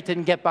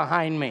 Satan, get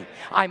behind me.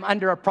 I'm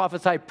under a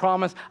prophesied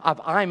promise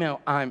of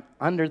I'm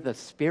under the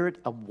spirit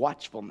of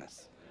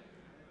watchfulness.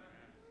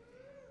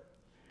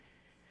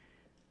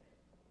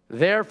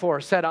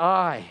 Therefore said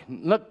I,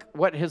 look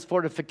what his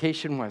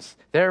fortification was.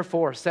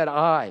 Therefore said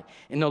I,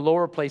 in the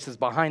lower places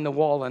behind the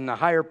wall and the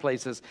higher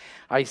places,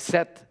 I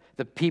set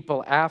the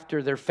people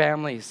after their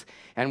families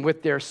and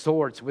with their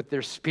swords, with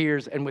their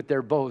spears, and with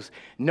their bows.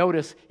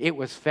 Notice it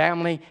was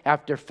family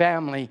after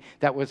family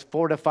that was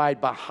fortified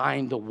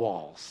behind the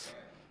walls.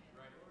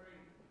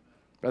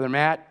 Brother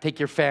Matt, take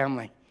your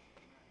family.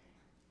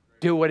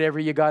 Do whatever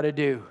you got to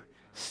do.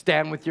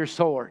 Stand with your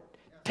sword.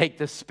 Take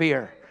the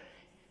spear.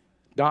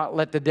 Don't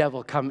let the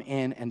devil come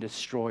in and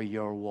destroy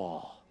your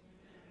wall.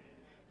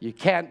 You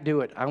can't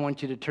do it. I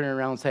want you to turn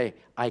around and say,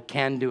 I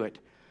can do it.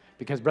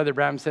 Because Brother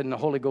Branham said in the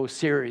Holy Ghost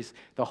series,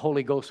 the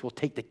Holy Ghost will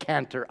take the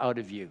canter out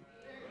of you. He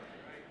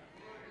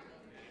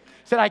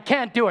said, I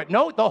can't do it.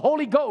 No, the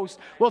Holy Ghost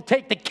will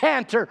take the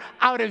canter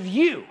out of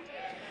you.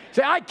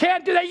 Say, I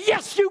can't do that.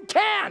 Yes, you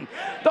can.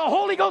 The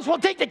Holy Ghost will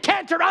take the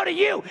canter out of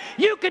you.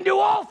 You can do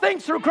all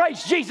things through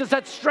Christ Jesus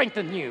that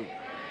strengthen you.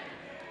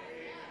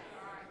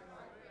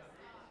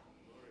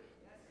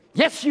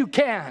 Yes, you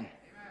can.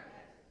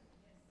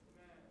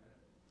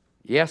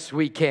 Yes,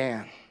 we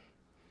can.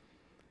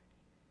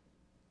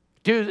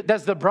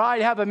 Does the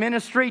bride have a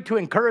ministry to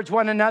encourage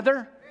one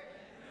another?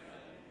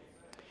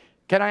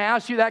 Can I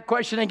ask you that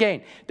question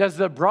again? Does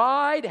the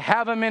bride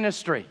have a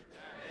ministry?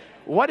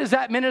 What is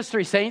that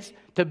ministry, saints?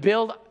 To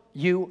build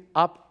you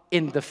up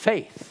in the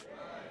faith.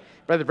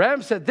 Brother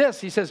Branham said this.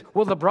 He says,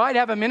 will the bride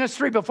have a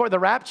ministry before the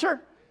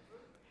rapture?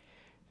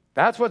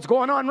 That's what's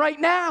going on right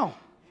now.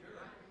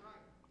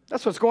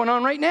 That's what's going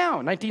on right now,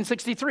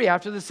 1963,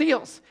 after the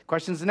seals.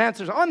 Questions and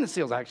answers on the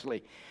seals,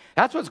 actually.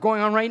 That's what's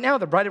going on right now,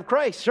 the bride of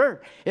Christ,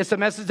 sure. It's the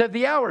message of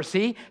the hour,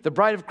 see? The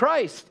bride of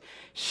Christ.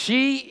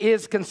 She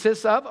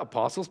consists of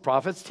apostles,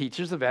 prophets,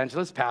 teachers,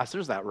 evangelists,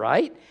 pastors, that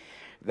right?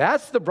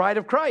 That's the bride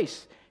of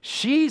Christ.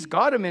 She's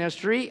got a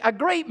ministry, a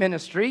great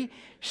ministry.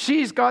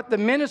 She's got the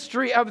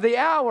ministry of the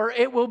hour.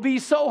 It will be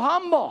so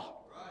humble.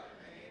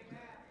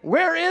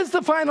 Where is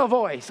the final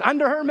voice?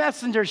 Under her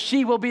messenger,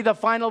 she will be the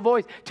final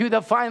voice to the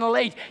final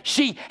age.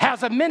 She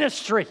has a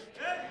ministry.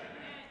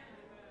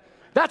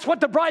 That's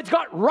what the bride's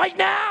got right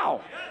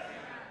now.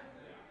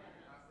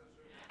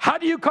 How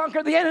do you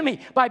conquer the enemy?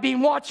 By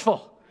being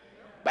watchful,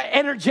 by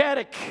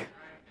energetic.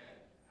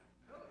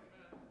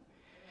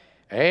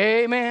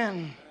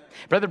 Amen.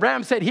 Brother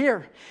Branham said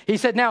here, he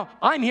said, now,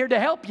 I'm here to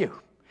help you.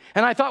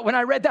 And I thought when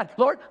I read that,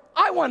 Lord,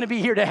 I want to be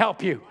here to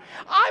help you.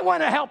 I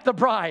want to help the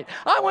bride.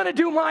 I want to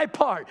do my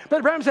part.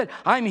 Brother Branham said,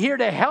 I'm here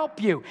to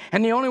help you.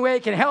 And the only way I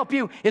can help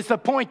you is to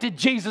point to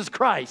Jesus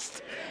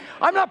Christ.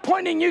 I'm not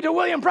pointing you to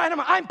William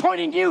Branham. I'm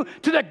pointing you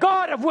to the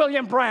God of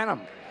William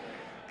Branham.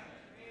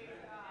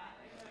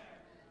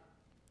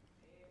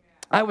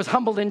 I was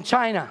humbled in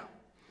China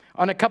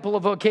on a couple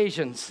of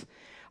occasions.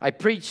 I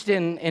preached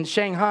in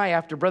Shanghai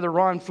after Brother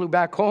Ron flew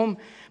back home.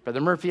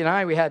 Brother Murphy and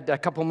I, we had a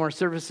couple more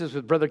services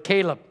with Brother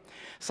Caleb.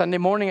 Sunday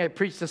morning, I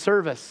preached a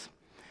service.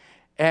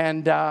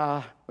 And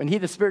when he,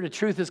 the Spirit of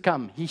truth, has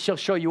come, he shall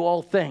show you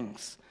all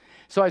things.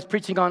 So I was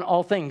preaching on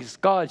all things,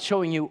 God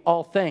showing you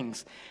all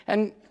things.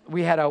 And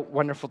we had a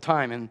wonderful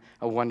time and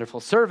a wonderful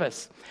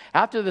service.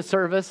 After the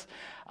service,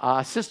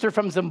 a sister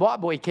from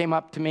Zimbabwe came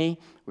up to me.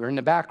 We were in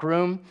the back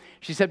room.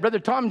 She said, Brother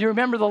Tom, do you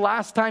remember the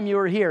last time you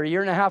were here, a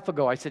year and a half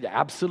ago? I said,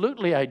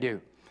 absolutely I do.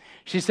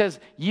 She says,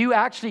 you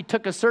actually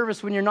took a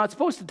service when you're not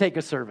supposed to take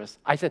a service.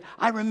 I said,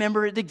 I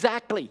remember it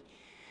exactly.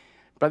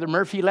 Brother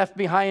Murphy left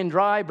me high and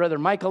dry. Brother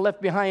Michael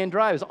left me high and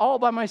dry. I was all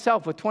by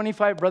myself with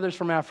 25 brothers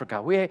from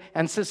Africa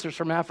and sisters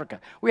from Africa.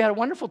 We had a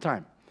wonderful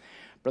time.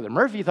 Brother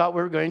Murphy thought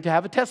we were going to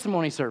have a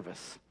testimony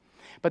service.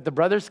 But the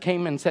brothers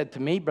came and said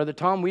to me, Brother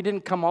Tom, we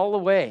didn't come all the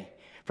way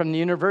from the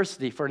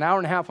university for an hour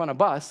and a half on a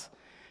bus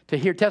to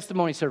hear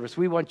testimony service.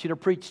 We want you to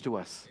preach to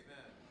us.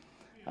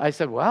 Amen. I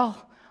said,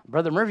 well,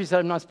 Brother Murphy said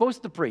I'm not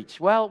supposed to preach.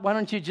 Well, why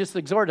don't you just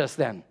exhort us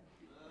then?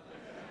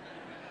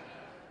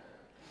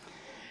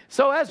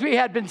 So as we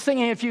had been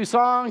singing a few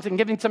songs and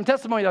giving some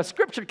testimony, the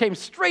scripture came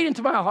straight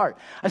into my heart.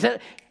 I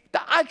said,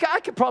 I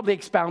could probably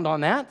expound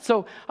on that.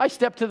 So I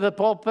stepped to the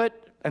pulpit,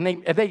 and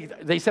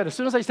they said as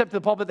soon as I stepped to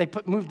the pulpit, they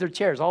moved their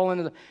chairs all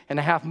in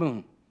a half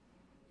moon.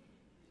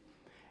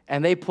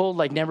 And they pulled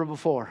like never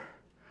before.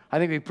 I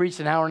think we preached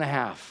an hour and a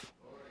half.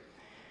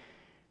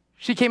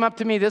 She came up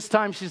to me this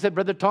time. She said,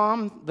 Brother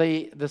Tom,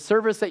 the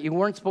service that you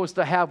weren't supposed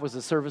to have was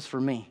a service for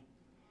me.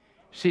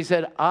 She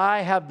said,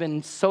 I have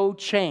been so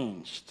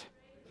changed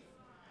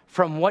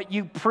from what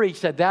you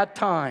preached at that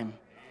time.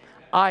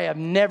 I have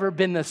never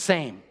been the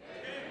same.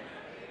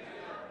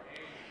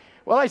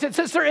 Well, I said,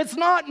 sister, it's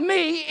not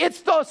me.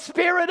 It's the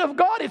Spirit of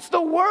God. It's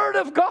the Word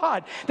of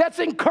God that's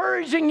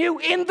encouraging you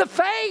in the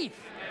faith.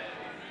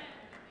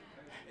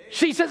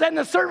 She says, and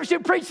the service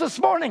you preached this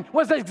morning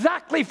was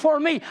exactly for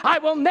me. I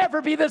will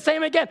never be the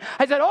same again.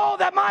 I said, oh,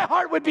 that my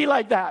heart would be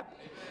like that.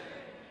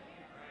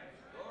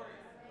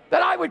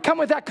 That I would come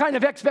with that kind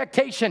of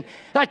expectation.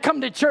 I'd come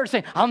to church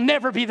saying, I'll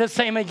never be the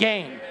same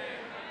again.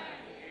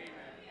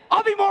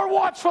 I'll be more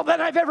watchful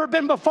than I've ever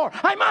been before.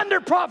 I'm under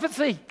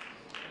prophecy.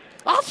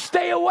 I'll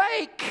stay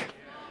awake.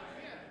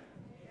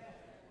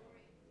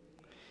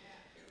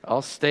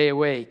 I'll stay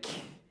awake.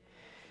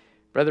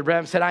 Brother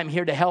Branham said, I'm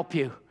here to help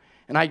you.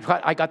 And I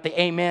got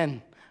the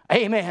amen.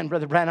 Amen,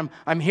 Brother Branham.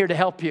 I'm here to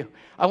help you.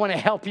 I want to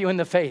help you in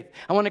the faith.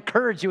 I want to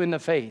encourage you in the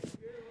faith.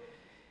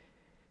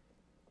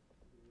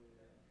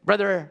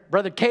 Brother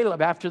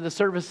Caleb, after the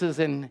services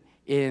in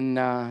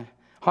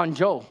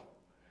Hangzhou,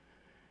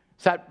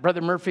 sat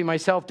Brother Murphy,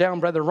 myself down,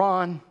 Brother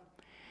Ron,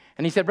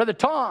 and he said, Brother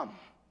Tom.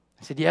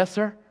 I said, yes,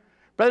 sir.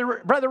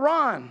 Brother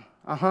Ron,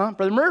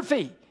 Brother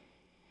Murphy.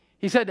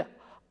 He said,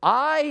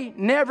 I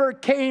never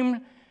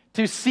came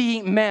to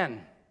see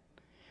men.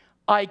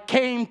 I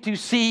came to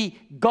see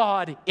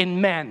God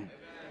in men.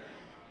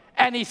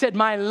 And he said,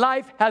 my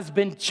life has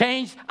been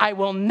changed. I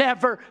will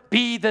never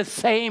be the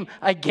same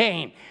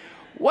again.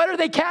 What are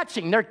they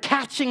catching? They're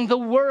catching the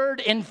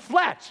Word in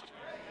flesh.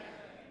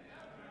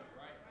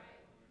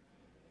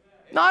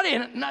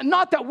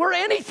 Not that we're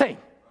anything.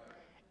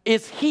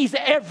 He's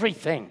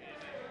everything.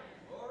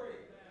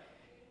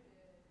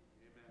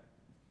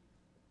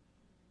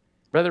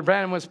 Brother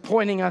Branham was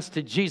pointing us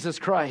to Jesus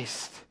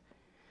Christ.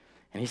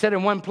 And he said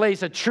in one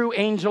place, a true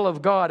angel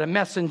of God, a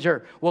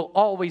messenger, will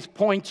always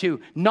point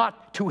you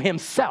not to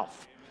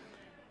himself.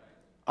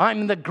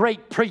 I'm the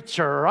great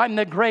preacher, or I'm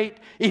the great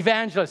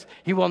evangelist.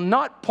 He will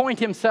not point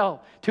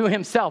himself to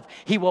himself.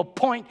 He will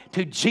point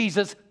to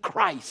Jesus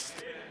Christ.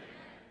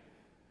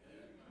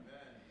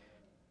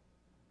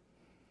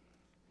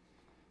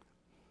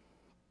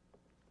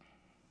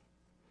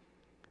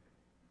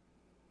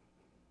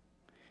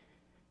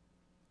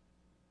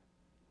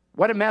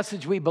 What a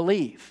message we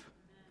believe.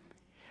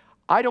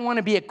 I don't want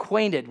to be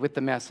acquainted with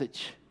the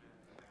message.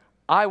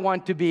 I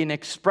want to be an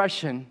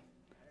expression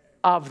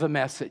of the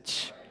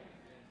message.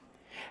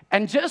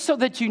 And just so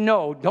that you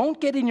know, don't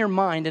get in your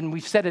mind, and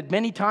we've said it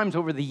many times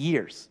over the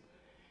years,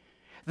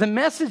 the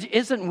message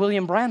isn't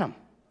William Branham.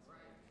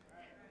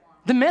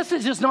 The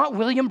message is not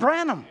William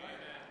Branham.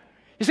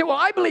 You say, well,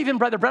 I believe in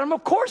Brother Branham.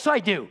 Of course I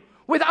do.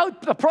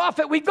 Without the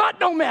prophet, we've got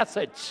no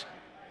message.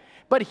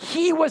 But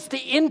he was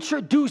to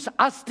introduce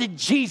us to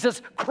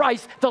Jesus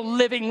Christ, the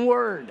living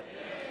Word.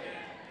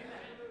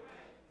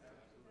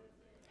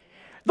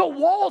 The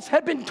walls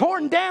had been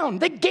torn down.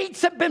 The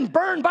gates have been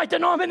burned by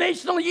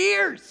denominational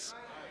years.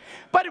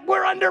 But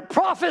we're under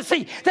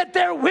prophecy that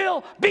there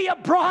will be a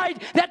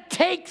bride that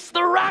takes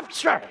the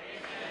rapture.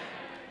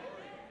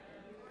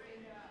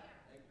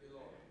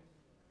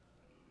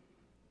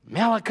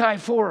 Malachi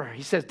 4,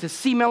 he says, to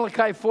see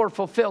Malachi 4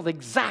 fulfilled,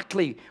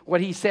 exactly what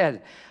he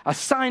said. A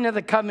sign of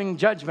the coming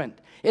judgment.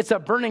 It's a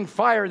burning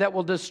fire that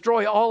will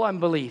destroy all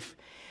unbelief.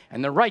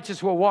 And the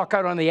righteous will walk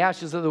out on the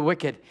ashes of the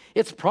wicked.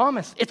 It's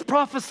promised. It's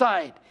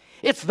prophesied.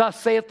 It's thus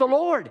saith the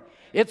Lord.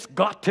 It's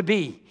got to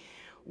be.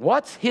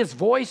 What's his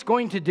voice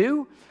going to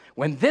do?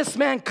 When this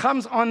man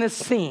comes on the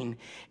scene,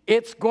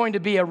 it's going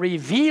to be a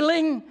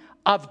revealing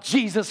of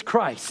Jesus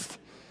Christ.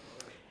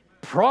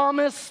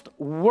 Promised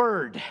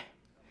word.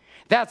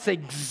 That's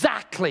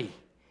exactly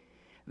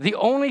the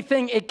only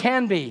thing it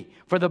can be.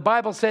 For the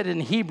Bible said in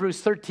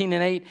Hebrews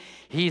 13:8,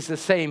 he's the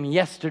same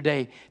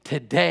yesterday,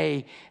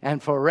 today,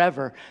 and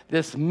forever.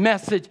 This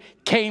message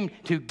came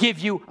to give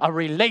you a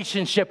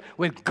relationship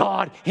with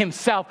God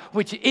himself,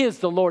 which is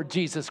the Lord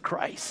Jesus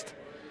Christ.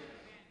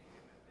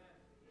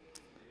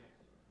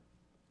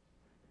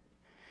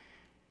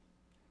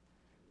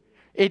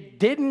 It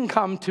didn't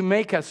come to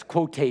make us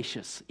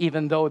quotacious,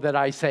 even though that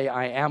I say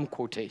I am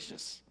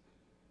quotacious.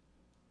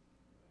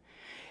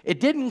 It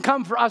didn't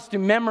come for us to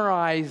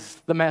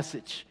memorize the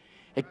message.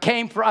 It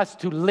came for us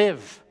to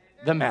live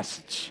the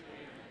message.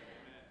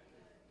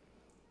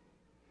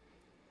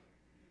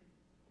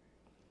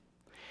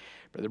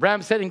 Brother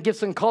Branham said in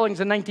Gifts and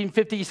Callings in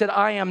 1950, he said,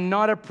 I am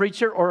not a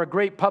preacher or a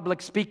great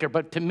public speaker,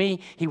 but to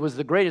me, he was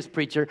the greatest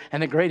preacher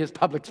and the greatest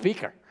public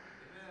speaker.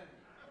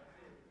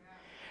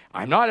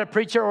 I'm not a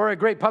preacher or a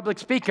great public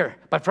speaker,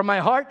 but from my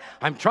heart,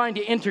 I'm trying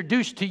to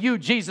introduce to you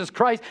Jesus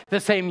Christ, the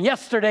same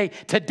yesterday,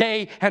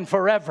 today, and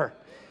forever.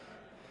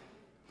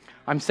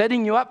 I'm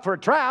setting you up for a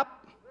trap.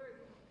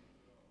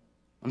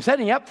 I'm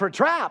setting you up for a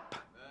trap.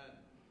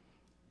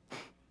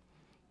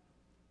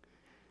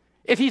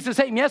 If he's the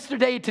same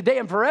yesterday, today,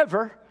 and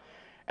forever,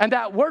 and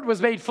that Word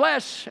was made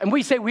flesh, and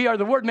we say we are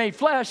the Word made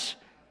flesh,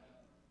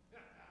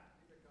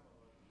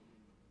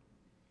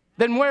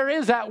 then where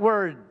is that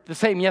word the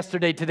same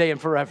yesterday, today, and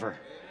forever?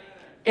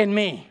 In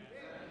me.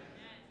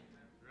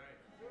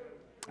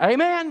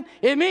 Amen?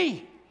 In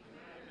me.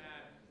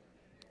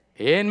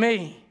 In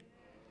me.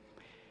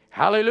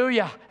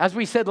 Hallelujah. As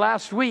we said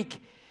last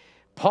week,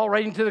 Paul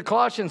writing to the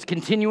Colossians,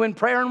 continue in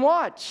prayer and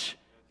watch.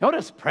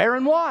 Notice, prayer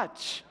and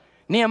watch.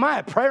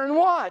 Nehemiah, prayer and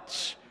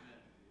watch.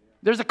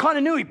 There's a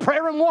continuity,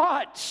 prayer and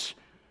watch.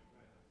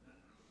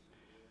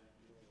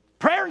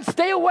 Prayer and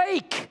stay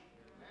awake.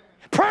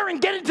 Prayer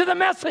and get into the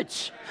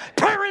message.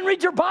 Prayer and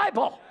read your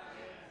Bible.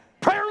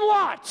 Prayer and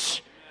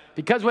watch.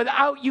 Because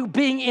without you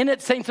being in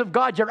it, saints of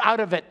God, you're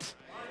out of it.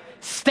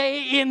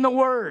 Stay in the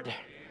Word.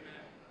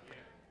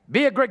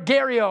 Be a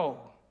gregario.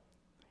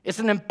 It's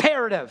an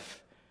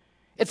imperative.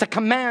 It's a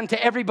command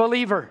to every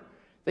believer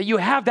that you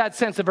have that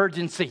sense of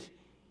urgency.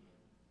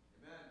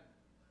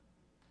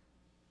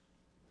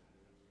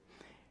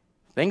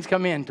 Things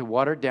come in to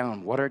water it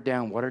down, water it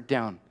down, water it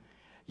down.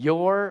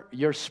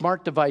 Your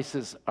smart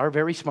devices are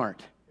very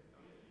smart.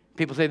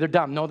 People say they're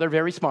dumb. No, they're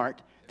very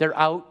smart. They're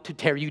out to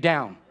tear you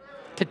down,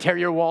 to tear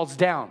your walls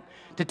down,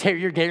 to tear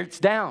your gates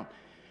down.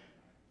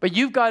 But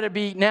you've got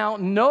to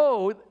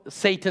know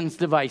Satan's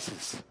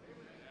devices.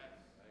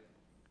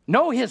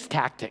 Know his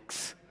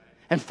tactics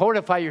and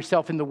fortify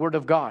yourself in the Word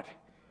of God.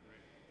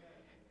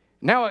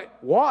 Now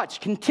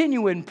watch,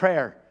 continue in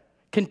prayer.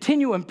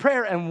 Continue in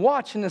prayer and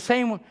watch in the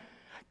same way.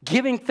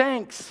 Giving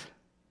thanks,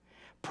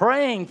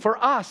 praying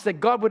for us that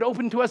God would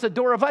open to us a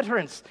door of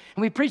utterance.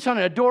 And we preach on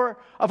it, a door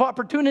of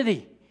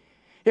opportunity.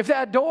 If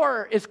that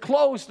door is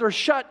closed or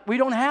shut, we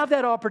don't have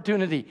that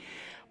opportunity.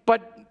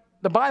 But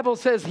the Bible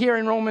says here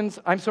in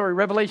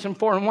Revelation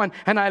 4:1,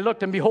 and I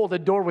looked and behold, a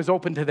door was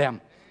open to them.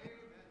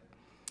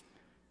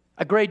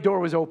 A great door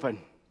was open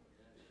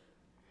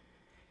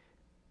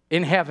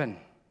in heaven.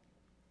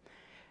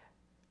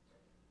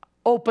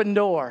 Open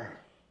door.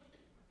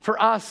 For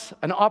us,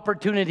 an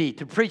opportunity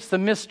to preach the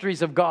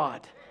mysteries of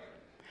God.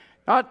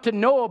 Not to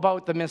know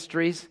about the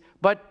mysteries,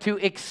 but to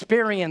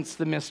experience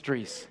the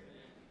mysteries.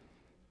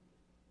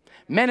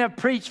 Men have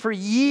preached for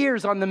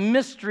years on the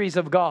mysteries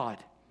of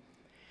God.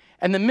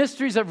 And the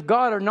mysteries of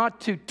God are not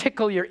to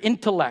tickle your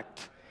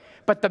intellect,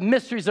 but the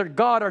mysteries of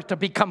God are to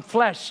become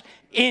flesh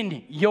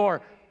in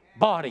your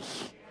body.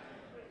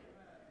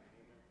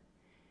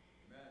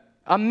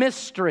 A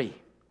mystery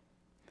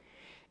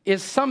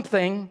is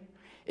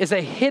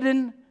a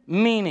hidden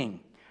meaning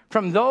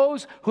from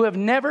those who have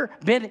never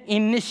been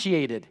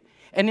initiated.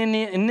 And in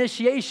the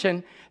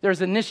initiation, there's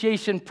an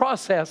initiation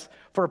process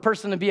for a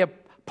person to be a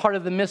part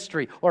of the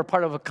mystery or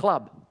part of a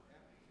club.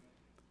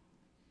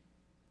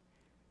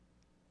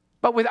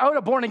 But without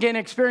a born-again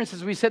experience,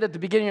 as we said at the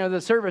beginning of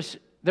the service,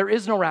 there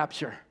is no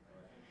rapture.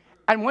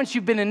 And once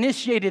you've been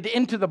initiated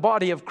into the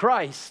body of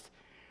Christ,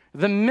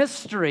 the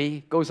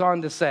mystery goes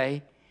on to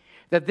say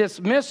that this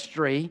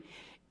mystery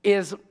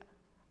is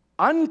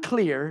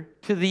unclear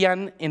to the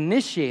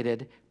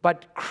uninitiated,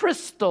 but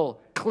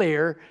crystal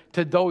clear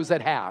to those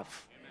that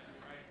have.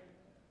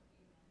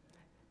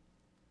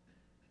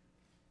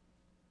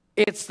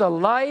 It's the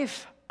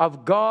life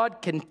of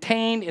God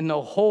contained in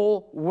the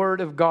whole Word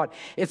of God.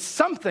 It's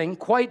something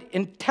quite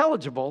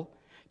intelligible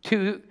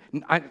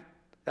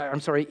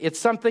it's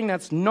something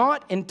that's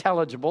not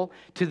intelligible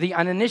to the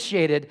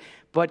uninitiated,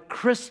 but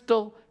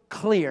crystal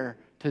clear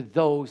to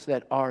those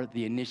that are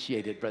the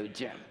initiated, Brother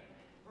Jim.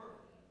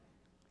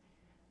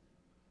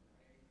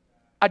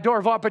 A door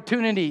of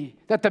opportunity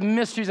that the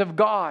mysteries of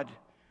God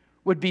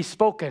would be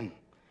spoken.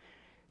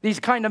 These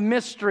kind of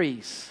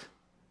mysteries.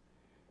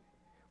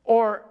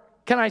 Or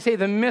can I say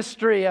the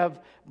mystery of,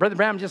 Brother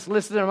Bram just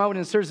listed them out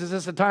in Sirs, is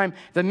this a time?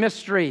 The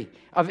mystery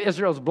of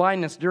Israel's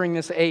blindness during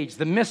this age.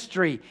 The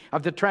mystery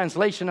of the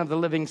translation of the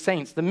living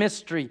saints. The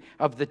mystery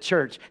of the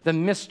church. The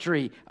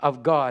mystery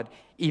of God,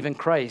 even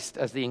Christ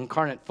as the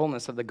incarnate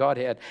fullness of the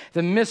Godhead.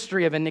 The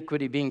mystery of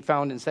iniquity being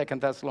found in 2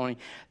 Thessalonians.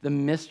 The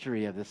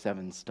mystery of the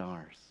 7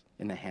 stars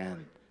in the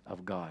hand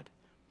of God.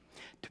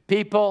 To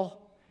people,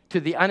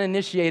 to the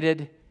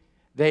uninitiated,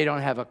 they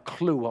don't have a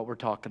clue what we're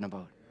talking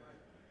about.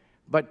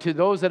 But to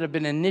those that have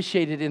been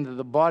initiated into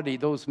the body,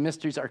 those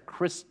mysteries are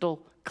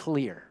crystal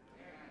clear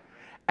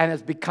and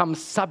has become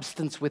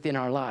substance within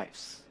our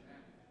lives.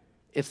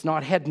 It's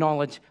not head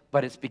knowledge,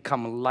 but it's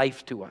become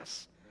life to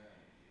us.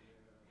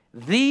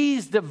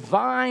 These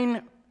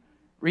divine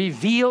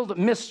revealed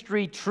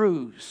mystery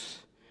truths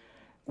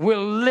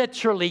will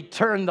literally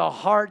turn the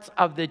hearts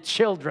of the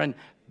children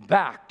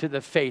back to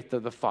the faith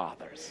of the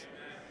fathers.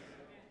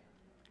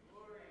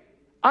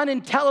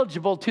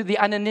 Unintelligible to the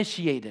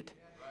uninitiated,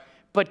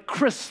 but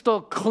crystal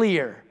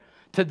clear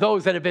to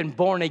those that have been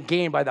born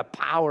again by the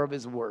power of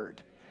His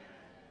Word.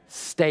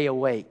 Stay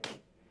awake.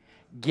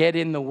 Get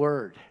in the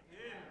Word.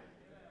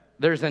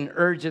 There's an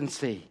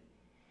urgency.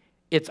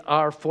 It's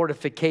our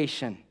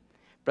fortification.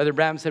 Brother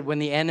Bram said, when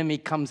the enemy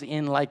comes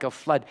in like a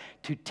flood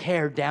to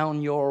tear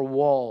down your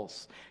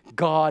walls,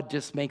 God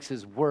just makes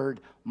His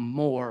Word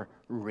more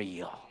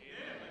real.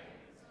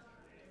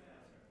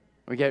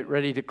 We get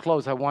ready to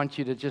close. I want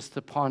you to just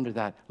to ponder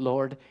that.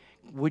 Lord,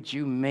 would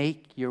you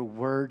make your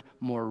Word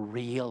more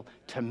real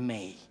to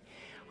me?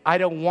 I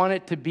don't want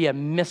it to be a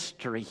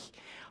mystery.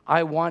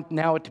 I want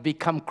now it to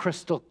become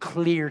crystal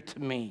clear to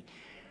me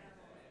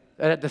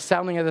that at the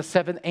sounding of the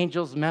seventh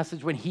angel's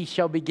message, when he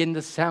shall begin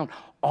to sound,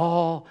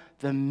 all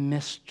the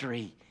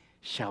mystery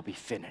shall be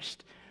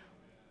finished.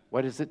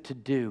 What is it to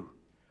do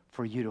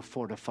for you to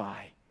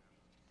fortify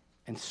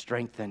and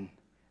strengthen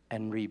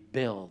and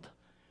rebuild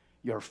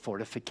your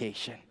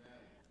fortification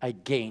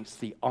against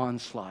the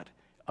onslaught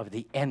of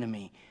the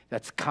enemy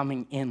that's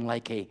coming in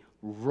like a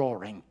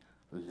roaring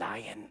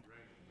lion?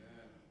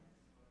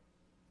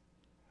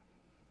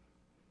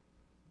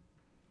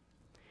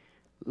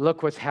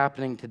 Look what's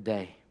happening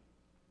today.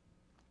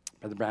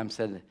 Brother Branham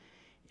said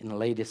in the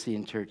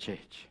Laodicean church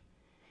age.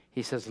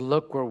 He says,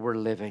 look where we're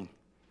living.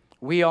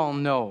 We all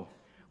know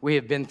we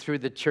have been through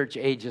the church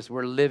ages.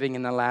 We're living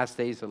in the last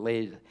days of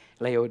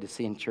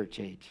Laodicean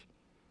church age.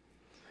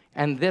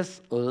 And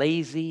this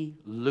lazy,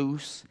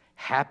 loose,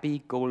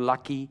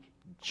 happy-go-lucky,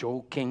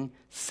 joking,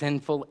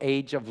 sinful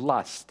age of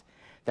lust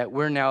that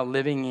we're now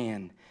living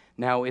in,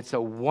 now it's a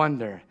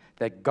wonder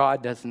that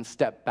God doesn't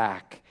step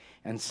back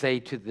and say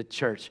to the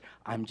church,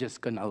 I'm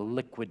just going to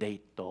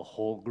liquidate the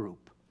whole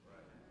group.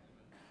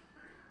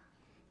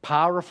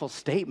 Powerful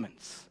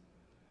statements.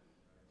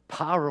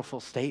 Powerful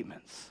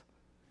statements.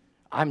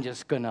 I'm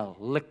just going to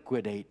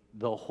liquidate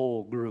the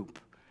whole group.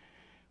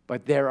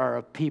 But there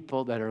are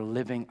people that are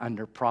living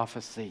under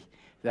prophecy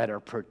that are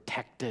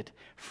protected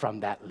from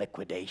that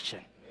liquidation.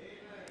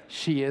 Amen.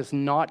 She is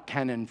not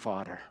cannon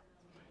fodder.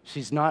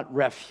 She's not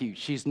refuge.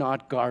 She's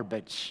not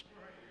garbage.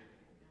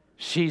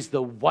 She's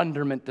the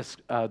wonderment,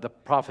 the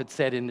prophet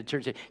said in the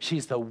church.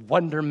 She's the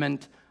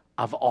wonderment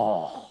of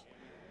all.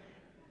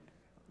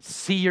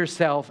 See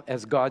yourself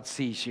as God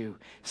sees you.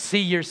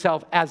 See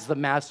yourself as the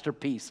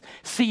masterpiece.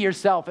 See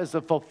yourself as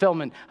the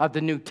fulfillment of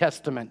the New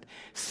Testament.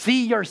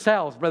 See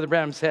yourselves, Brother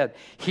Branham said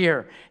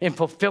here, in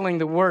fulfilling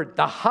the word.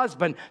 The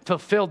husband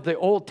fulfilled the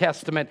Old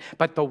Testament,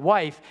 but the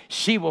wife,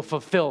 she will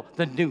fulfill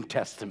the New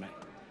Testament.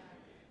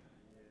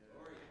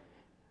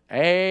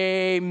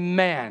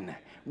 Amen.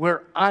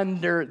 We're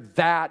under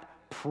that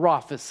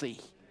prophecy.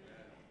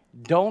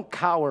 Don't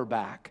cower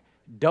back.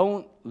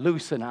 Don't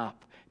loosen up.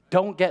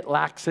 Don't get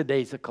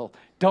lackadaisical.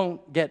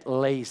 Don't get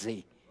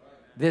lazy.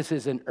 This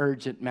is an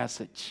urgent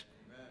message.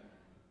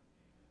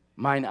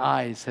 Mine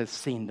eyes have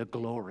seen the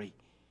glory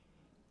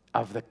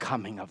of the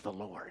coming of the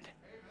Lord.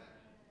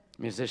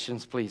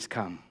 Musicians, please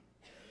come.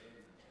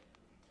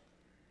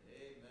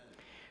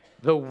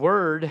 The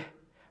word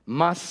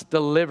must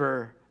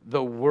deliver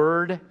the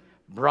word,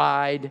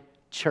 bride,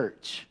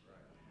 church.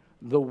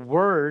 The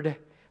word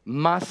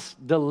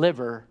must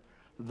deliver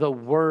the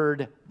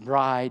word,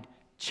 bride,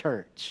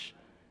 church.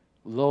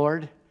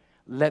 Lord,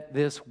 let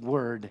this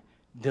word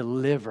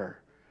deliver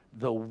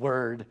the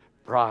word,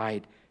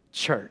 bride,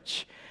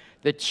 church.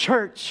 The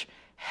church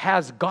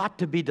has got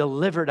to be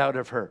delivered out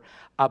of her,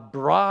 a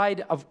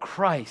bride of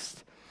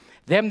Christ.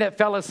 Them that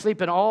fell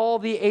asleep in all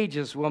the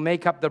ages will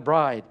make up the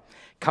bride.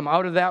 Come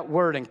out of that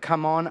word and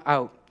come on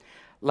out.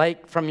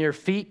 Like from your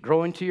feet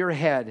growing to your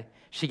head,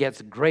 she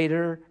gets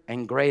greater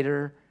and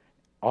greater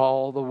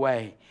all the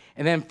way.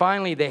 And then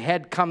finally the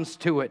head comes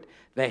to it.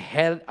 The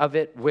head of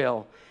it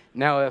will.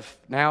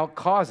 Now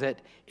cause it,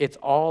 it's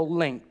all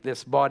linked.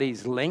 This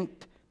body's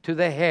linked to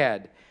the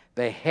head.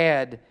 The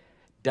head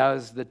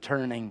does the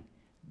turning,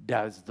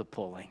 does the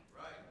pulling.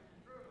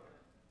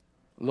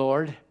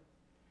 Lord,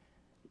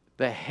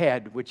 the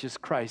head, which is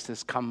Christ,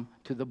 has come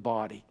to the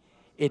body.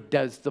 It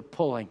does the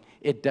pulling.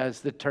 It does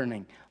the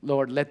turning.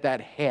 Lord, let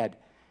that head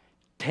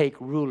take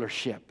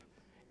rulership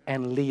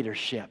and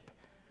leadership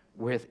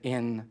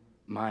within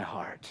my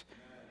heart.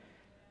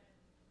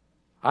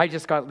 I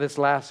just got this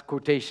last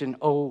quotation,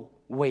 oh,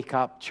 wake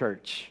up,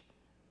 church.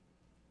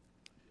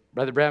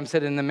 Brother Branham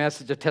said in the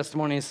Message of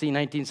Testimony in C,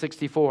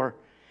 1964,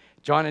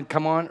 John had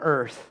come on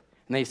earth,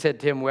 and they said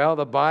to him, well,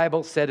 the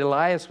Bible said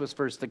Elias was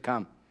first to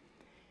come.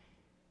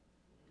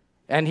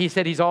 And he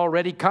said, he's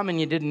already come and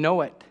you didn't know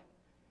it.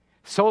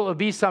 So it'll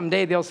be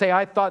someday they'll say,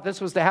 I thought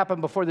this was to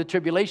happen before the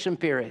tribulation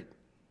period.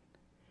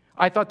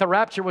 I thought the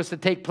rapture was to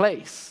take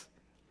place.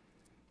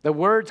 The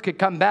words could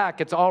come back,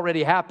 it's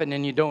already happened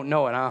and you don't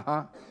know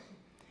it,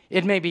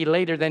 It may be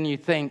later than you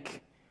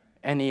think.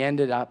 And he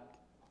ended up,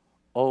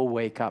 oh,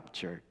 wake up,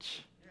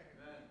 church.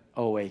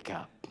 Oh, wake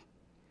up.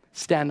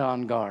 Stand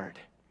on guard.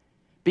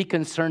 Be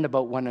concerned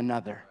about one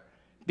another.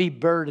 Be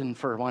burdened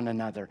for one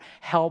another.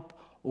 Help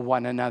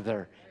one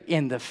another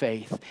in the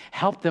faith.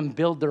 Help them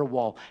build their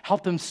wall.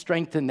 Help them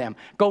strengthen them.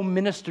 Go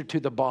minister to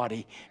the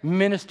body.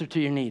 Minister to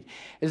your need.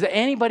 Has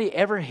anybody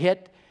ever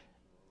hit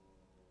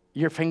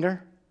your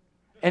finger?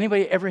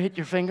 Anybody ever hit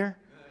your finger?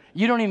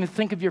 You don't even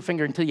think of your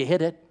finger until you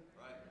hit it.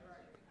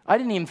 I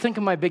didn't even think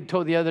of my big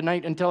toe the other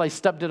night until I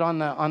stubbed it on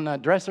the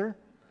dresser.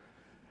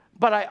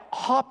 But I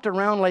hopped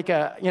around like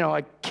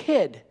a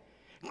kid,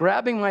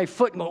 grabbing my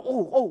foot and go,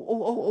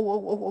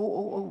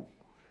 oh.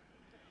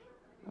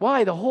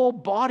 Why? The whole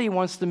body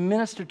wants to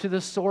minister to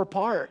the sore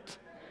part.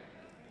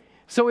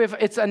 So if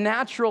it's a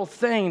natural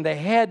thing, the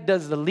head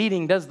does the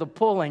leading, does the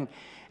pulling,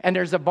 and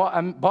there's a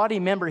body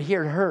member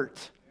here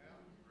hurt.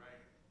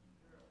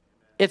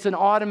 It's an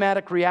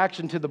automatic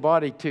reaction to the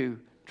body to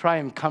try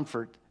and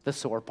comfort the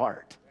sore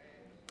part.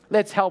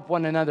 Let's help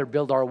one another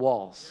build our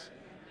walls.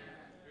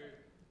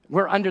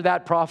 We're under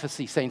that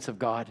prophecy, saints of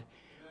God.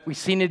 We've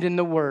seen it in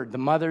the Word. The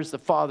mothers, the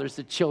fathers,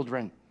 the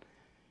children.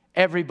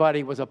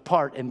 Everybody was a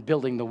part in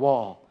building the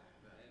wall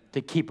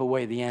to keep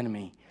away the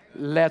enemy.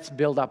 Let's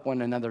build up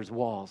one another's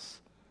walls.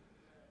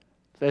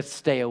 Let's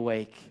stay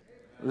awake.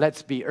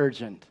 Let's be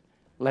urgent.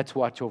 Let's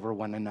watch over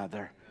one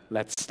another.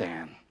 Let's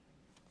stand.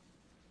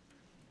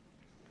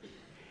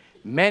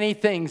 Many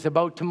things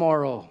about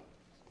tomorrow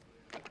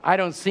I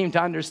don't seem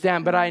to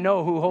understand, but I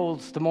know who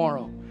holds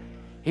tomorrow.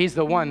 He's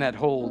the one that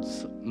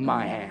holds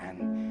my hand.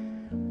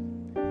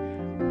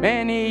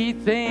 Many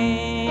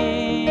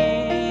things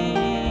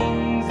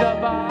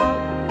about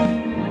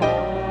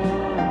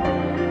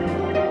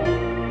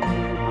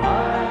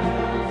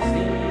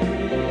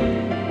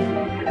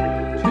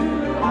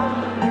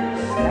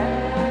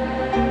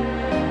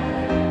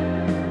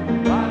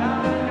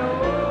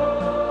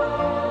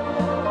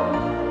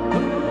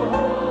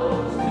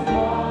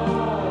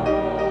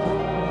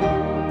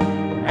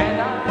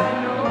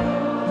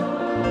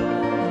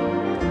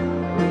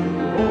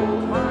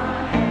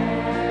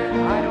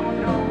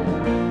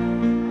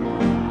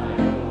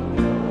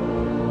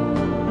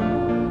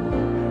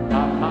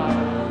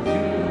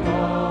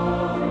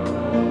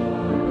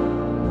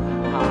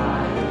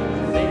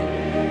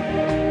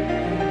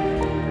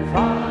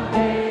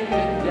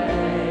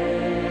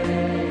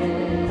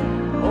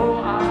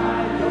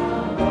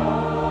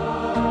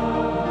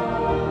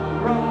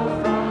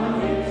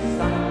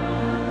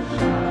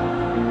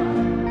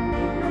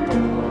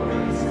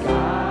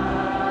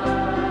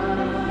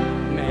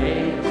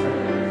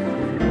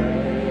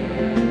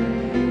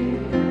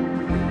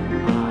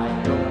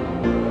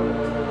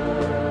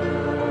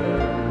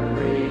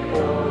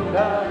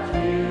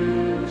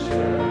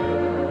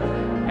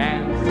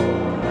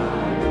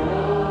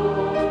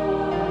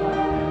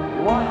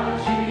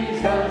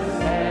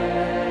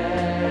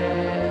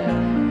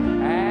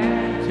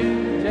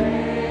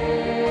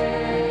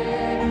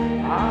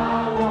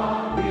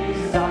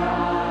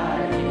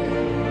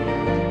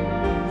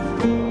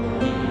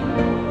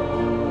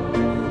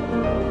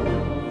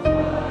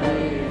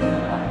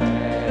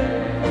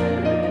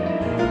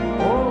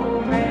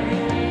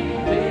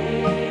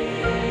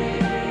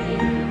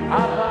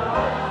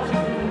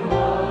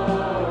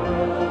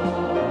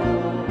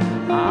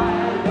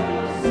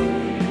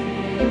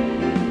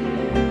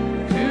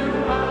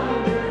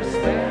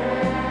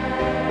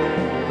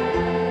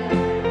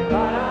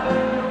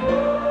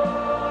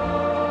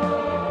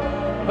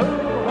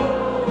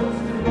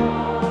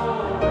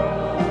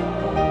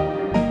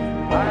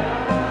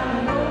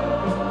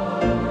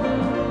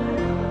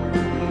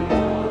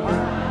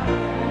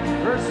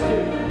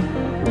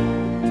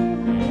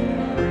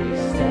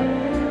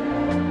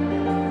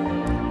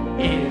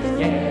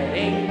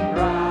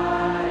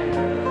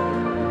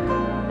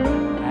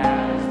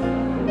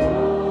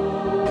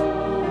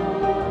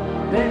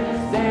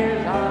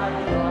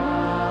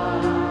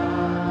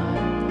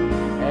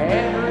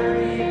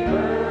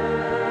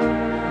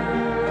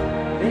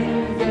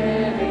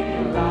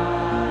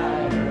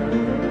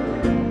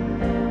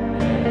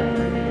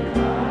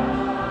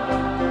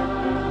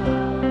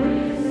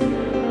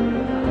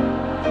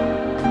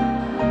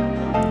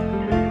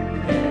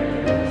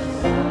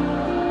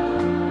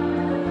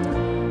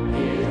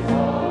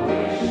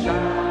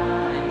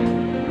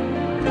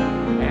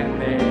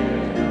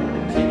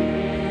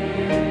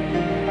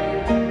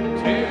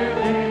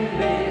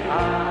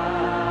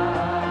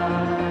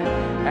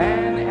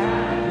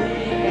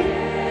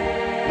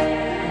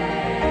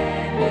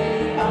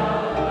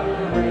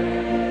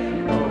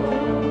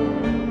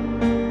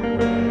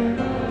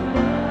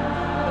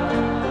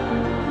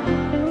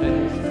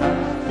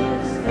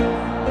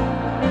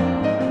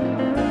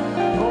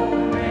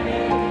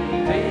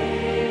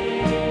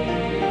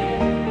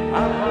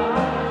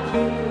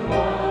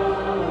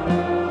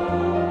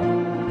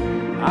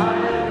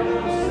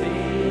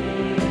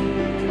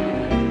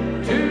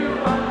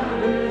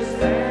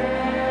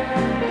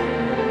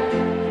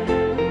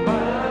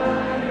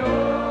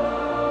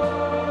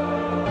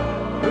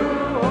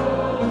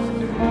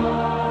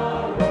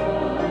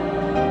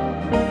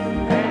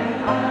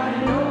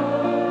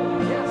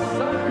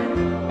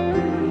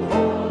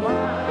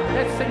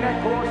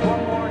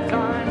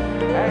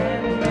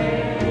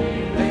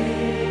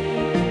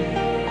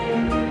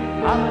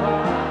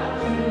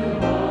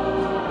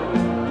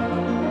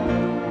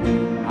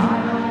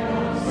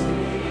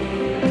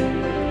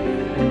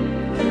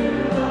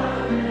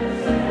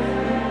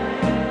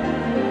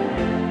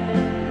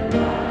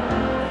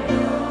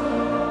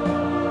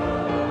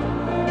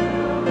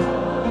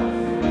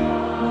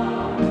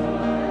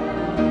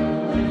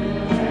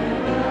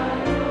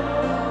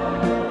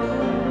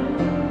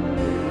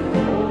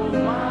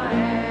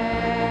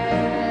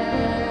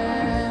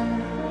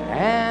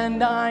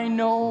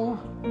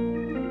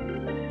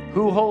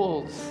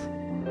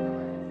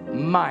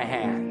my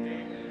hand.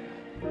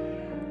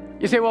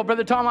 You say, well,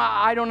 Brother Tom,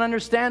 I don't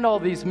understand all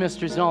these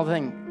mysteries and all the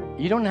things.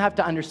 You don't have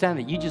to understand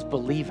it. You just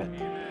believe it.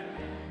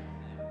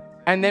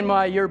 And then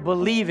while you're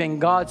believing,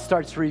 God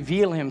starts to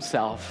reveal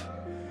himself.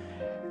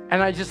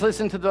 And I just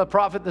listened to the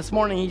prophet this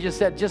morning. He just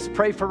said, just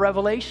pray for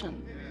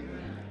revelation.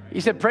 He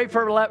said, pray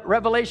for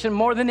revelation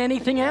more than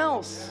anything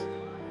else.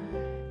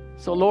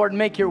 So Lord,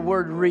 make your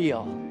word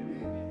real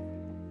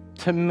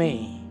to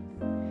me.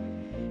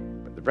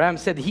 Brother Branham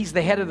said he's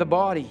the head of the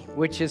body,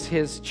 which is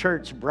his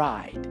church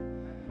bride.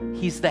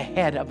 He's the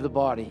head of the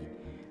body,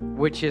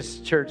 which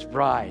is church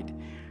bride.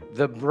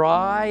 The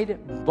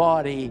bride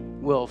body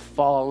will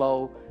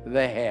follow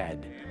the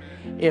head.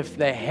 If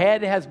the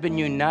head has been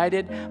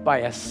united by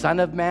a Son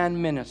of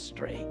Man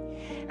ministry,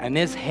 and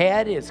this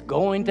head is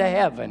going to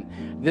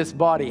heaven, this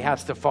body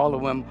has to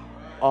follow him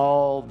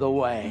all the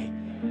way.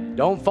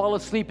 Don't fall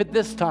asleep at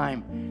this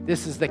time.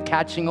 This is the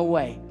catching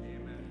away.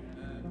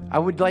 I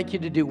would like you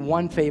to do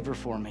one favor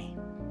for me.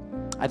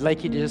 I'd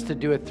like you just to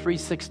do a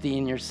 360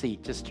 in your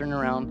seat. Just turn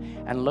around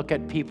and look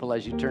at people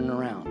as you turn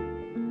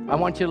around. I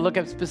want you to look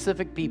at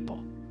specific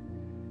people.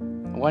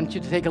 I want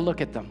you to take a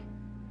look at them.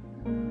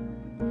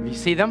 Have you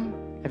seen them?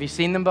 Have you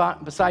seen them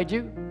beside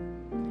you?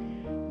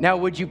 Now,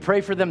 would you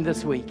pray for them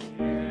this week?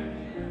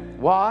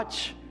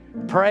 Watch,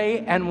 pray,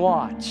 and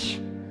watch.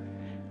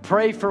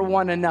 Pray for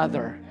one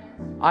another.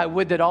 I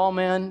would that all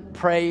men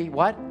pray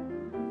what?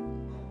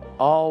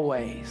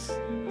 Always.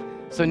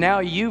 So now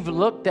you've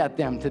looked at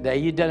them today.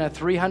 You've done a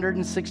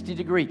 360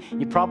 degree.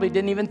 You probably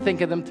didn't even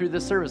think of them through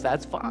the service.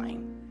 That's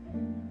fine.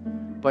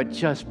 But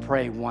just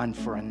pray one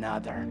for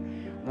another.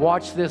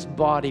 Watch this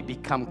body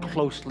become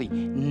closely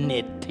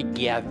knit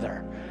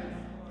together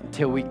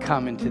until we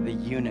come into the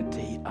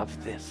unity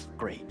of this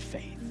great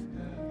faith.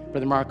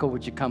 Brother Marco,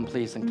 would you come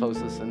please and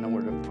close us in a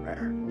word of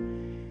prayer?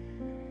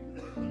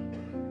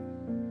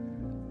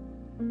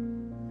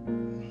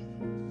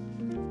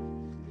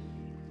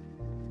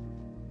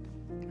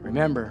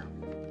 Remember,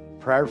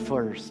 prayer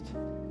first,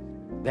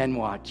 then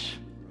watch.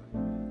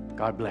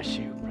 God bless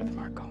you, Brother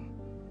Marco.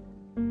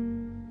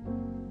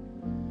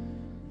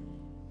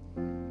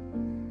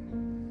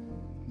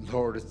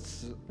 Lord,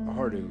 it's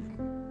hard to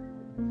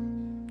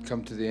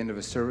come to the end of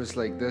a service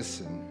like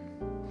this, and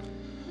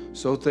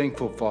so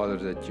thankful, Father,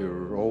 that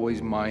you're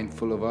always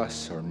mindful of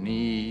us, our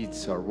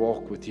needs, our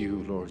walk with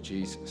you, Lord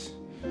Jesus.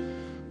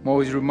 I'm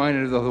always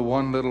reminded of the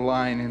one little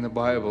line in the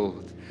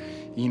Bible,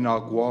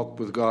 Enoch walked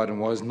with God and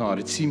was not.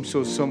 It seems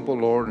so simple,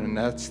 Lord, and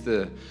that's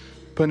the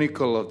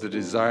pinnacle of the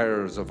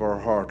desires of our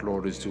heart,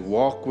 Lord, is to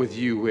walk with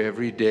you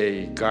every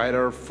day, guide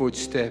our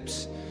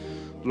footsteps.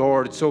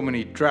 Lord, so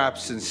many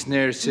traps and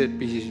snares sit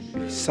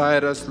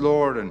beside us,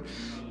 Lord, and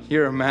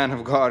here a man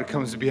of God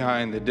comes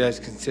behind the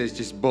desk and says,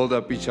 just build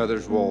up each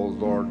other's walls,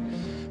 Lord.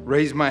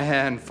 Raise my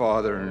hand,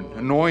 Father, and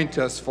anoint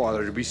us,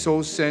 Father, to be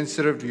so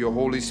sensitive to your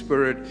Holy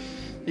Spirit.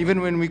 Even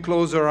when we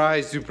close our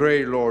eyes to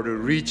pray, Lord, to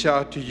reach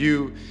out to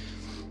you.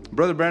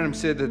 Brother Branham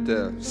said that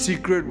the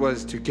secret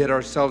was to get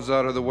ourselves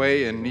out of the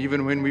way. And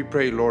even when we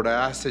pray, Lord, I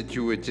ask that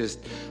you would just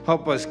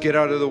help us get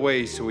out of the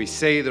way so we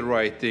say the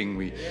right thing.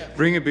 We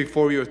bring it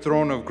before your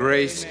throne of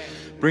grace.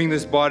 Bring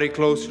this body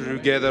closer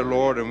together,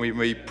 Lord, and we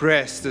may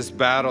press this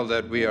battle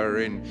that we are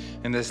in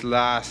this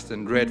last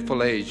and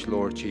dreadful age,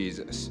 Lord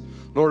Jesus.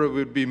 Lord, it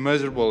would be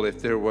miserable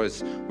if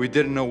we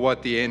didn't know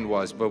what the end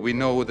was, but we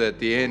know that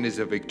the end is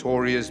a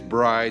victorious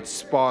bride,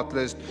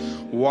 spotless,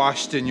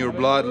 washed in your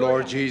blood,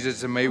 Lord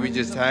Jesus, and may we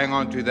just hang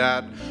on to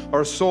that.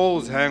 Our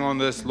souls hang on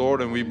this,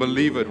 Lord, and we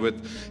believe it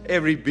with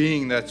every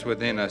being that's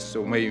within us.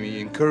 So may we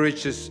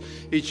encourage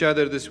each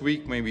other this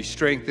week. May we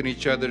strengthen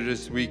each other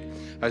this week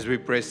as we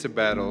press the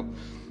battle.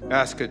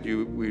 Ask that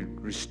we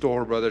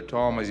restore Brother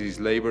Tom as he's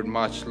labored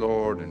much,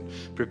 Lord, and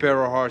prepare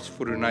our hearts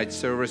for tonight's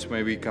service.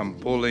 May we come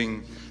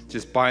pulling,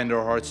 just bind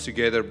our hearts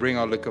together, bring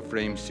our liquor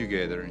flames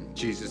together. In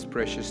Jesus'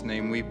 precious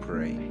name we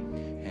pray.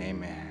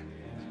 Amen.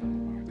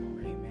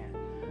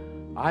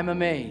 Amen. I'm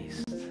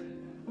amazed.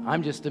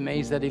 I'm just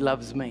amazed that he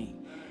loves me.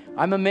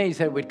 I'm amazed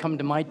that he would come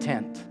to my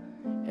tent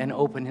and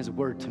open his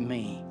word to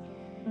me.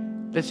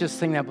 Let's just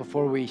sing that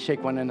before we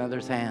shake one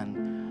another's hand.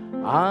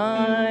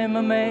 I'm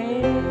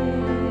amazed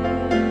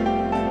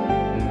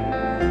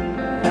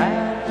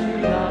that you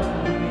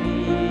love me.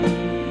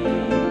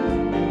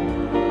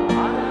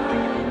 I'm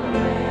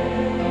amazed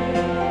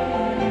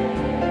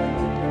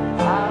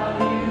how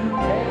you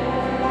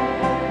care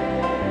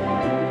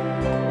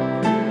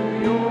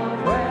through your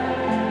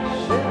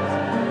precious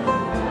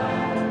blood.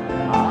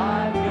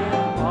 I've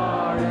been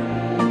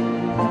pardoned.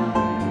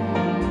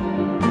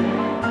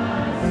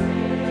 My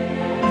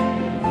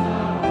sins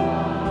are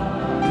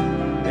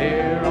gone.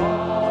 They're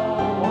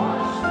all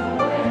washed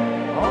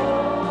away.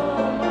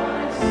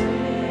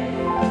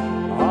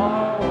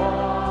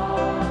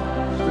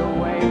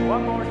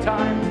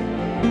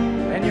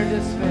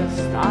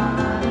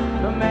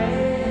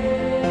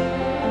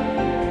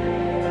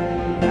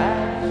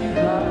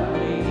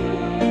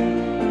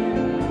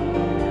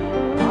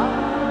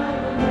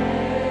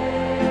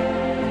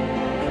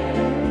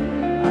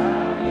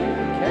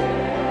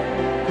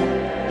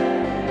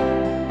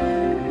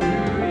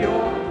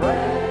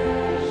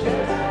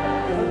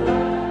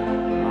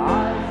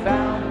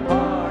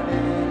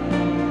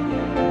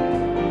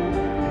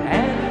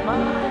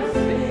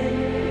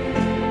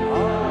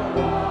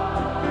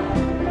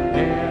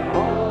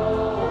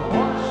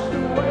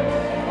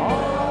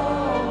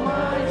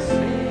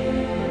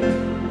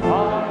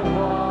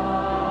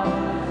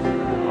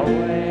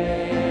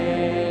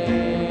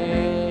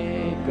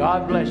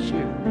 God bless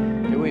you.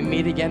 Till we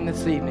meet again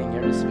this evening,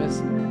 you're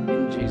dismissed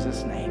in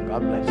Jesus' name. God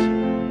bless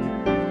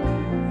you.